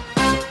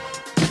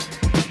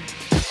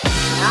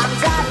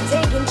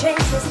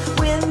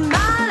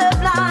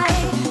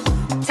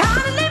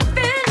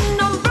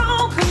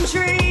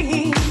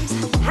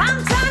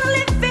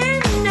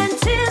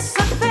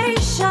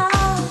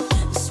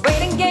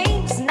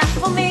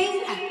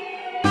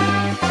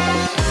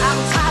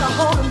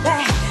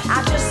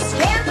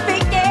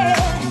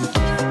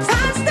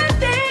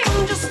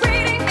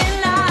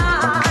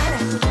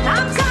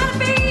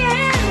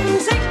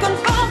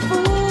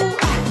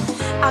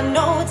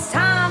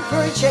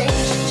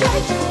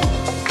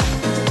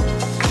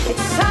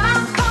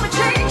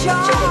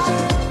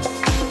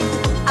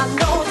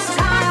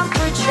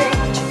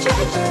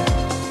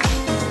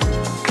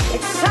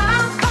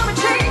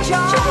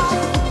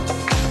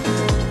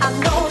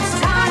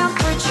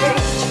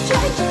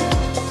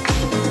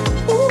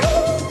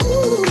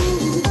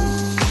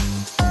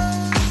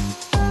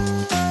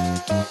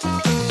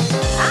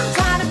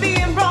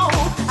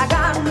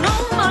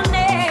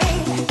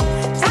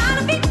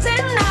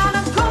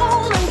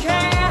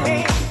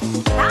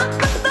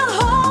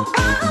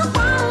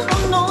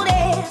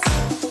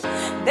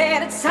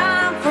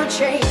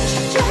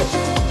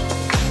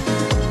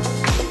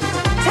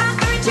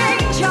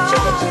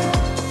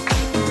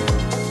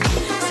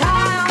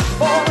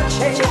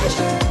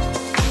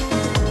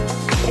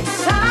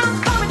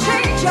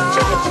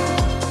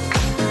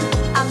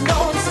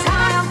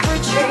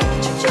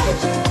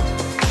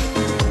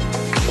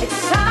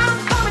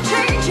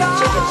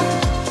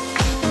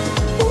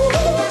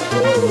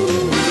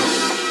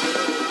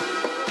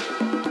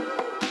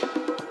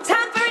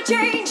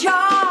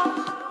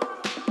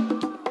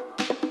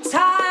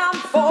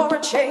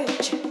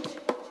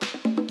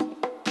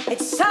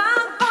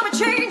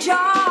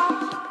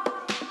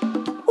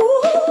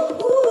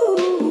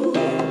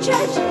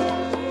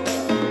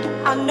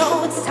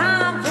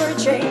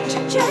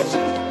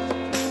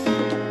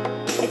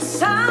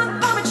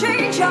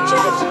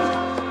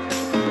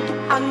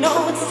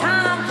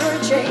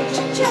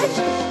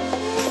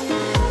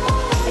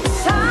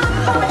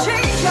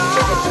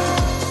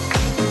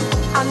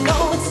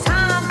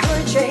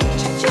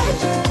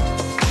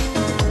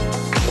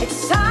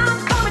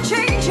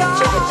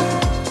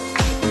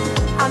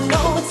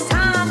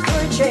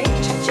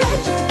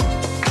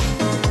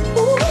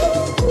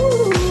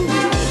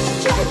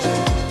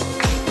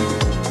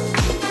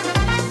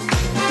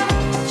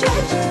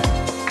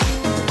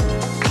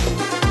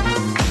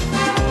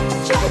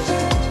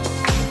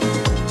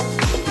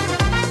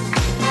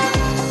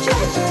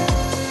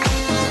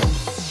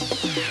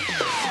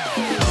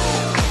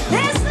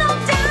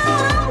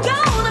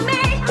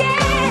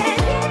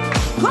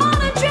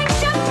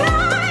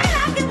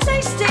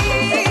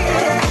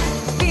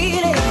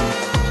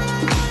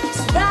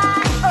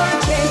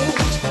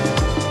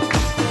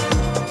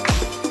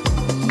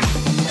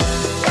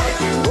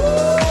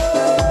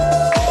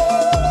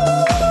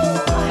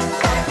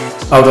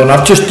 Hold on,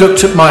 I've just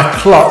looked at my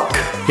clock.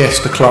 Yes,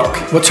 the clock.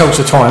 What tells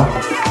the time?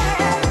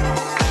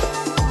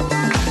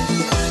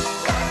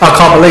 I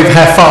can't believe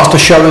how fast the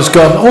show has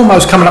gone.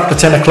 Almost coming up to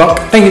 10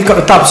 o'clock. Then you've got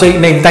the Dubs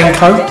Eating in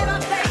Danko.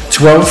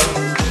 12.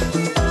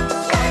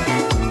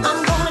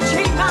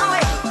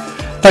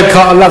 Dave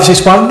Carter loves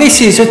this one.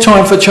 This is a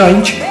time for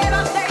change.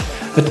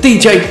 A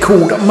DJ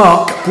called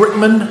Mark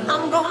Brickman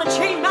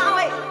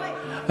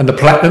and the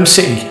Platinum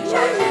City.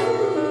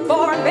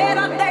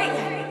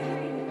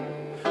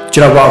 Do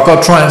you know what? I've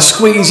got to try and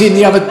squeeze in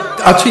the other.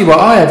 I'll tell you what,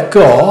 I have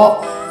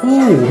got.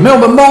 Ooh,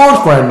 Melbourne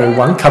Mars brand new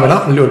one coming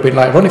up a little bit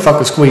later on if I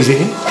could squeeze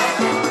it in.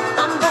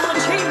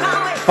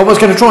 I was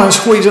going to try and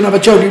squeeze another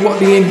Jodie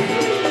Watley in.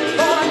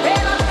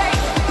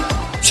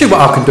 See what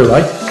I can do,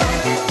 eh?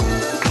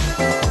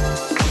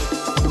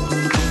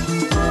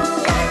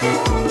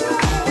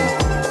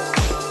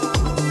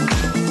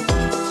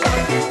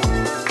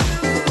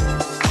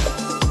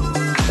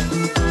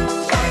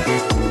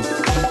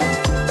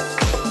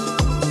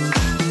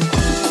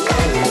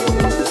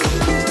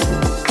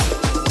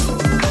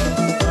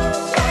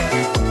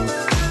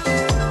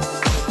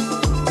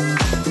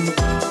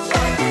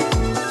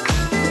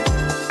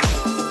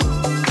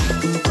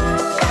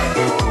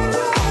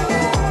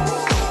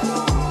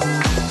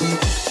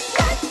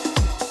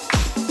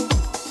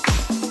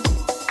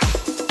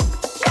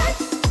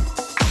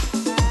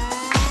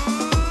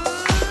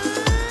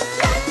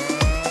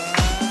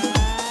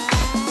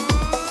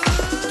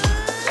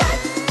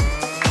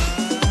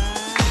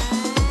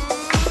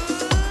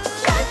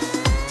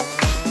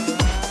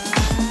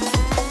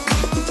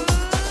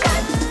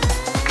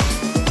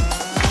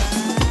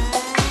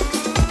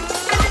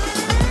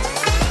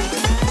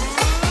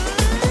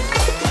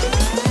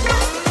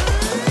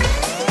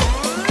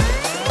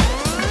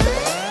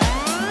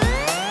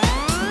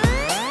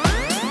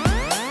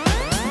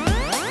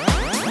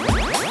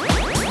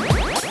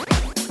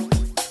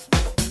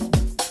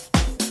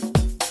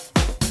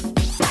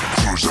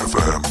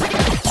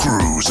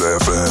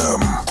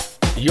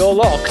 You're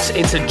locked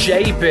into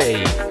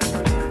JB.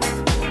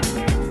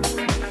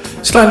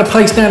 Slowing the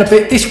pace down a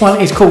bit, this one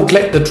is called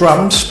Let the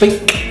Drums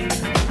Speak.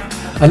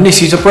 And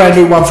this is a brand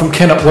new one from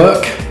Ken at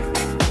Work.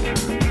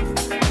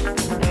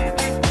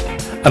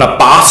 And a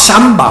bar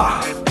samba.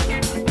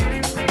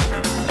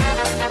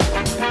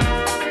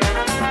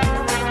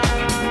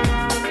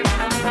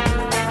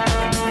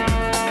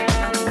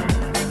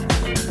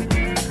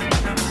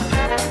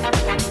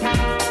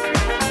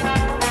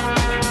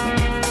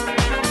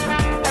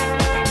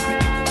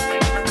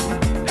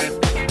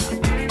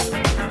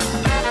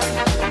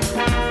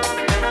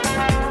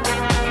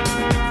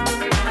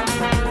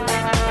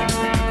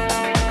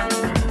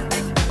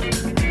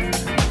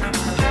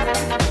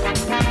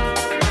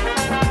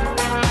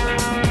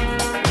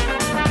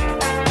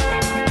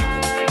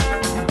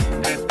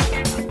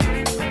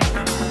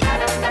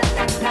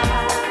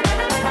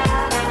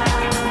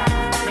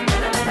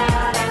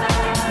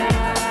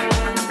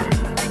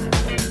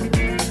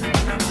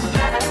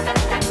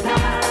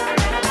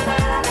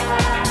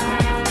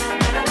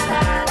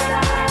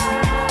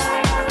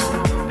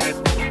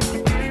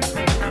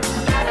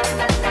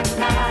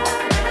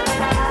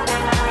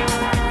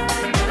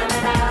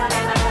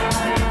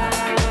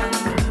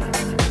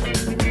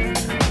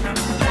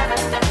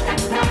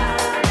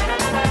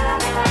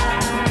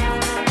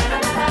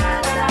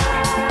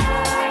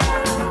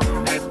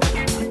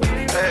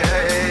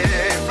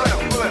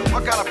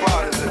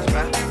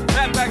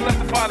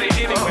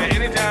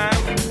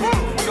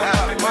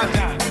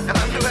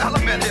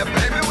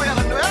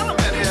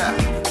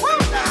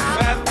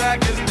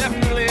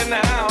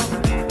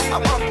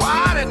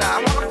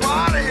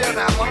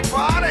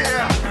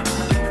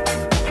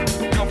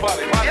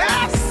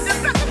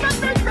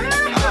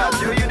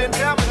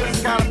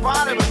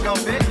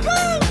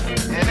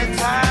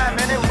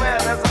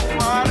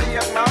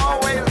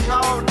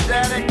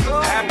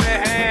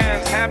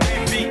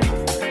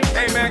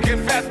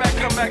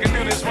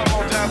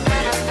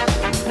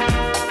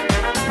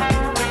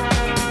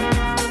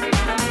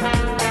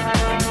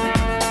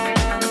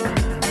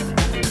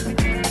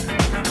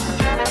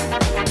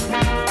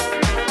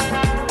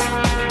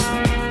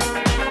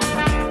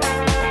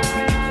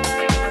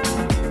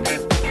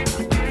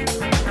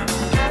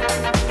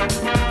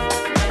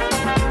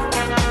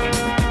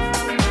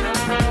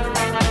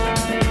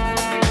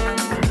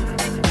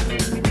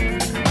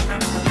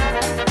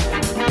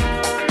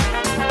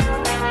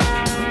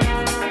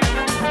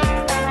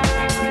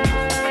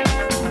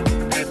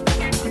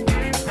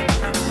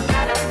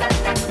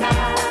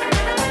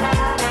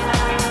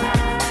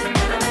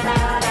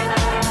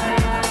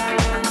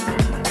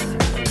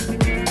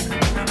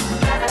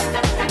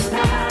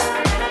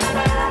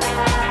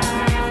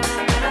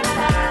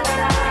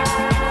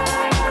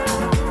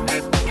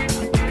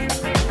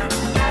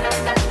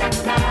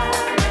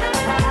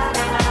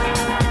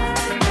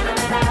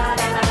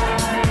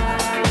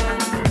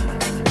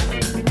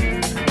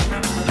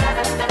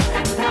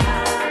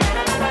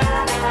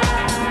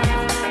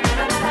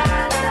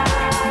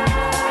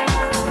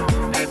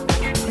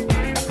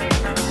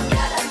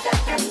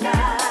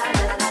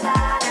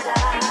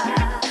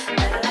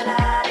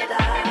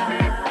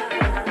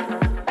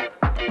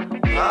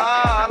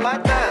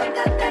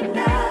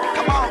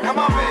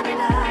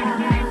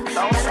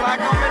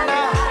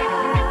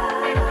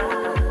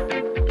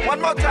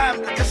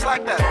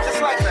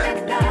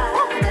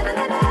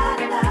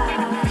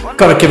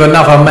 Got to give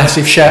another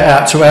massive shout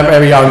out to our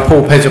very own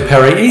Paul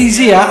Perry. He's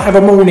here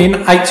every morning,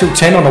 8 till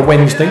 10 on a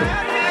Wednesday.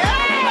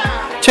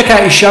 Check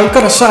out his show.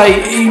 Got to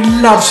say, he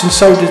loves, and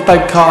so does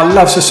Dave Carr,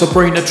 loves the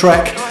Sabrina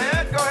track.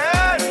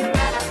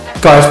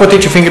 Guys, what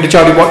did you think of the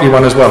Jodie Watley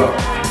one as well?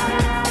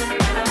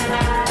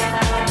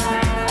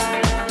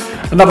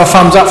 Another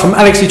thumbs up from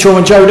Alex Shaw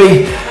and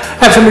Jodie.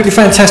 Absolutely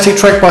fantastic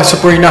track by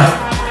Sabrina.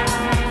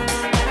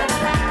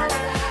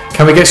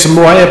 Can we get some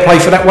more airplay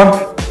for that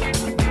one?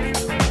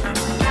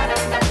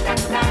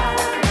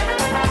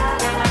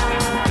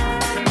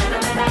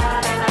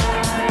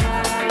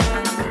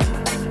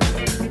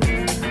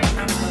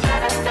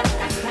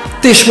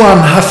 This one,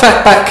 a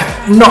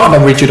fatback, not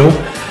an original.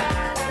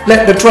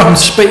 Let the Drums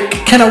Speak.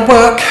 Can it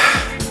work?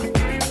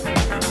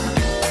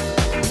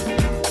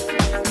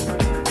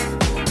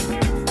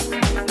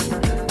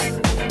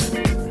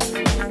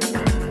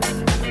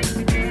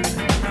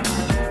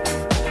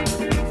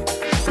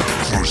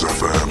 Cruise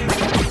FM.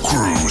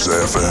 Cruise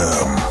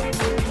FM.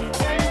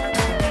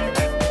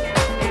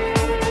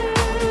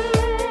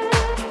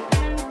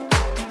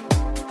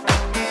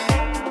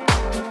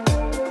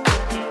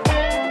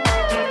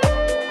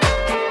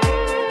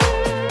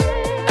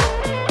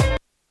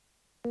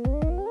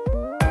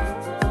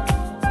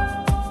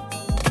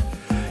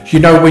 You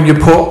know when you've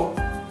got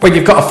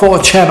a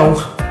 4-channel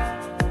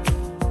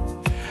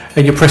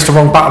and you press the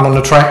wrong button on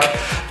the track.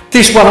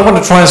 This one, I want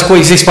to try and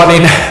squeeze this one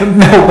in.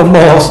 Melba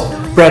Moore's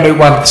brand new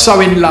one, So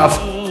In Love.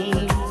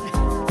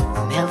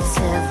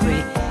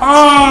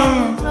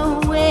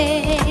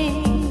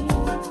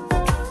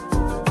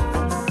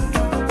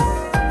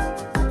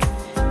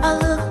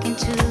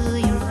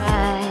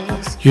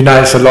 You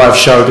know it's a live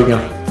show, don't you?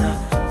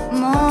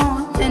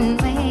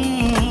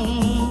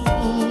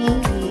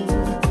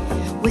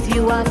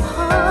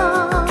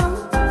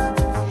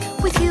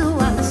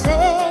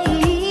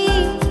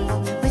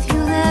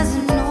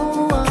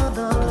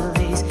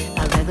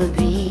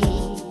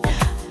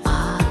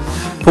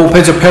 Paul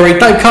Pedro Perry.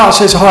 Dave Carter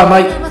says hi,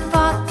 mate. Never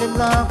thought that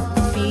love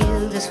would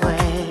feel this way.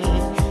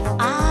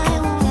 I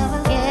won't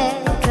ever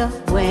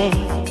get away.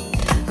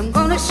 I'm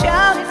gonna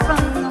shout it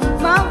from the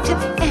mountain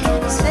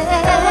and say,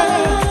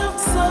 I'm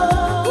so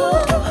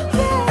in love with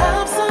you.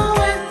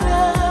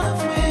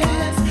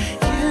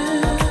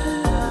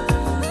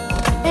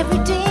 Every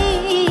day.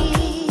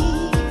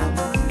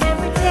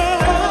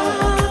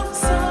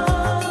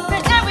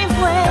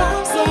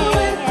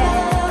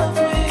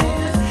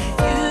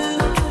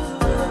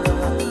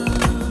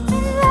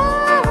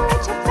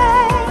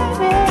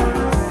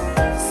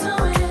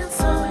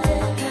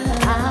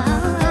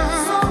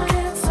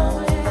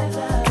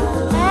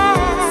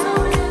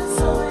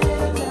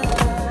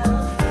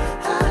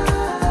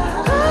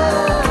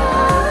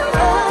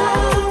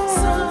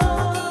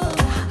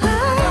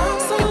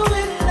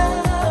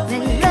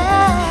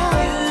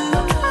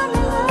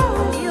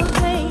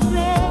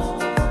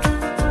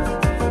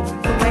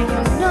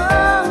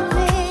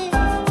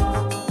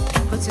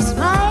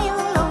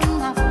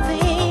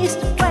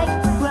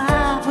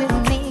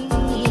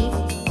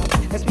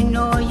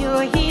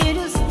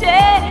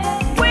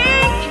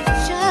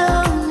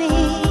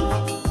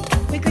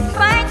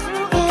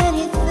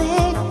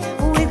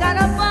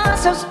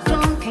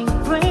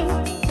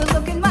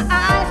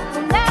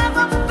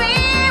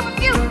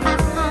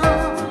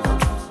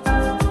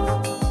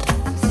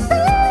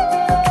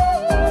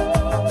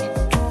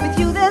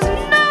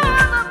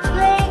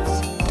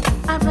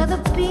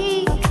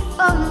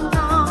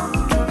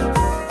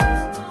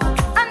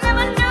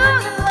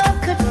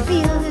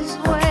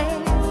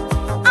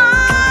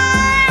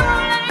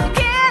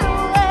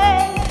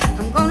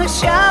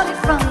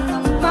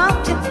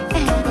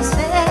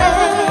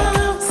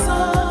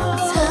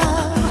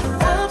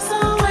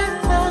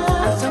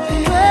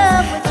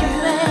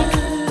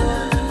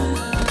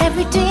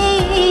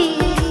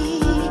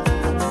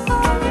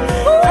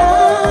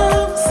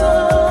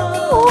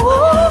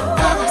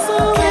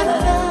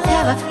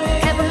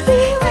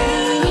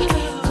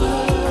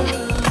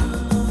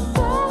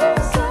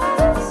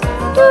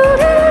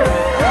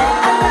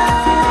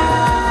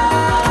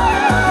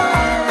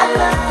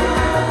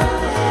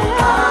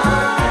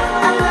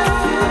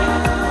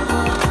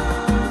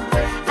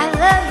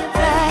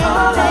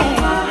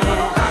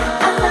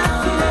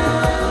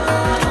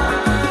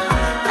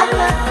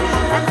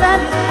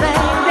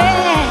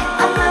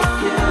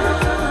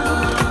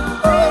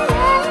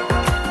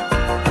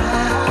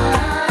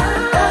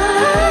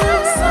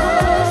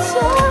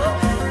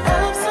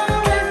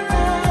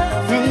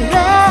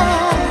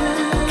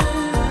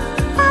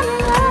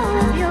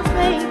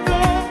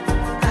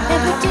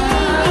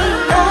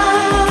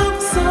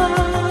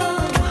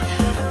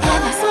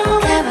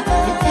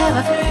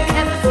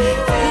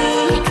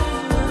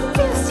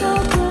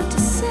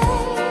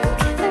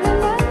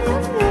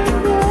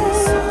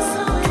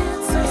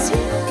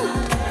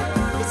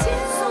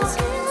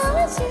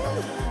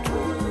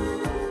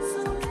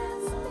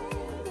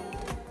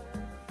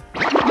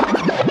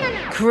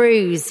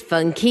 Cruise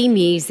Funky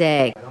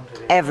Music.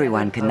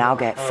 Everyone can now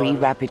get free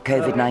rapid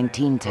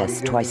COVID-19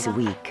 tests twice a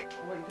week.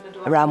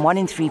 Around 1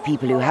 in 3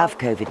 people who have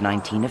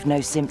COVID-19 have no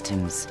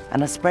symptoms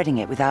and are spreading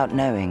it without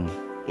knowing.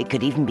 It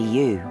could even be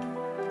you.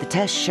 The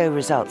tests show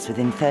results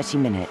within 30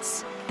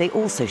 minutes. They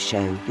also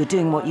show you're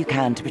doing what you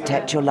can to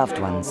protect your loved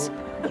ones,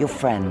 your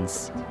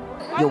friends,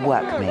 your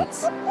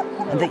workmates,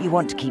 and that you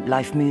want to keep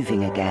life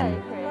moving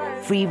again.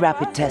 Free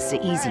rapid tests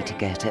are easy to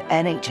get at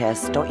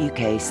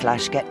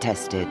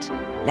nhs.uk/gettested.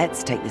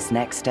 Let's take this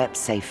next step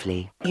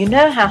safely. You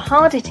know how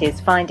hard it is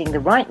finding the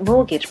right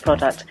mortgage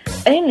product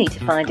only to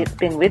find it's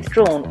been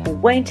withdrawn or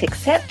won't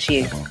accept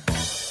you?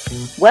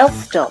 Well,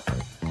 stop.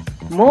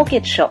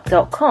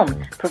 MortgageShop.com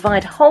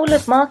provide whole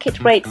of market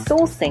rate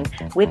sourcing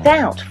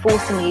without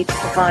forcing you to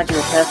provide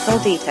your personal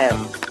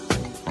details.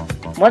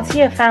 Once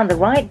you have found the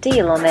right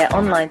deal on their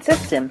online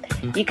system,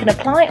 you can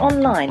apply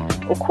online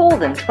or call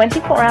them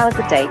 24 hours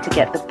a day to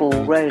get the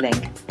ball rolling.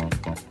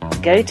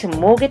 Go to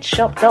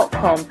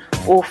MortgageShop.com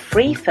or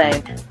free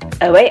phone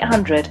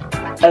 0800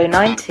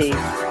 092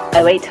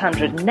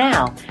 0800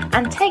 now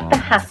and take the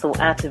hassle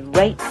out of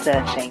rate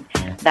searching.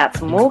 That's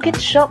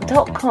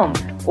MortgageShop.com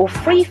or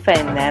free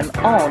phone them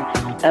on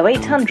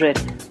 0800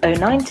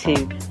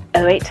 092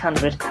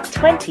 0800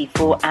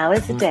 24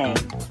 hours a day.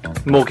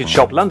 Mortgage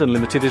Shop London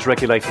Limited is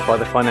regulated by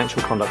the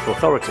Financial Conduct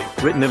Authority.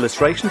 Written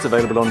illustrations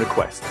available on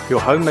request.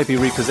 Your home may be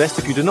repossessed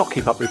if you do not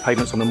keep up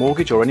repayments on the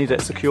mortgage or any debt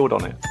secured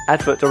on it.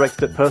 Advert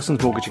directed at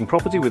persons mortgaging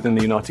property within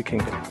the United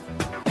Kingdom.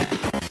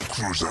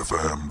 Cruise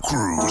FM,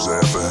 Cruise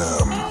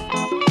FM.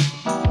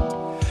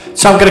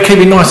 So I'm going to keep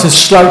it nice and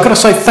slow. Got to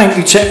say thank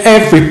you to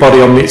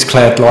everybody on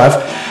Mixcloud Live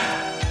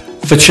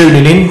for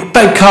tuning in.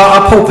 Dave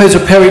Carter, Paul Pedro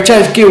Perry,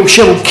 Jazz Gill,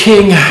 Cheryl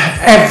King,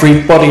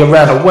 everybody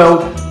around the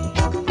world.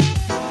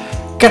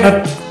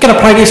 Gonna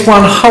play this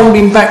one,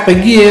 Holding Back the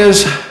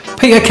Years,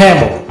 Peter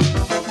Campbell.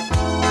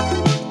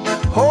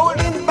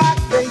 Holding back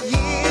the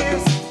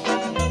years.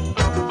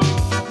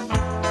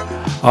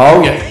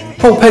 Oh yeah,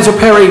 Paul Pedro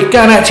Perry,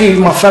 going out to you,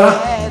 my fella.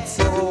 Had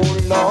so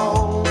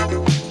long.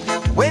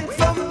 When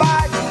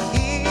somebody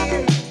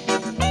here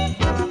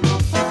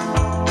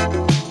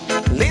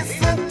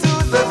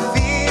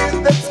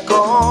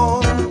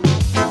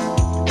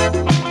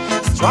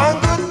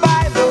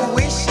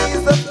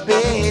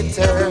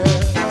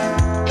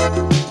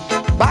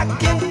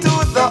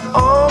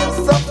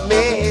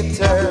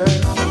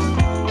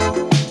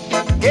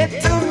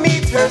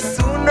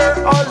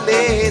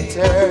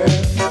later.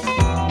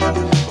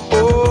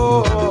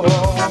 Oh,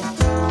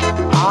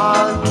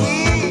 I'll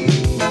keep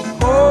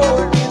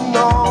holding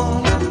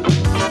on.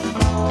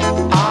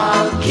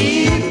 I'll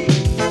keep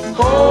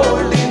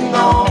holding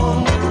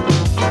on.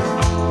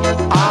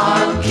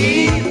 I'll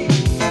keep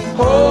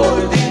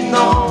holding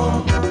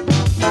on.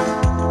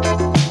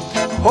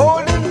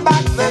 Holding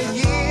back the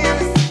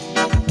years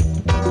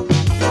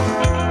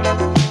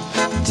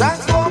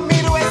just for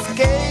me to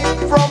escape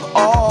from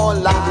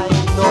all I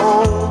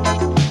know.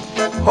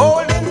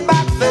 Holding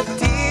back the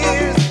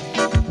tears.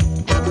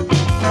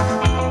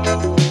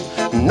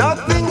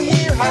 Nothing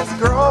here has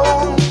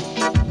grown.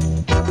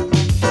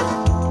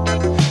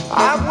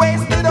 I've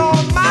wasted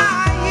all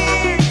my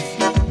years.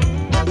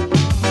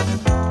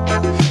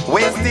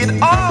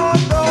 Wasted all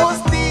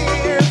those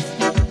tears.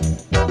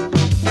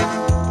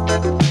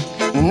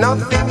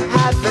 Nothing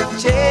had the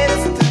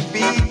chance to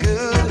be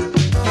good.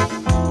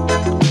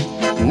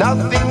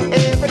 Nothing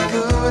ever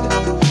could.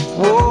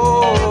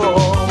 Whoa,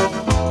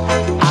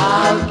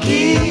 I'll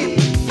keep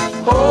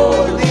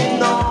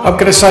holding on. I'm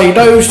going to say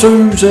those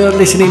who's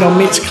listening on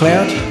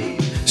Mixcloud,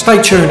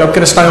 stay tuned. I'm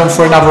going to stay on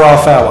for another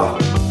half hour.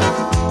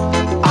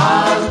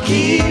 I'll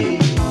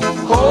keep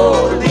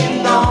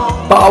holding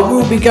on. But I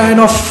will be going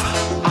off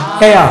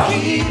air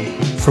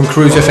from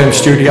Cruise FM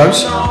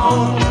studios.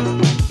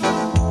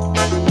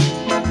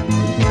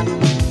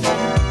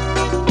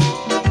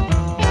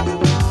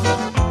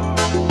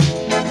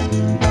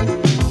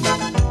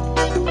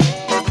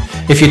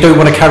 If you do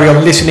want to carry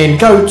on listening,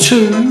 go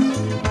to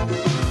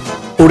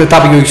all the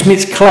W's,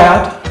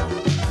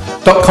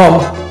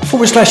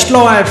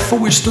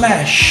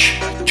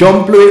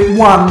 mixcloud.com/live/John Blewett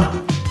 1.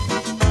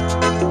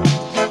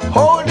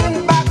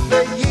 Holding back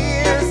the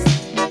years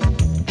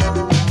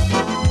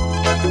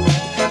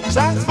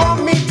just for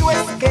me to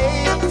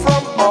escape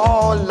from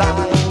all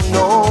I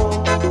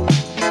know.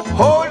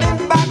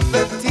 Holding back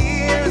the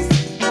tears.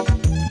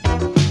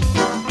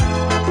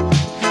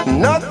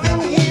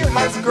 Nothing here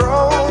has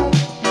grown.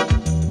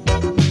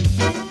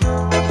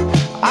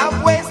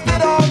 I've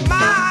wasted all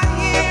my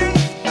years.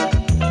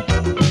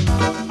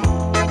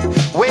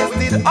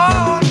 Wasted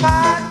all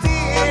my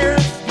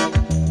tears.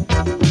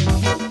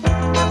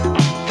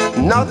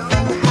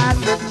 Nothing had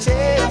the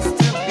chance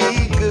to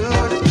be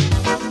good.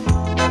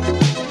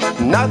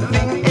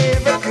 Nothing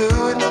ever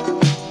could.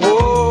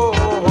 Whoa,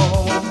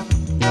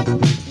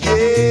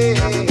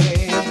 yeah.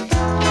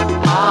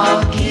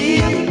 I'll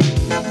keep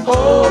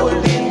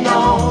holding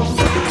on.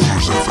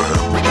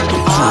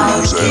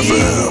 Cruise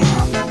FM.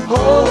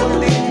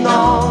 Holding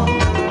on.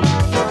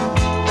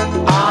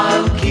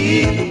 I'll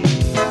keep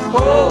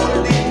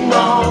holding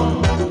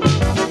on.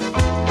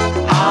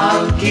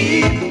 I'll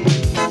keep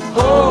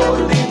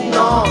holding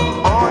on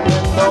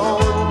and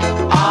on.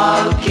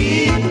 I'll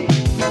keep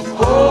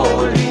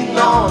holding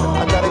on.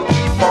 I gotta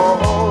keep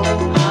on.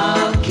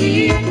 I'll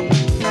keep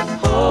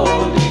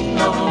holding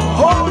on.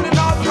 Holding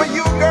on for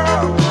you,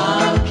 girl.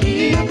 I'll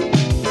keep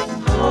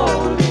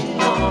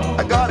holding on.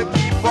 I gotta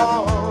keep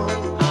on.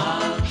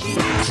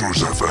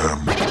 Cruise FM.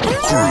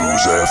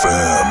 Cruise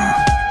FM.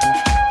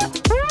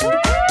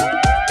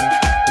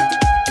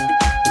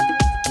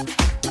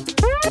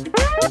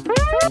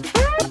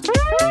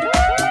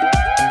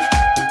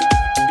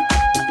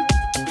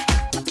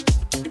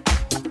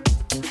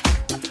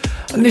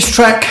 And this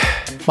track,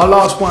 my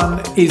last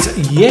one, is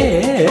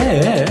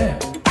Yeah.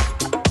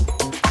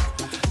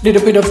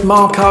 Little bit of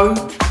Marco.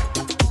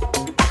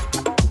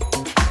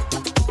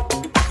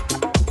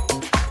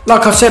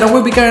 Like I said, I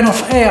will be going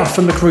off air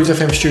from the Cruise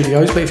FM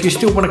studios, but if you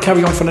still want to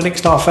carry on for the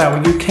next half hour,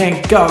 you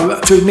can go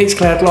to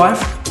Mixcloud Live.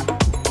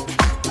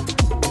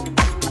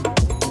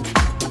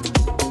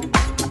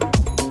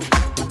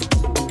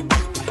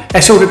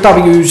 That's all the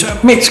W's,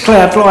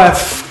 Mixcloud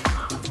Live.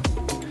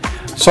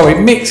 Sorry,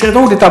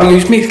 all the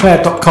W's,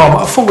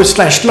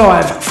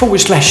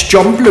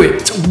 mixcloud.com/live/John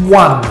Blewett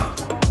 1.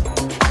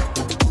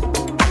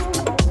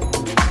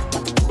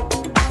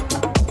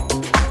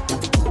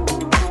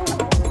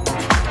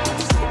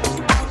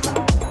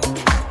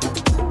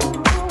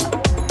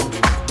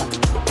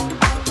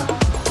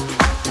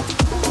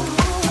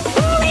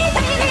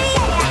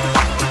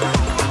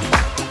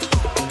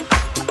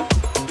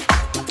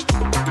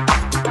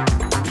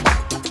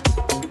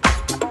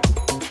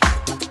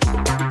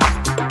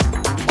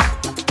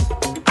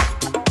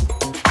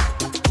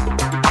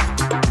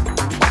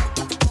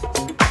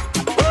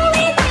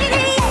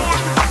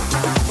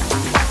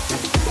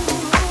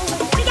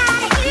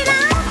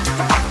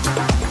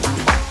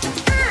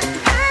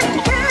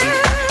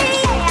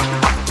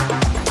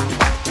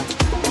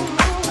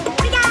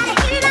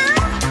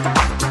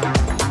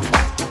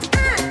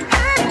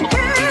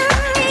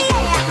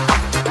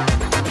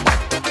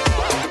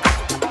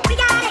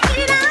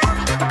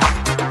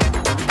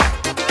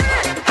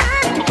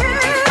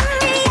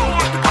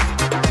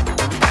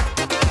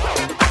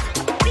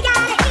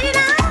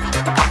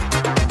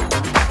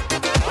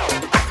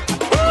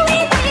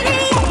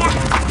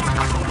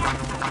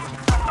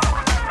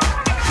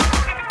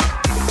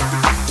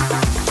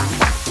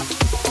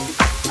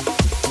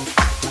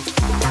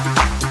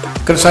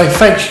 Got to say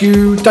thank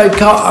you, Dave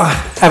Carter.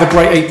 Have a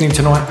great evening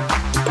tonight.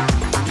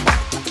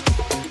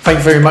 Thank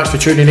you very much for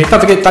tuning in. Don't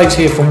forget, Dave's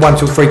here from 1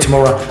 till 3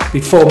 tomorrow.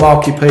 Before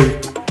Marky P,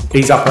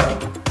 he's up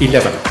at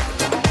 11.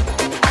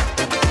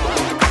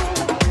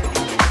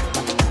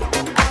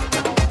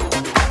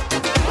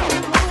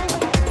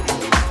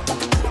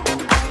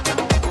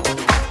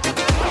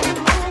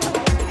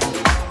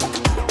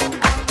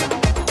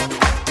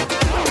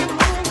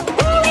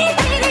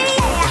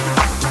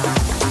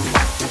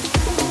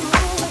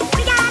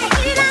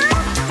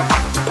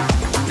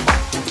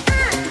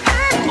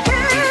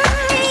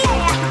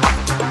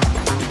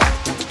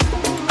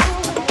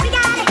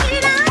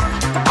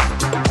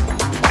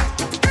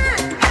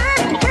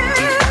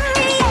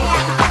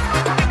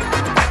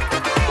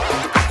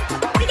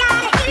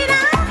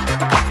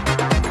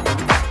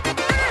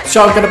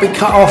 So I'm going to be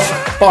cut off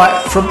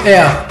from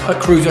air at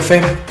Cruise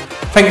FM.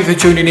 Thank you for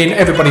tuning in,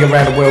 everybody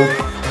around the world.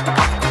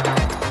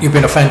 You've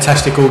been a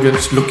fantastic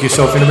audience. Look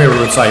yourself in the mirror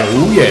and say,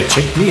 oh yeah,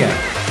 check me out.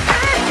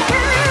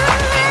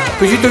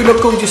 Because you do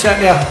look gorgeous out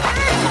there.